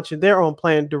on launching their own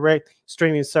planned direct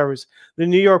streaming service. The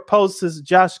New York Post's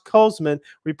Josh Kozman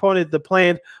reported the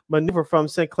planned maneuver from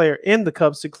Sinclair and the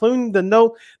Cubs, including the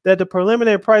note that the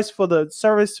preliminary price for the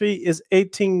service fee is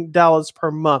 $18 per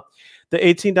month. The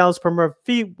 $18 per month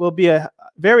fee will be a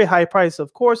very high price,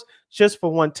 of course, just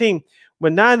for one team.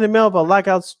 When not in the middle of a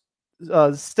lockout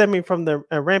stemming from the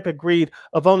rampant greed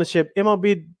of ownership,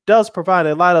 MLB does provide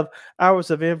a lot of hours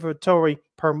of inventory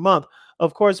per month,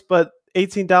 of course, but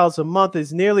 $18 a month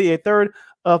is nearly a third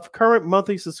of current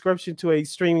monthly subscription to a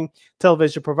streaming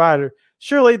television provider.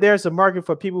 Surely there's a market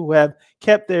for people who have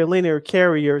kept their linear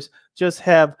carriers, just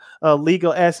have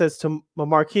legal access to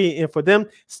Marquee, and for them,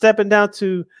 stepping down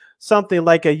to something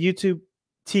like a YouTube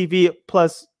TV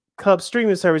plus Cubs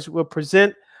streaming service will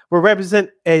represent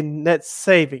a net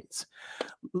savings.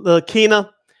 Lakina,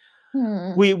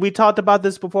 we talked about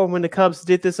this before when the Cubs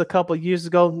did this a couple of years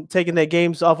ago, taking their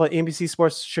games off of NBC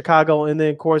Sports Chicago, and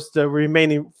then, of course, the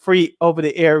remaining free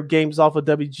over-the-air games off of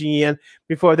WGN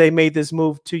before they made this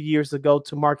move 2 years ago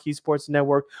to Marquee Sports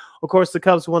Network. Of course, the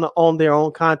Cubs want to own their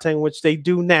own content, which they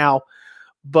do now,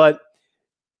 but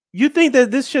you think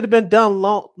that this should have been done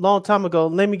long time ago.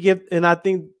 And I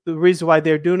think the reason why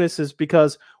they're doing this is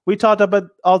because we talked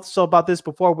about this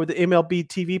before with the MLB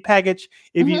TV package.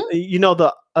 If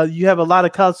you have a lot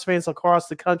of Cubs fans across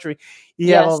the country,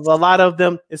 you have a lot of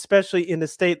them, especially in the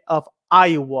state of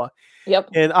Iowa. Yep.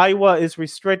 And Iowa is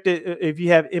restricted. If you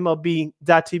have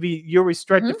MLB.TV, you're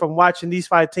restricted from watching these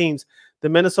 5 teams: the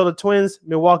Minnesota Twins,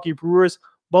 Milwaukee Brewers,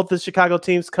 both the Chicago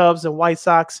teams, Cubs and White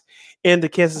Sox, and the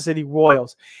Kansas City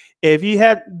Royals. If you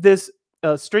had this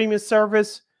streaming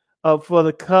service for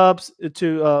the Cubs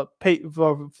to pay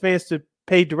for fans to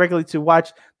pay directly to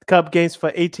watch the Cub games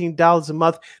for $18 a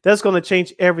month, that's going to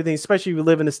change everything, especially if you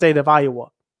live in the state of Iowa.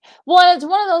 Well, it's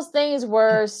one of those things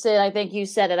where, Sid, I think you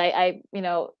said it.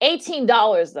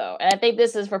 $18 though, and I think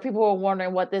this is for people who are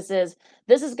wondering what this is.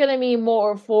 This is going to be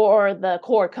more for the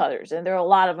cord cutters, and there are a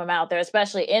lot of them out there,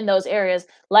 especially in those areas,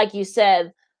 like you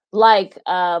said, like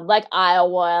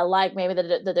Iowa, like maybe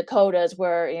the Dakotas,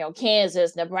 where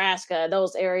Kansas, Nebraska,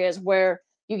 those areas where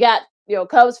you got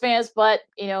Cubs fans, but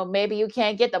maybe you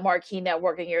can't get the Marquee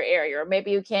Network in your area, or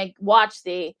maybe you can't watch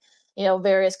the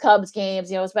various Cubs games,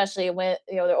 especially when,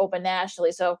 they're open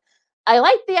nationally. So I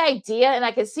like the idea, and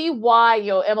I can see why,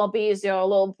 MLB is, a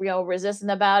little,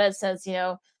 resistant about it, since,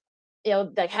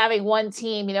 like having one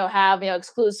team, have,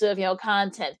 exclusive,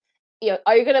 content.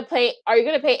 Are you going to pay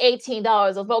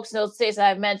 $18? The folks in those states that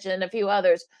I've mentioned and a few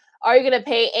others, are you going to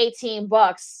pay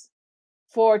 $18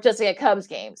 for just to get Cubs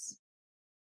games?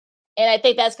 And I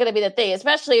think that's going to be the thing,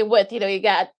 especially with, you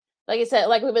got, like I said,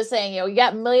 like we've been saying, you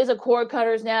got millions of cord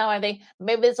cutters now. I think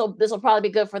maybe this will probably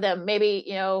be good for them. Maybe,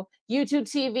 YouTube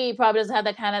TV probably doesn't have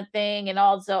that kind of thing, and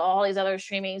also all these other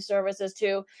streaming services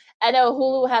too. I know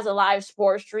Hulu has a live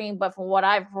sports stream, but from what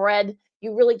I've read,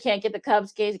 you really can't get the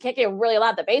Cubs games. You can't get really a lot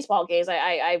of the baseball games,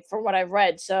 I from what I've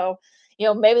read. So,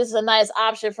 maybe this is a nice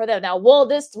option for them. Now, will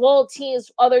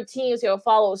other teams,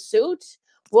 follow suit?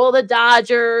 Will the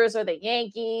Dodgers or the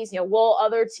Yankees, will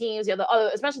other teams,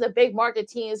 especially the big market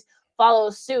teams, follow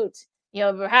suit?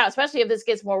 Perhaps, especially if this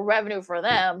gets more revenue for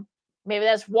them. Maybe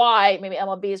that's why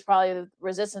MLB is probably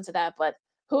resistant to that. But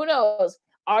who knows?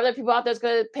 Are there people out there that's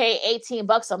going to pay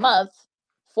 $18 a month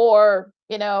for,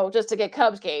 just to get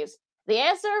Cubs games? The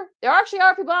answer, there actually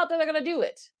are people out there that are going to do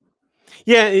it.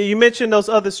 Yeah, you mentioned those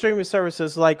other streaming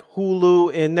services like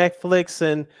Hulu and Netflix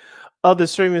and other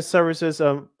streaming services.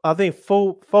 I think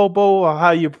Fubo, or how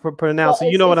you pronounce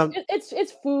it.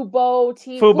 It's Fubo.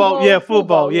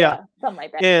 Fubo, yeah. Something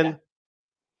like that.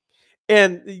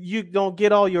 And you don't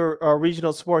get all your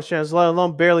regional sports channels, let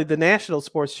alone barely the national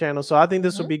sports channel. So I think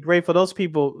this would be great for those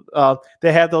people that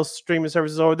have those streaming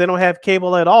services, or they don't have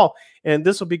cable at all. And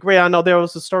this would be great. I know there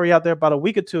was a story out there about a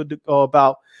week or two ago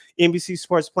about NBC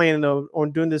Sports planning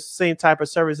on doing this same type of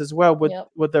service as well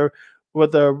with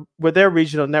their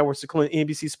regional networks, including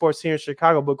NBC Sports here in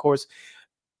Chicago. But of course,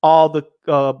 all the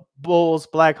Bulls,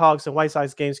 Blackhawks, and White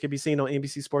Sox games can be seen on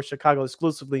NBC Sports Chicago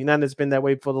exclusively. And that has been that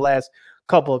way for the last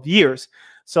couple of years.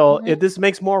 So if this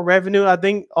makes more revenue, I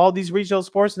think all these regional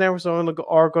sports networks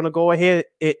are going to go ahead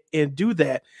and do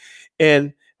that.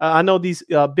 And I know these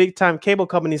big time cable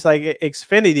companies like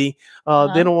Xfinity,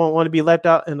 they don't want to be left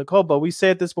out in the cold. But we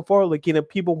said this before, like, you know,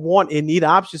 people want and need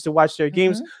options to watch their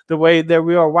games. The way that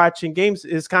we are watching games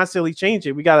is constantly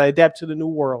changing. We got to adapt to the new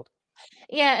world.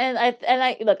 Yeah, and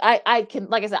I look, I can,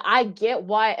 like I said, I get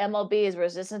why MLB is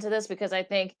resistant to this, because I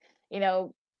think, you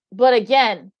know, but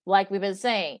again, like we've been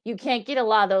saying, you can't get a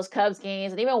lot of those Cubs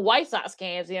games and even White Sox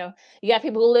games. You know, you got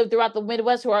people who live throughout the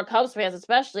Midwest who are Cubs fans,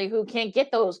 especially, who can't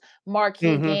get those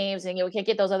marquee games, and, you know, can't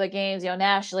get those other games, you know,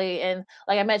 nationally. And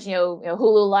like I mentioned, you know,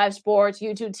 Hulu Live Sports,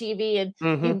 YouTube TV,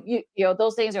 and you know,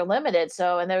 those things are limited.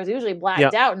 So, and there's usually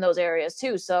blacked out in those areas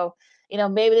too. So, you know,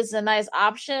 maybe this is a nice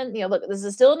option. You know, look, this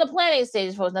is still in the planning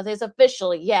stages, folks. Nothing's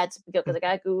official yet, because I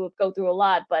got to go through a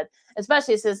lot. But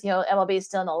especially since, you know, MLB is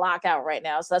still in the lockout right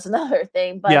now, so that's another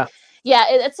thing. But yeah,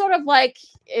 it's sort of like,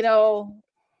 you know,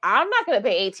 I'm not going to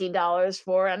pay $18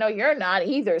 for it. I know you're not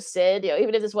either, Sid. You know,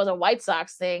 even if this was a White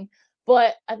Sox thing,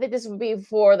 but I think this would be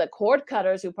for the cord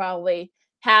cutters who probably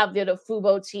have, you know,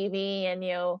 Fubo TV and,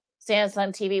 you know, Samsung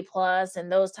TV Plus and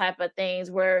those type of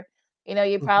things, where, you know,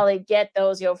 you probably get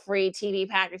those, you know, free TV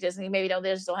packages, and you maybe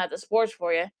they just don't have the sports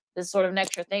for you. This is sort of an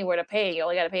extra thing where to pay. You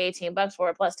only got to pay $18 for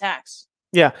it plus tax.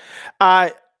 Yeah,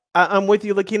 I'm with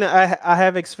you, Lakina. I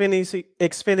have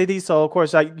Xfinity, so of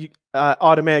course I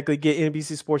automatically get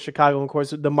NBC Sports Chicago, and of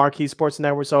course the Marquee Sports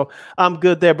Network. So I'm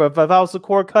good there. But if I was a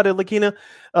cord cutter, Lakina,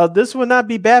 this would not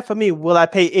be bad for me. Will I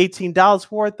pay $18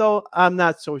 for it though? I'm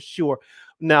not so sure.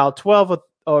 Now $12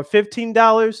 or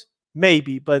 $15,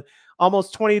 maybe, but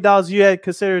almost $20, you had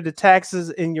considered the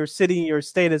taxes in your city and your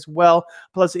state as well,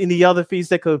 plus any other fees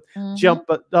that could jump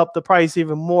up the price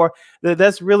even more.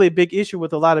 That's really a big issue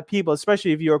with a lot of people,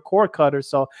 especially if you're a cord cutter.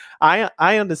 So I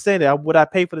understand that. Would I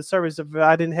pay for the service if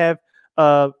I didn't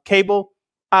have cable?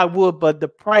 I would, but the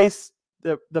price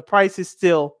is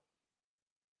still,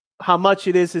 how much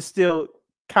it is still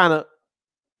kind of,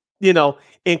 you know,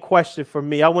 in question for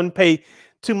me. I wouldn't pay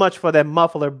too much for that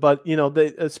muffler, but, you know,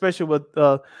 especially with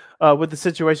the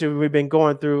situation we've been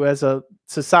going through as a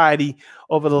society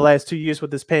over the last 2 years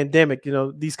with this pandemic, you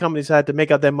know, these companies had to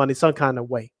make out their money some kind of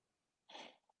way.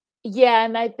 Yeah,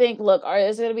 and I think, look,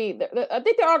 I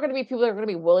think there are going to be people that are going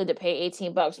to be willing to pay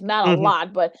 $18, not a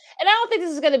lot, but, and I don't think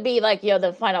this is going to be like, you know,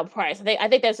 the final price. I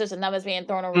think that's just a number that's being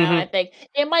thrown around. I think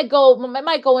it might go into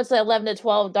 $11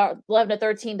 to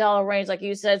 $13 range, like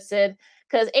you said, Sid.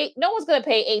 Because no one's going to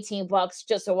pay $18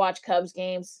 just to watch Cubs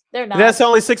games. They're not. That's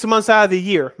only 6 months out of the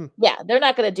year. Yeah, they're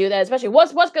not going to do that. Especially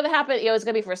what's going to happen? You know, it's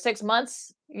going to be for 6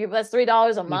 months. That's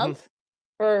 $3 a month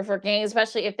for games,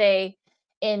 especially if they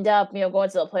end up, you know, going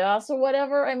to the playoffs or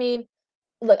whatever. I mean,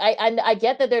 look, I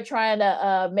get that they're trying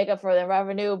to make up for their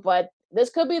revenue, but this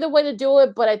could be the way to do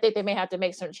it. But I think they may have to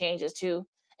make some changes too.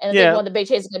 And I think one of the big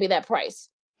changes is going to be that price.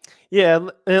 Yeah,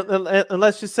 and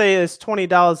let's just say it's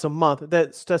 $20 a month.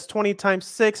 That's 20 times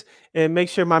 6, and make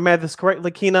sure my math is correct,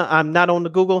 Lakina. I'm not on the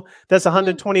Google. That's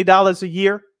 $120 a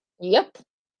year. Yep.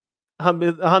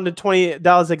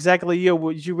 $120 exactly a year.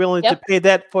 Would you willing to pay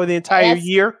that for the entire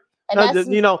year?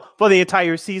 You know, for the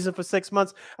entire season for 6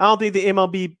 months? I don't think the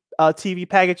MLB TV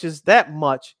package is that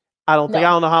much. I don't think. I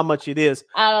don't know how much it is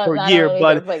per year,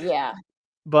 but yeah.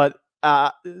 But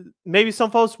maybe some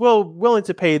folks willing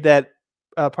to pay that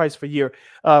price per year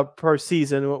per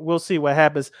season. We'll see what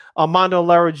happens. Armando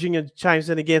Lara Jr. chimes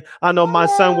in again. I know my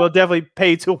son will definitely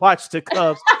pay to watch the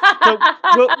Cubs. So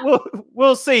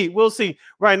we'll see. We'll see.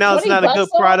 Right now, it's not a good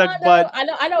product, Armando,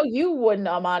 but I know you wouldn't,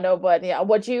 Armando. But yeah,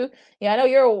 I know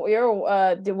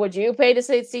you're. Would you pay to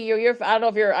see your? I don't know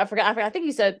if you're. I forgot. I think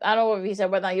he said. I don't know if he said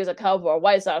whether or not he was a Cub or a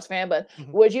White Sox fan. But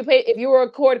would you pay if you were a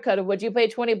cord cutter? Would you pay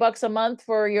 $20 a month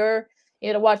for your? You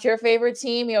know, to watch your favorite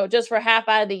team, you know, just for half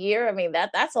out of the year. I mean,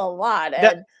 that's a lot.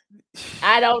 And no,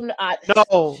 I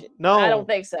don't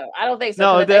think so. I don't think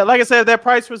so. No, like I said, that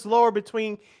price was lower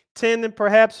between 10 and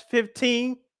perhaps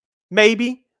 15,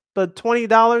 maybe, but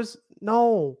 $20,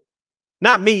 no,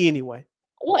 not me anyway.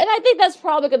 Well, and I think that's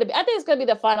probably going to be. I think it's going to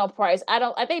be the final price.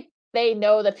 I think they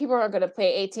know that people aren't going to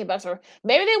pay $18, or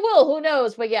maybe they will. Who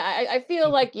knows? But yeah, I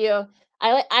feel like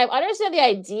I understand the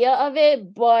idea of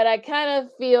it, but I kind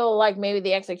of feel like maybe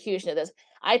the execution of this.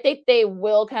 I think they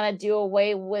will kind of do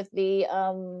away with the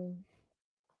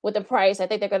price. I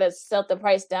think they're going to set the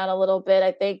price down a little bit.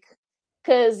 I think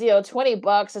because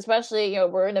 $20, especially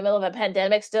we're in the middle of a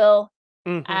pandemic still.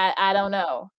 I don't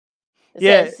know.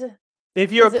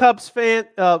 If you're a Cubs fan,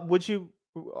 would you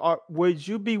would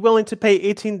you be willing to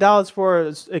pay $18 for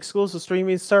an exclusive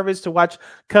streaming service to watch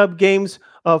Cub games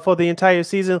for the entire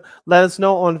season? Let us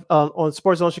know on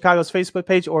Sports Zone Chicago's Facebook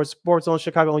page or Sports Zone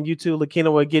Chicago on YouTube.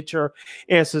 Lakina will get your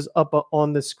answers up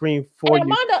on the screen for you.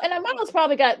 Armando's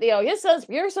probably got his son's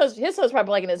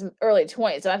probably like in his early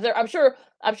 20s. So I'm sure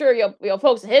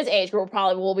folks in his age group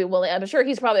probably will be willing. I'm sure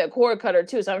he's probably a cord cutter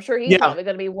too, so I'm sure he's probably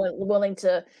going to be willing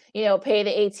to pay the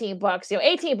 $18.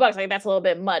 $18, like that's a little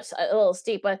bit much, a little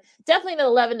steep, but definitely in the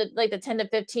 11 to like the 10 to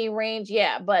 15 range.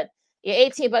 Yeah, but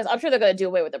 $18. I'm sure they're going to do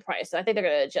away with the price. So I think they're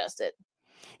going to adjust it.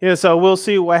 Yeah, so we'll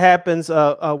see what happens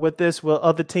with this. Will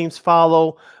other teams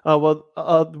follow? Will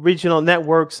regional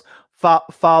networks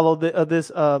follow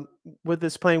this with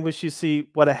this plan? We should see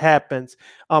what happens.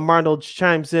 Armando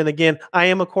chimes in again. I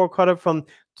am a cord cutter from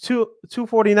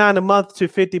 $249 a month to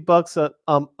 $50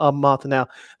 a month now.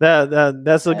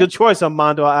 That's a good choice,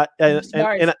 Armando. That's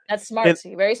smart.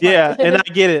 Very smart. Yeah, and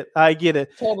I get it.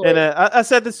 Totally. And I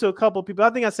said this to a couple of people. I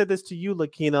think I said this to you,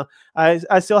 Lakina.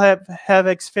 I still have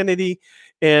Xfinity,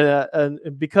 and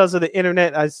because of the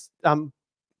internet, I'm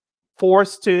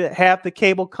forced to have the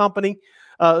cable company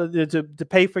to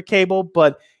pay for cable.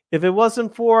 But if it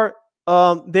wasn't for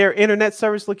their internet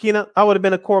service, Lakina, I would have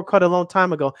been a cord cut a long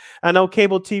time ago. I know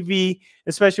cable TV,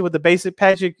 especially with the basic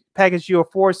package, you are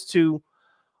forced to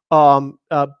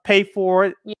pay for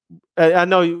it. I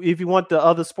know if you want the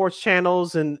other sports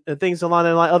channels and things along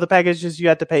that line, other packages, you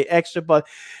have to pay extra. But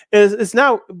it's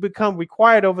now become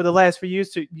required over the last few years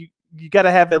to you got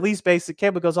to have at least basic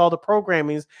cable because all the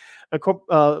programming,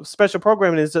 special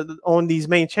programming is on these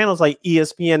main channels like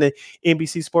ESPN and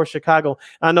NBC Sports Chicago.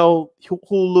 I know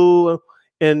Hulu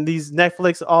and these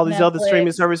Netflix, all these other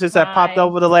streaming services have popped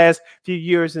over the last few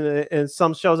years, and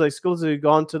some shows are exclusively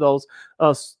gone to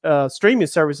those streaming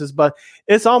services. But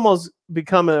it's almost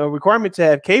become a requirement to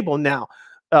have cable now.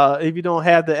 If you don't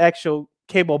have the actual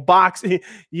cable box,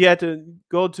 you have to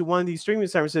go to one of these streaming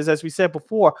services. As we said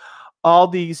before, all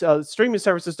these streaming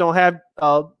services don't have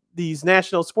these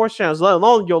national sports channels, let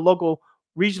alone your local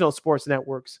regional sports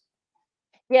networks.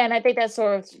 Yeah, and I think that's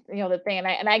sort of the thing.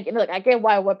 And I look, I get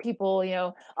what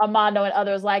people Armando and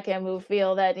others like him who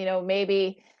feel that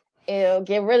maybe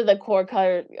get rid of the cord,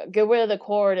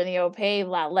 and pay a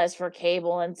lot less for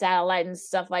cable and satellite and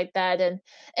stuff like that. And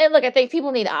look, I think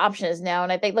people need options now.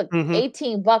 And I think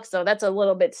 $18 though, that's a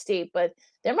little bit steep, but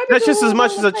there might be that's just as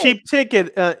much as a cheap ticket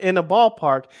in a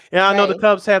ballpark. And I know the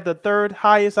Cubs have the third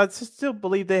highest. I still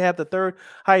believe they have the third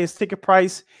highest ticket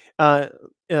price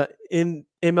in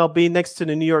MLB, next to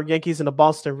the New York Yankees and the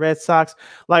Boston Red Sox.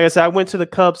 Like I said, I went to the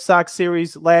Cubs Sox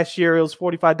series last year. It was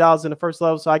 $45 in the first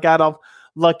level, so I got off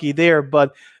lucky there.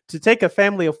 But to take a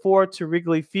family of four to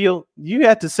Wrigley Field, you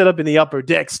had to sit up in the upper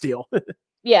deck still.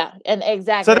 Yeah, and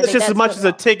exactly. So that's just as much as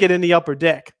a ticket in the upper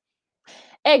deck.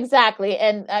 Exactly.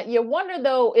 And you wonder,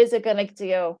 though, is it going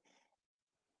to,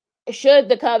 should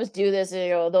the Cubs do this,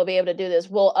 they'll be able to do this.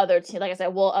 Will other teams, like I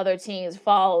said, will other teams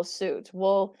follow suit?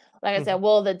 Will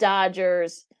the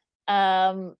Dodgers,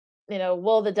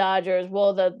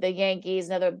 will the Yankees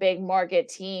and other big market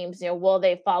teams, will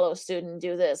they follow suit and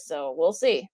do this? So we'll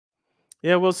see.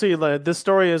 Yeah, we'll see. This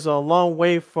story is a long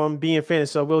way from being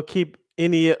finished, so we'll keep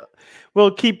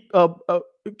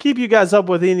keep you guys up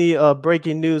with any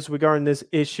breaking news regarding this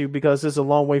issue, because it's a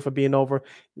long way from being over.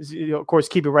 Of course,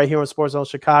 keep it right here on Sports Zone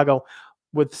Chicago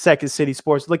with Second City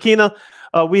Sports. Lakina,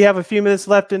 we have a few minutes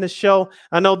left in the show.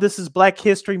 I know this is Black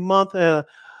History Month,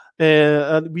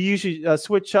 and we usually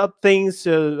switch up things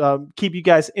to keep you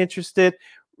guys interested.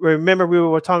 Remember, we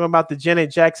were talking about the Janet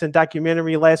Jackson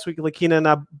documentary last week, Lakina, and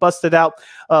I busted out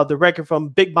the record from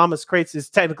Big Mama's crates.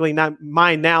 It's technically not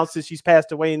mine now since she's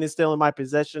passed away, and it's still in my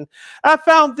possession. I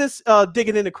found this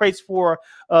digging in the crates for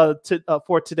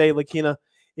today, Lakina.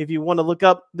 If you want to look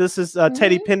up, this is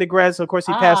Teddy Pendergrass. Of course,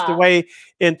 he passed away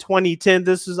in 2010.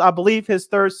 This is, I believe, his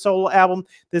third solo album.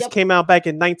 This came out back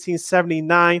in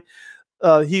 1979.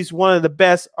 He's one of the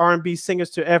best R&B singers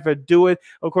to ever do it.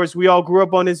 Of course, we all grew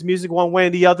up on his music one way or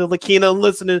the other. Lakina,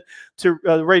 listening to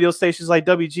radio stations like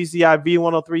WGCI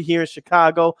V103 here in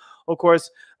Chicago. Of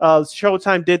course,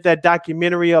 Showtime did that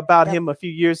documentary about him a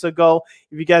few years ago.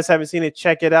 If you guys haven't seen it,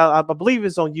 check it out. I believe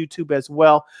it's on YouTube as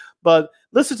well. But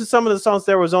listen to some of the songs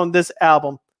that was on this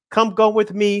album. Come Go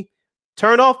With Me,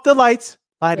 Turn Off the Lights,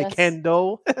 Light a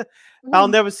Candle, I'll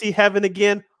Never See Heaven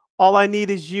Again, All I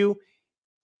Need Is You.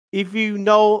 If You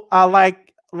Know I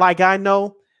Like I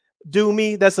Know, Do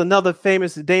Me. That's another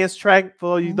famous dance track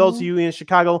for you, those of you in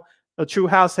Chicago A true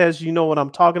house heads, you know what I'm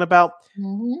talking about.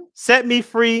 Mm-hmm. Set Me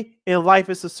Free and Life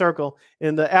is a Circle.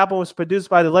 And the album was produced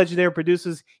by the legendary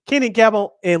producers Kenny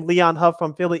Gamble and Leon Huff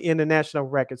from Philly International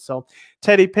Records. So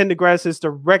Teddy Pendergrass is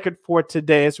the record for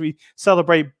today as we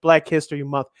celebrate Black History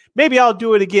Month. Maybe I'll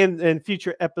do it again in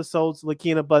future episodes,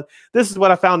 Lakina, but this is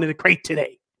what I found in the crate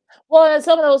today. Well, and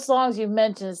some of those songs you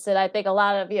mentioned, Sid, I think a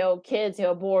lot of kids that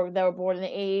were born in the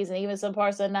 80s and even some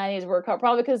parts of the 90s were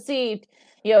probably conceived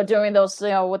during those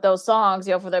with those songs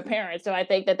for their parents. So I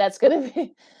think that's gonna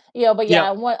be but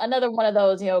yeah, another one of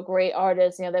those great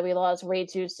artists that we lost way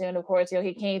too soon. Of course,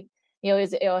 he came he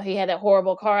had a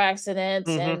horrible car accident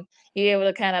and he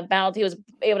was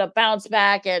able to bounce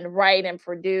back and write and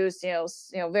produce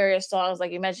various songs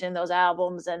like you mentioned in those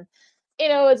albums. And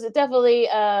it's definitely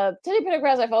Teddy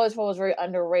Pendergrass I've always thought was very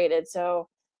underrated. So,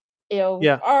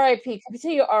 R.I.P.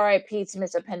 Continue R.I.P. to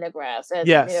Mr. Pendergrass. And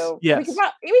yes. we should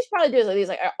probably do this at least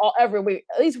like every week,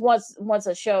 at least once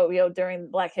a show, during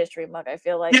Black History Month, I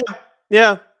feel like.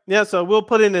 Yeah. So we'll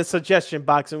put in a suggestion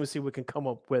box and we'll see what we can come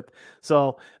up with.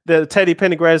 So the Teddy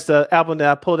Pendergrass, the album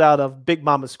that I pulled out of Big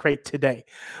Mama's crate today.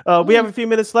 We have a few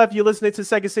minutes left. You're listening to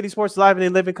Second City Sports Live and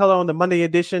in living color on the Monday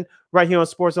edition right here on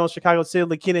Sports Zone Chicago City.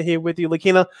 Lakina here with you.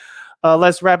 Lakina,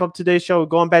 let's wrap up today's show.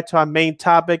 Going back to our main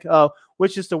topic,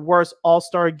 which is the worst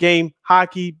all-star game,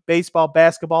 hockey, baseball,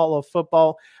 basketball, or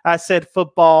football? I said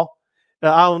football.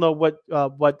 I don't know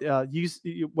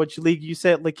which league you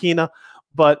said, Lakina,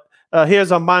 but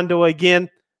here's Armando again.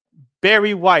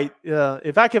 Barry White.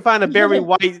 If I can find a Barry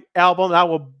White album, I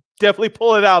will definitely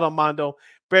pull it out, Armando.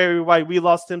 Barry White, we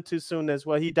lost him too soon as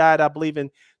well. He died, I believe,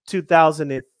 in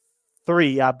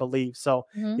 2003, I believe. So,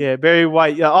 yeah, Barry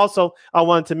White. Also, I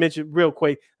wanted to mention real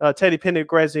quick, Teddy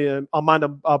Pendergrass and Armando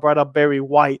brought up Barry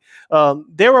White.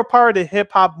 They were part of the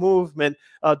hip-hop movement,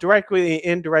 directly and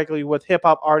indirectly, with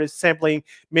hip-hop artists sampling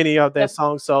many of their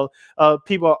songs. So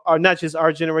people are not just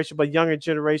our generation, but younger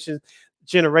generations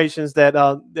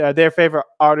that their favorite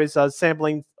artists are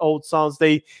sampling old songs.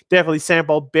 They definitely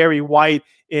sample Barry White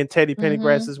and Teddy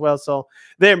Pendergrass as well. So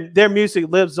their music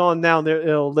lives on now.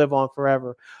 It'll live on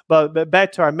forever. But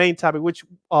back to our main topic, which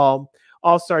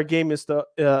all-star game is the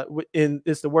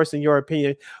worst in your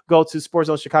opinion? Go to Sports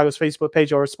Zone Chicago's Facebook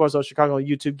page or Sports Zone Chicago on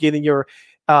YouTube, getting your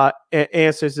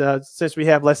answers since we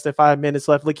have less than 5 minutes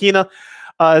left. Lakina,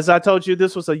 as I told you,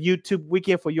 this was a YouTube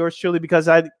weekend for yours truly because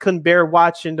I couldn't bear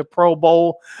watching the Pro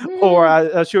Bowl, or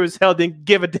I sure as hell didn't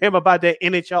give a damn about that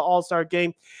NHL All-Star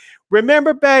game.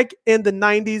 Remember back in the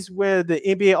 90s where the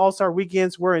NBA All-Star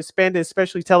weekends were expanded,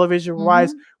 especially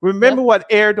television-wise? Remember what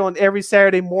aired on every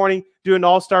Saturday morning during the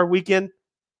All-Star weekend?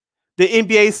 The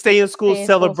NBA Stay in School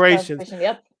celebrations.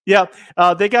 They got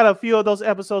a few of those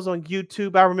episodes on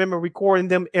YouTube. I remember recording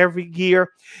them every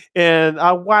year. And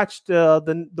I watched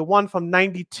the one from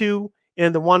 92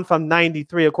 and the one from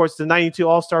 93. Of course, the 92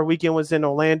 All-Star weekend was in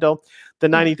Orlando. The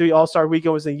 93 All-Star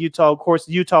weekend was in Utah. Of course,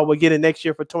 Utah will get it next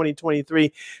year for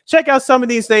 2023. Check out some of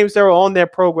these names that were on their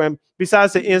program.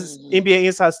 Besides the NBA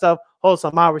Inside stuff, host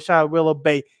Ahmad Rashad, Willow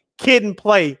Bay, Kid and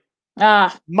Play,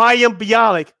 Mayim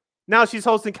Bialik. Now she's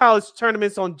hosting college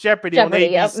tournaments on Jeopardy on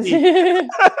ABC.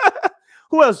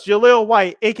 Who else? Jaleel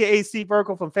White, a.k.a. Steve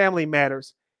Urkel from Family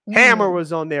Matters. Hammer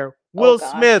was on there. Will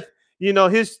Smith,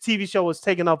 his TV show was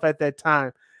taken off at that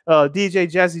time. DJ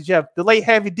Jazzy Jeff. The late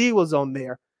Heavy D was on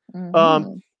there.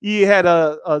 You had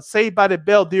a Saved by the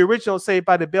Bell, the original Saved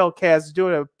by the Bell cast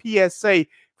doing a PSA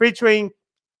featuring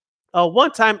a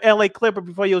one-time LA Clipper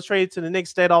before he was traded to the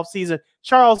Knicks that offseason,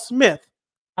 Charles Smith.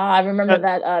 I remember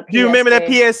that. Do you remember that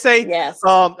PSA? Yes.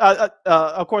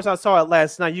 Of course, I saw it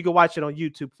last night. You can watch it on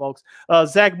YouTube, folks.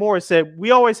 Zach Morris said,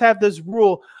 we always have this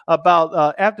rule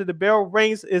about after the bell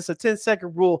rings, it's a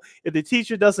 10-second rule. If the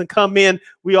teacher doesn't come in,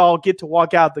 we all get to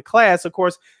walk out the class. Of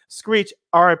course, Screech,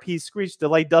 R.I.P. Screech, the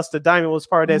late Dusty Diamond was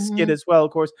part of that skit as well.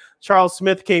 Of course, Charles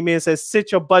Smith came in and said,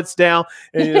 sit your butts down,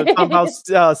 and talking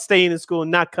about staying in school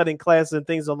and not cutting classes and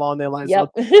things along that line.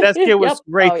 So that skit was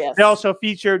great. They also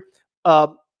featured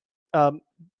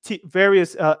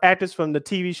various actors from the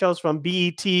TV shows from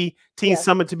BET, Teen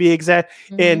Summit to be exact,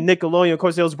 and Nickelodeon. Of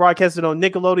course, it was broadcasted on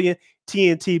Nickelodeon,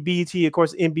 TNT, BET, of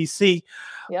course, NBC.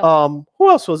 Who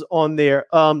else was on there?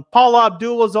 Paula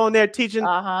Abdul was on there teaching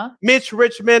Mitch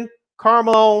Richmond,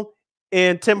 Carmelo,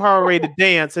 and Tim Hardaway to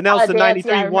dance. And that was the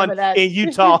 93 one in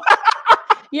Utah.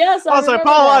 Yes, I was like,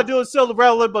 Paula Abdul is still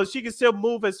relevant, but she can still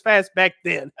move as fast back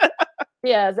then.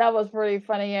 Yeah, that was pretty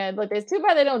funny. And look, it's too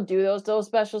bad they don't do those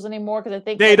specials anymore because I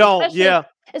think they don't.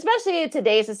 Especially in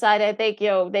today's society, I think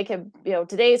they can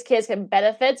today's kids can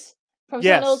benefit from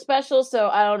Yes. some of those specials. So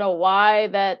I don't know why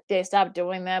that they stopped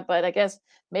doing that, but I guess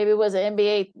maybe it was an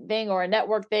NBA thing or a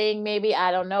network thing. Maybe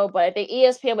I don't know, but I think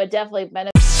ESPN would definitely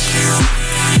benefit.